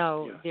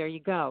 So there you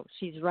go.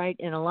 She's right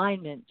in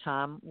alignment,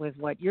 Tom, with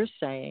what you're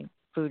saying.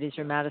 Food is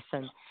your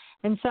medicine.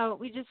 And so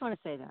we just want to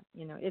say that,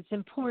 it's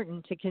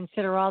important to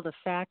consider all the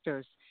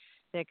factors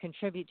that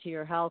contribute to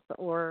your health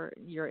or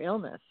your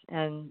illness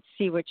and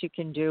see what you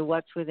can do,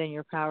 what's within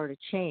your power to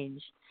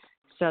change,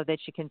 so that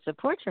you can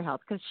support your health.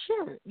 Because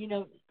sure,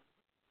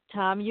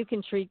 Tom, you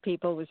can treat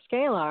people with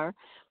Scalar,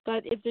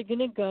 but if they're going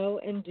to go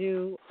and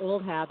do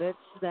old habits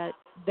that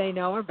they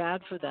know are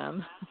bad for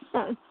them,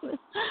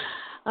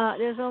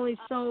 there's only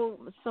so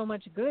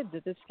much good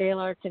that the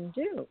Scalar can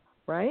do,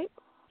 right?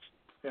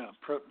 Yeah,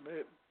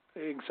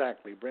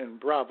 exactly, and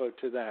bravo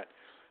to that.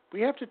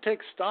 We have to take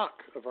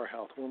stock of our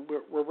health.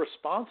 We're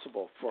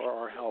responsible for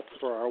our health,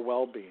 for our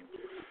well-being.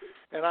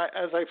 And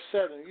as I've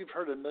said, and you've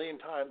heard a million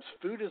times,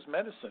 food is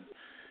medicine.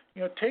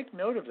 Take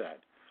note of that.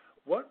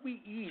 What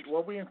we eat,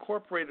 what we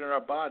incorporate in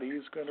our body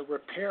is going to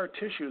repair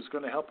tissue, is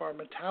going to help our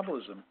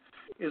metabolism,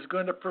 is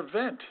going to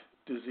prevent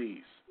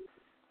disease.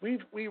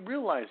 We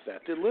realize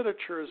that. The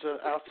literature is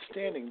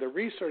outstanding. The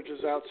research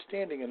is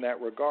outstanding in that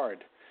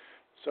regard.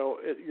 So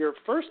your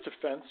first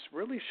defense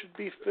really should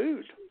be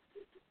food.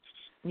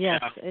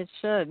 Yes, it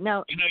should.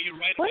 Now, you're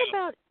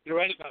right. You're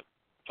right about.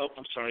 Oh,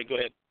 I'm sorry. Go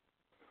ahead.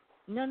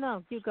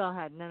 No, you go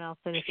ahead, and then I'll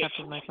finish up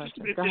with my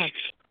question. Go ahead.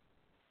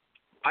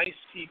 I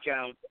seek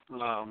out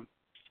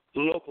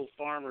local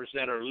farmers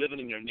that are living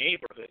in your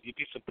neighborhood. You'd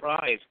be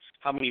surprised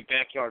how many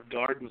backyard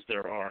gardens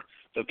there are.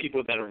 The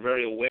people that are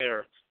very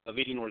aware of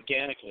eating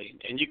organically,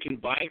 and you can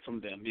buy from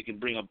them. You can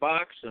bring a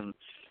box, and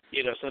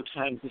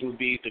sometimes it'll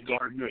be the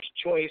gardener's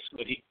choice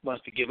what he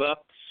wants to give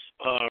up,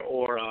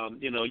 or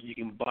you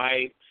can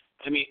buy.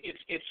 I mean,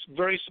 it's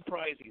very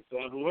surprising. So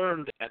I've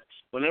learned that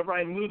whenever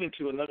I move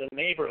into another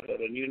neighborhood,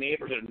 a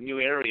new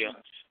area,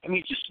 I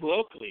mean, just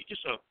locally,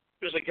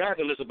 there's a guy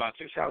that lives about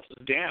 6 houses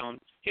down.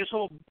 His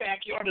whole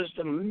backyard is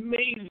an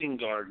amazing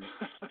garden,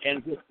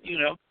 and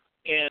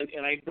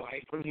and I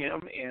buy from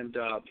him, and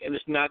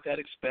it's not that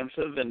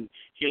expensive, and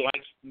he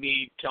likes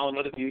me telling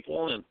other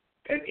people, and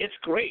it's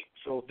great.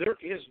 So there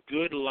is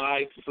good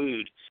live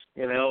food,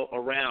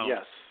 around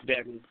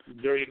that is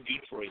very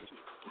good for you.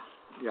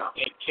 Yeah,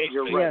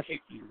 you're right.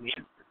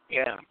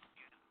 Yeah.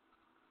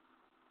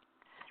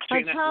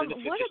 Tom,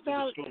 what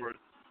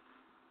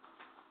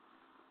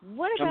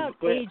about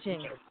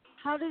aging?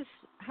 How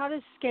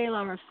does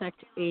Scalar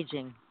affect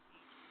aging?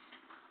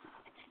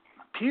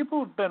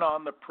 People have been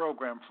on the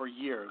program for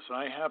years.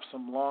 I have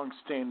some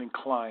long-standing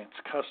clients,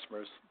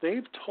 customers.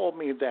 They've told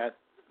me that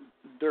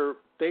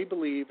they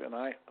believe, and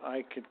I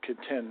could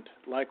contend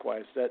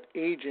likewise, that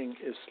aging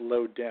is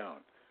slowed down.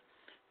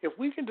 If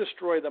we can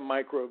destroy the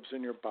microbes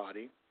in your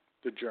body,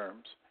 the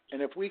germs,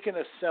 and if we can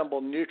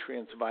assemble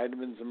nutrients,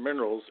 vitamins, and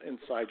minerals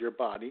inside your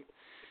body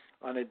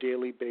on a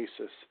daily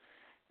basis,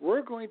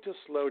 we're going to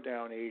slow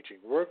down aging.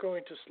 We're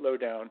going to slow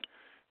down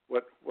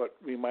what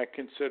we might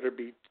consider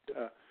be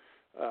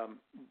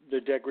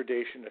the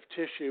degradation of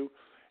tissue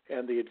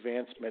and the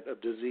advancement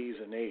of disease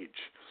and age.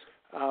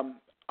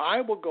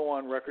 I will go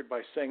on record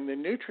by saying the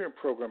nutrient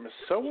program is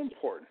so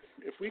important.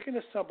 If we can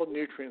assemble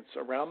nutrients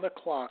around the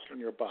clock in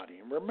your body,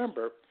 and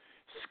remember,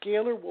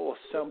 Scalar will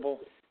assemble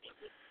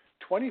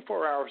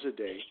 24 hours a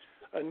day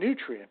a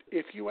nutrient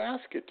if you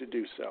ask it to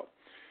do so.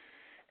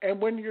 And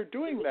when you're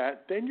doing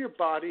that, then your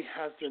body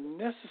has the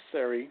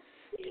necessary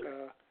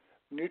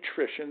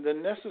nutrition, the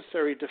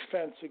necessary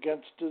defense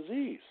against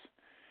disease.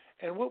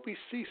 And what we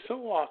see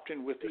so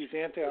often with these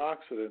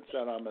antioxidants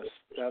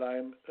that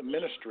I'm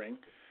administering,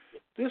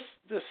 this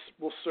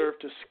will serve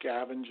to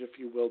scavenge, if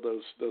you will,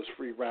 those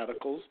free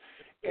radicals.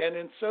 And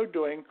in so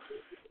doing,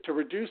 to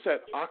reduce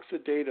that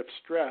oxidative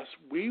stress,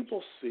 we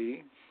will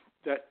see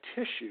that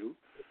tissue,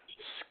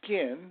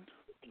 skin,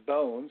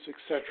 bones,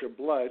 etc.,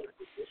 blood,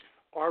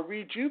 are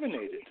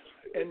rejuvenated.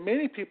 And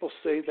many people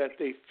say that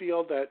they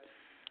feel that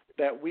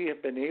we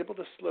have been able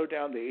to slow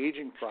down the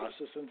aging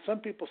process, and some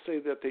people say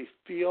that they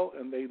feel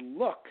and they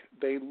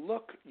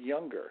look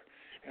younger.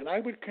 And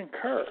I would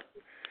concur,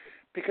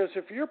 because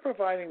if you're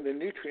providing the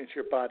nutrients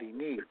your body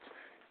needs,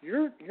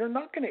 you're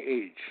not going to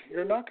age.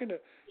 You're not going to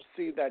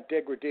see that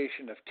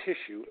degradation of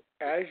tissue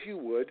as you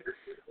would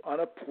on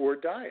a poor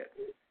diet.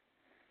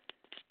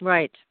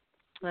 Right.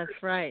 That's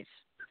right.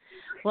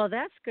 Well,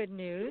 that's good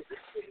news.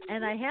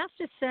 And I have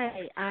to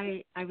say,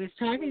 I was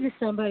talking to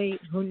somebody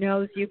who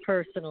knows you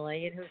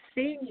personally and who's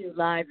seen you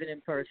live and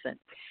in person.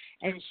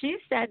 And she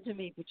said to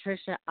me,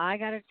 Patricia, I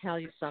got to tell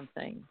you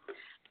something.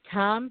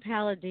 Tom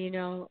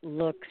Paladino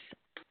looks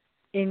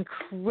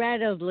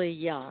incredibly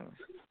young.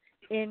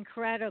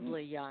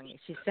 Incredibly young.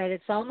 She said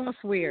it's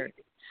almost weird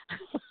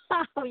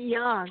how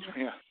young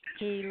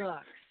he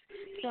looks.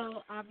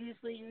 So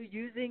obviously you're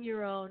using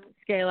your own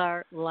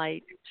Scalar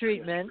Light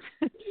treatment,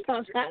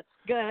 so that's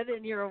good,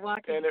 and you're a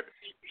walking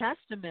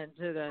testament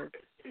to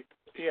this.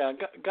 Yeah,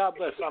 God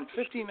bless. I'm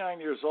 59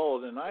 years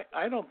old, and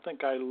I don't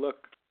think I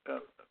look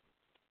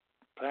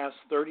past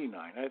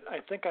 39. I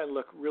think I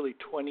look really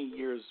 20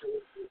 years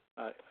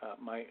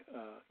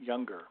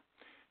younger.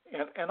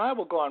 And I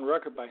will go on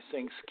record by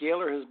saying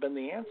Scalar has been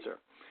the answer,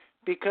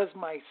 because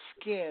my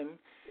skin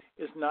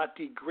is not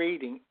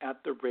degrading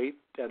at the rate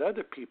that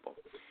other people.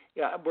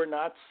 Yeah, we're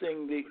not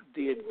seeing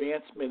the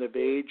advancement of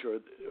age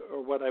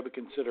or what I would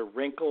consider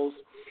wrinkles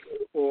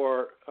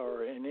or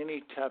in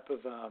any type of,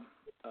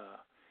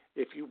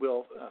 if you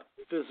will,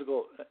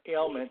 physical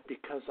ailment,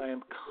 because I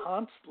am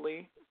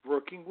constantly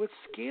working with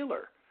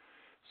Scalar.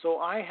 So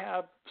I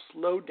have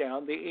slowed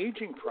down the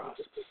aging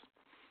process.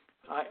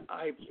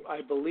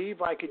 I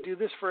believe I could do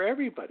this for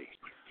everybody.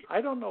 I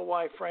don't know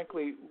why,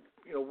 frankly,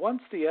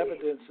 once the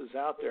evidence is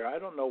out there, I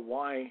don't know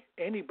why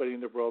anybody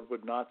in the world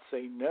would not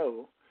say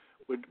no,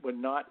 would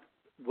not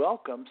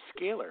welcome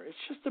Scalar. It's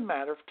just a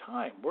matter of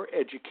time. We're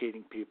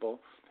educating people,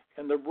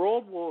 and the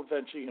world will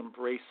eventually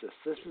embrace this.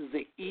 This is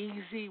the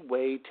easy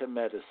way to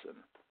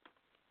medicine.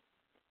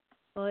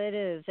 Well, it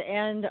is.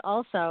 And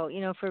also,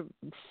 for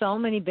so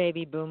many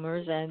baby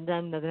boomers and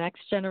then the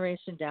next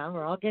generation down,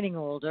 we're all getting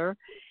older.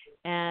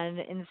 And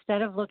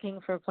instead of looking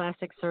for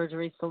plastic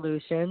surgery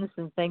solutions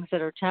and things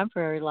that are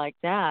temporary like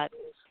that,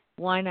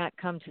 why not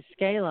come to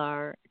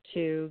Scalar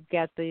to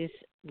get these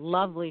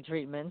lovely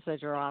treatments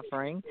that you're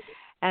offering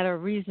at a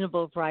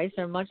reasonable price?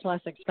 They're much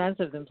less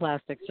expensive than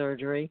plastic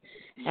surgery,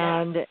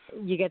 and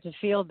you get to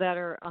feel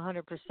better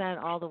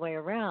 100% all the way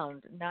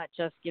around, not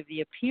just give the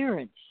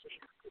appearance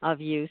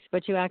of youth,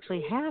 but you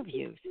actually have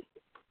youth.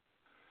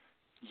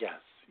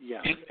 Yes.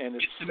 And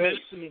it's the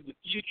medicine of the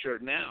future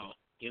now.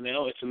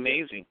 It's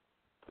amazing.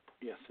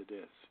 Yes, it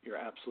is. You're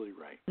absolutely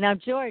right. Now,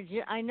 George,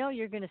 I know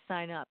you're going to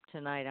sign up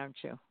tonight, aren't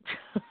you?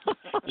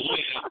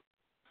 Yeah.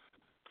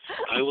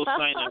 I will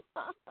sign up.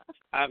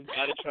 I've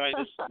got to try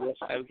this. Yes,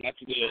 I've got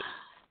to do it.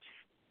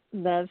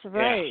 That's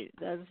right.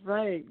 Yeah. That's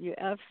right. You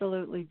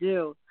absolutely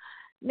do.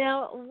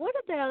 Now, what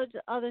about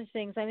other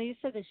things? I know you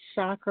said the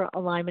chakra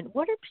alignment.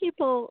 What are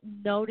people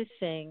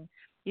noticing?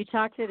 You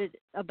talked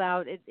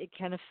about it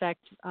can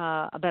affect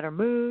a better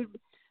mood,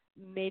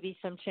 maybe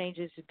some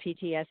changes to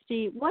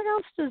PTSD. What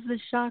else does the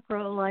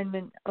chakra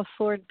alignment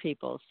afford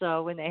people?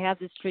 So when they have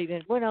this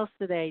treatment, what else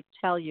do they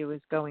tell you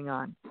is going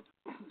on?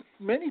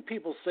 Many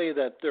people say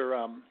that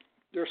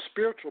their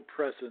spiritual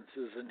presence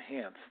is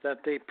enhanced, that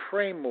they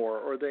pray more,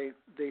 or they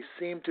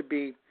seem to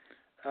be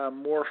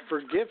more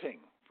forgiving,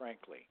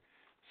 frankly.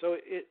 So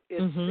it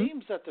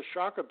seems that the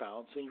chakra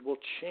balancing will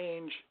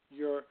change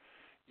your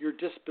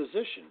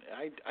disposition.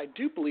 I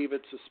do believe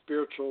it's a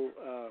spiritual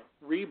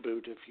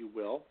reboot, if you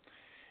will.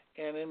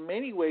 And in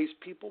many ways,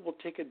 people will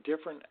take a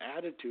different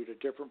attitude, a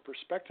different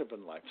perspective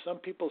in life. Some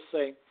people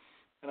say,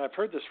 and I've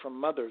heard this from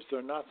mothers,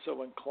 they're not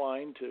so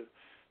inclined to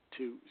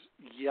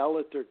yell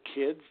at their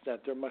kids,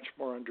 that they're much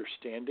more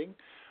understanding.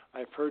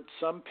 I've heard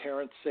some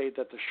parents say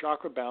that the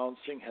chakra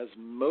balancing has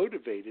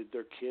motivated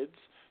their kids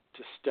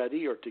to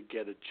study or to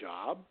get a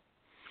job.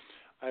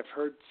 I've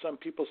heard some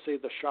people say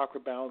the chakra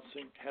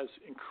balancing has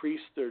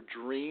increased their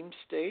dream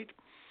state.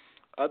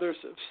 Others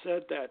have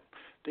said that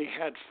they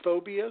had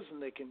phobias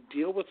and they can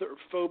deal with their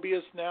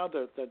phobias now,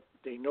 that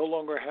they no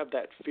longer have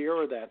that fear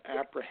or that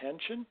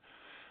apprehension.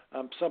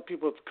 Some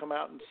people have come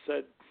out and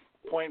said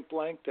point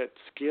blank that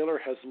Scalar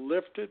has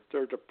lifted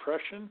their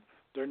depression.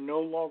 They're no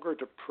longer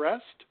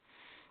depressed.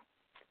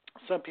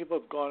 Some people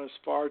have gone as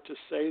far to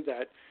say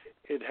that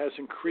it has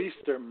increased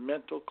their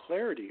mental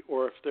clarity,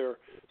 or if they're,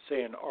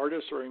 say, an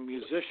artist or a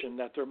musician,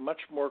 that they're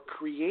much more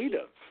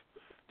creative,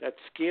 that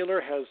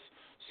Scalar has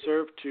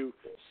served to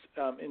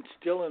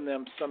instill in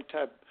them some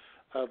type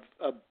of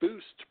a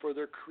boost for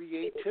their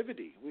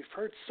creativity. We've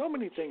heard so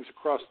many things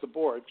across the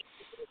board.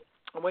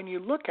 And when you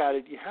look at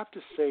it, you have to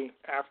say,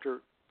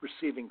 after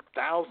receiving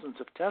thousands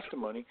of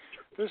testimony,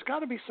 there's got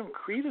to be some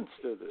credence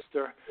to this.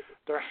 There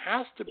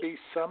has to be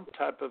some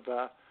type of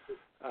a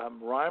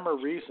rhyme or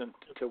reason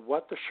to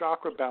what the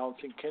chakra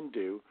balancing can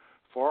do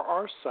for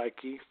our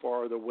psyche,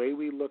 for the way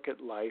we look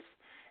at life,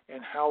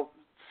 and how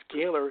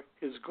Scalar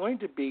is going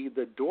to be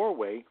the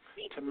doorway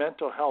to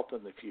mental health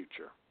in the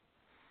future.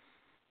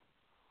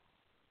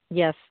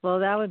 Yes, well,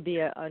 that would be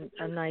a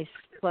nice,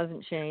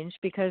 pleasant change,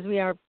 because we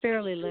are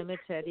fairly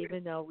limited,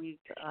 even though we've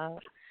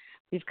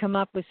come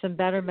up with some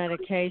better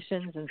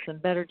medications and some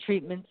better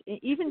treatments,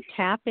 even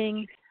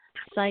tapping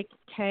Psych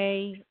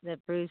K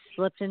that Bruce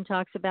Lipton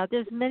talks about.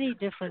 There's many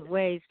different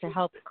ways to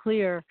help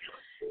clear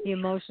the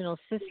emotional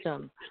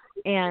system.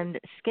 And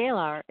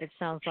Scalar, it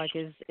sounds like,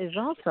 is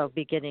also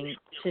beginning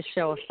to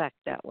show effect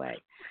that way.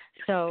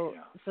 So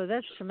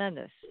that's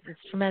tremendous. It's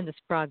tremendous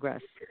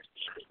progress.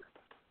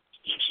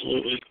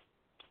 Absolutely.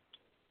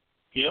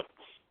 Yep.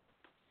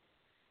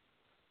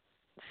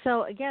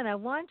 So, again, I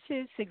want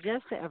to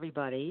suggest to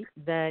everybody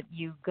that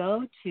you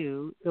go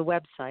to the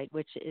website,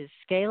 which is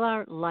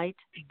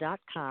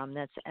scalarlight.com.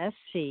 That's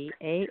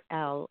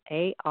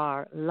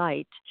SCALAR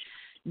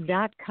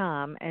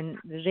light.com. And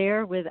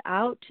there,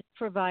 without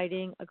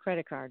providing a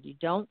credit card, you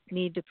don't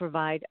need to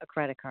provide a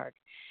credit card.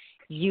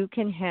 You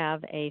can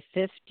have a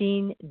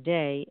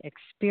 15-day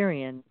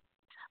experience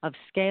of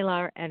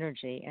scalar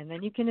energy, and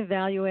then you can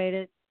evaluate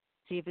it,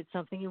 see if it's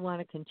something you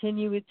want to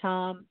continue with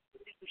Tom,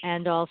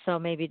 and also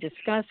maybe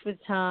discuss with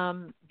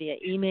Tom via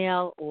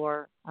email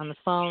or on the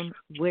phone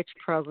which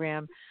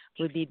program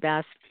would be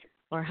best,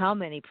 or how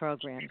many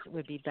programs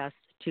would be best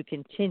to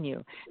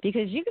continue.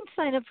 Because you can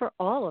sign up for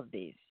all of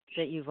these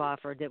that you've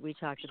offered that we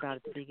talked about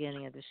at the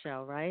beginning of the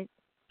show, right?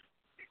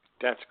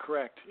 That's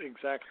correct,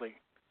 exactly.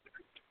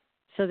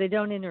 So they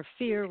don't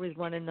interfere with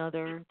one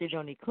another. They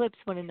don't eclipse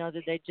one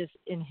another. They just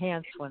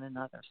enhance one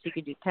another. So you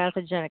can do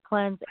pathogenic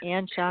cleanse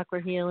and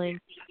chakra healing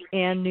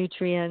and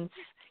nutrients.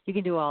 You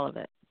can do all of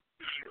it.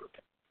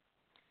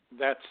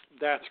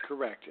 That's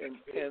correct.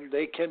 And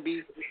they can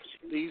be,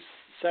 these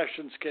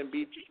sessions can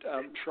be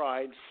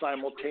tried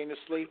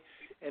simultaneously.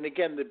 And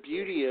again, the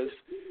beauty is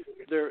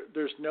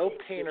there's no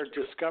pain or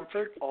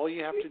discomfort. All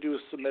you have to do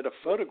is submit a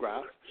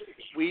photograph.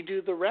 We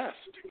do the rest.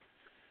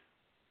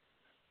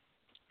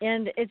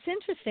 And it's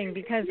interesting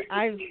because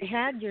I've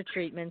had your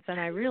treatments and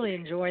I really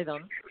enjoy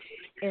them.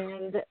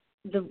 And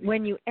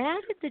when you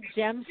added the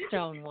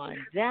gemstone one,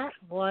 that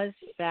was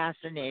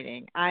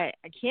fascinating. I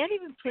can't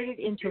even put it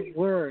into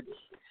words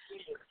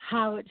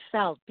how it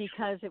felt,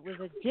 because it was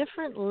a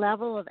different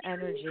level of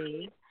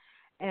energy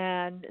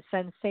and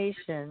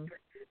sensation,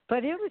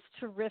 but it was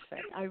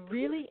terrific. I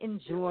really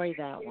enjoy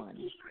that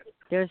one.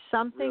 There's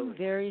something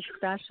very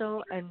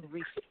special and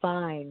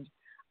refined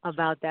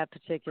about that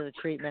particular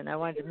treatment. I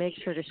wanted to make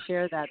sure to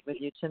share that with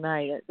you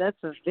tonight. That's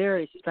a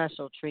very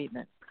special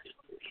treatment.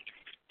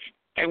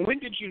 And when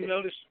did you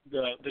notice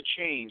the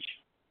change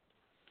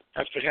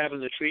after having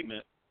the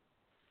treatment?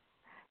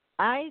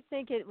 I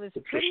think it was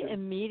pretty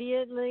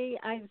immediately.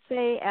 I'd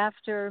say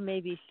after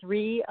maybe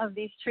 3 of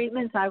these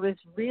treatments, I was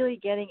really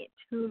getting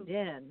tuned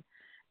in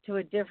to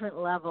a different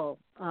level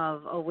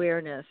of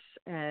awareness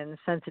and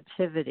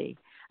sensitivity.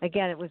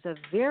 Again, it was a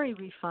very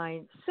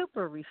refined,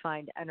 super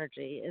refined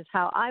energy is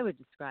how I would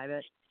describe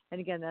it.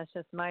 And again, that's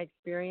just my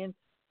experience,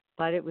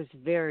 but it was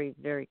very,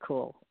 very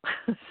cool.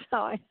 So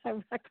I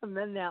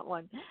recommend that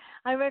one.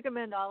 I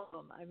recommend all of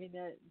them. I mean,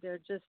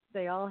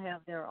 they all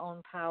have their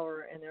own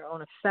power and their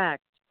own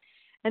effect.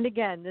 And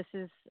again,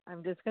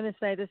 I'm just going to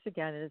say this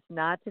again, it is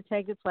not to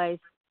take the place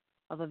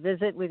of a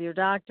visit with your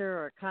doctor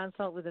or a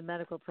consult with a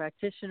medical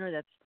practitioner.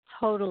 That's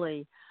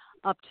totally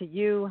up to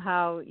you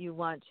how you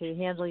want to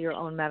handle your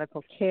own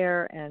medical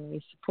care, and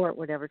we support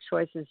whatever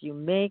choices you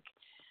make.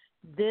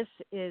 This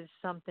is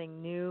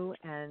something new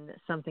and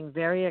something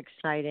very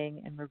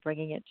exciting, and we're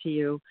bringing it to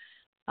you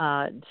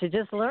to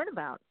just learn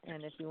about.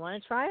 And if you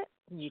want to try it,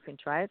 you can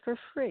try it for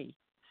free.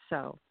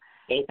 So,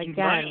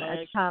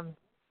 again, Tom.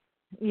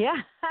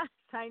 Yeah,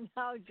 I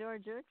know,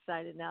 George, you're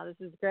excited now. This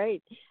is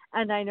great.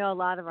 And I know a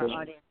lot of our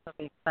audience will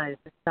be excited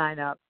to sign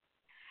up.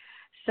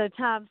 So,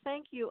 Tom,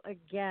 thank you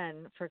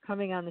again for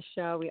coming on the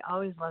show. We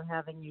always love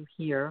having you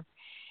here.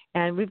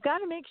 And we've got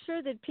to make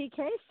sure that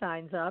PK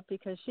signs up,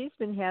 because she's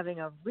been having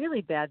a really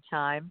bad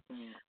time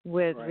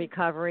with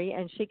recovery,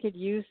 and she could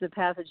use the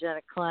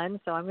pathogenic cleanse.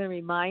 So I'm going to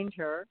remind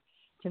her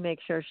to make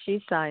sure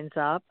she signs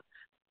up.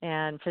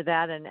 And for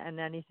that and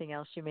anything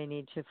else you may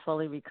need to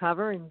fully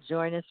recover, and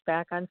join us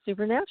back on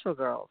Supernatural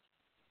Girls.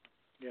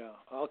 Yeah,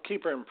 I'll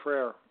keep her in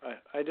prayer.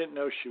 I didn't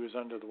know she was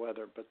under the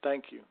weather, but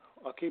thank you.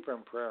 I'll keep her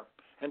in prayer.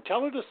 And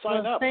tell her to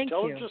sign up.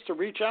 Tell her just to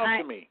reach out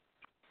to me.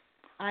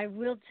 I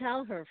will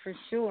tell her for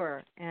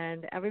sure.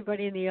 And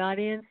everybody in the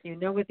audience, you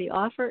know what the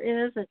offer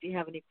is. If you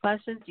have any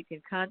questions, you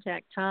can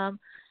contact Tom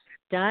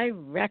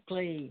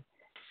directly.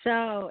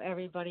 So,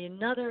 everybody,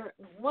 another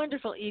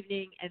wonderful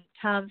evening. And,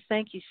 Tom,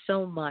 thank you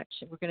so much.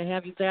 We're going to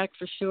have you back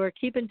for sure.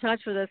 Keep in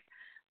touch with us.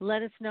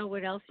 Let us know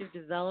what else you're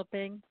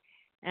developing.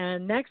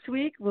 And next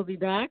week, we'll be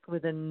back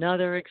with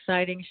another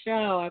exciting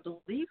show. I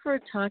believe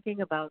we're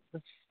talking about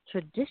the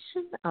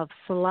tradition of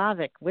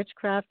Slavic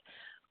witchcraft.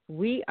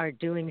 We are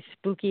doing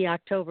Spooky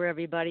October,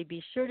 everybody.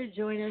 Be sure to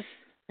join us.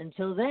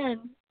 Until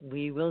then,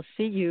 we will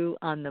see you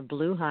on the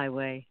Blue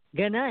Highway.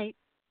 Good night.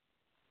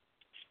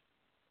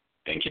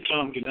 Thank you,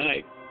 Tom. Good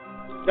night.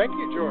 Thank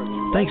you,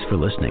 George. Thanks for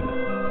listening.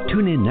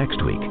 Tune in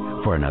next week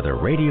for another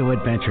radio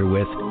adventure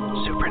with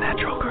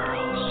Supernatural Girls.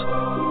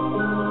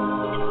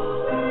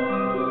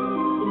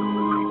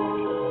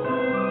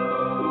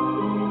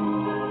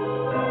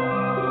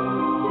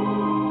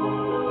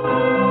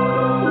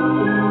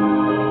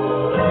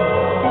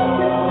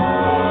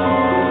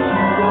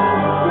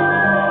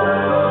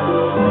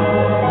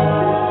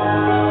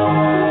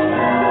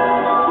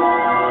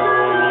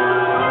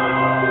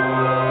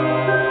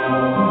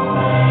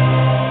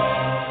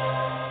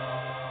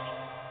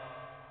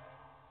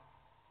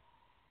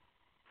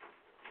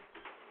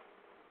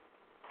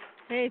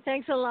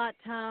 Thanks a lot,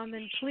 Tom,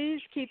 and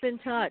please keep in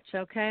touch,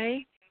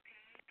 okay?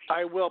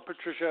 I will,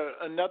 Patricia.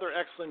 Another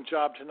excellent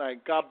job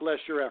tonight. God bless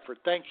your effort.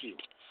 Thank you.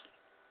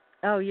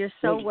 Oh, you're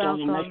so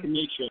welcome. Nice to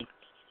meet you.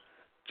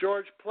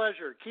 George,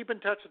 pleasure. Keep in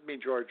touch with me,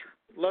 George.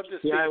 Love to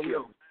speak to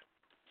you.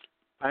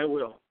 I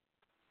will.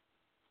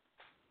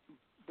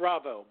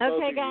 Bravo. Okay,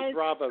 both of guys. You.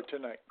 Bravo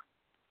tonight.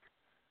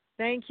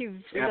 Thank you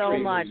so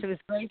much. It was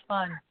great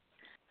fun.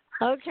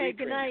 Okay,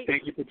 good night.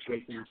 Thank you,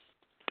 Patricia.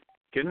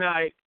 Good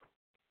night.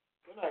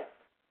 Good night.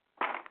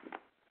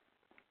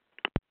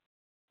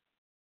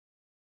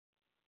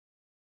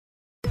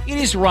 It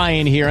is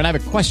Ryan here, and I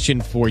have a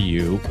question for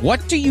you.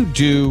 What do you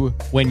do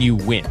when you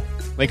win?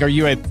 Like, are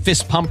you a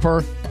fist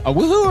pumper, a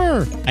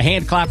woohooer, a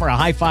hand clapper, a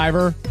high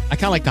fiver? I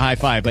kind of like the high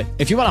five, but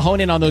if you want to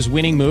hone in on those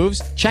winning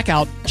moves, check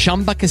out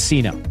Chumba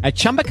Casino. At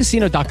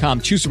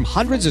ChumbaCasino.com, choose from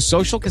hundreds of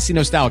social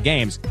casino-style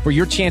games for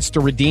your chance to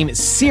redeem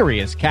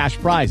serious cash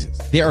prizes.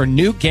 There are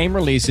new game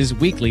releases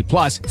weekly,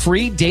 plus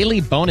free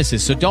daily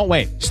bonuses. So don't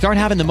wait. Start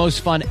having the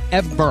most fun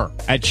ever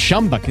at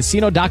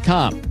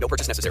ChumbaCasino.com. No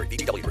purchase necessary.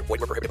 VGW Group.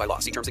 Void where prohibited by law.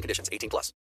 See terms and conditions. 18+.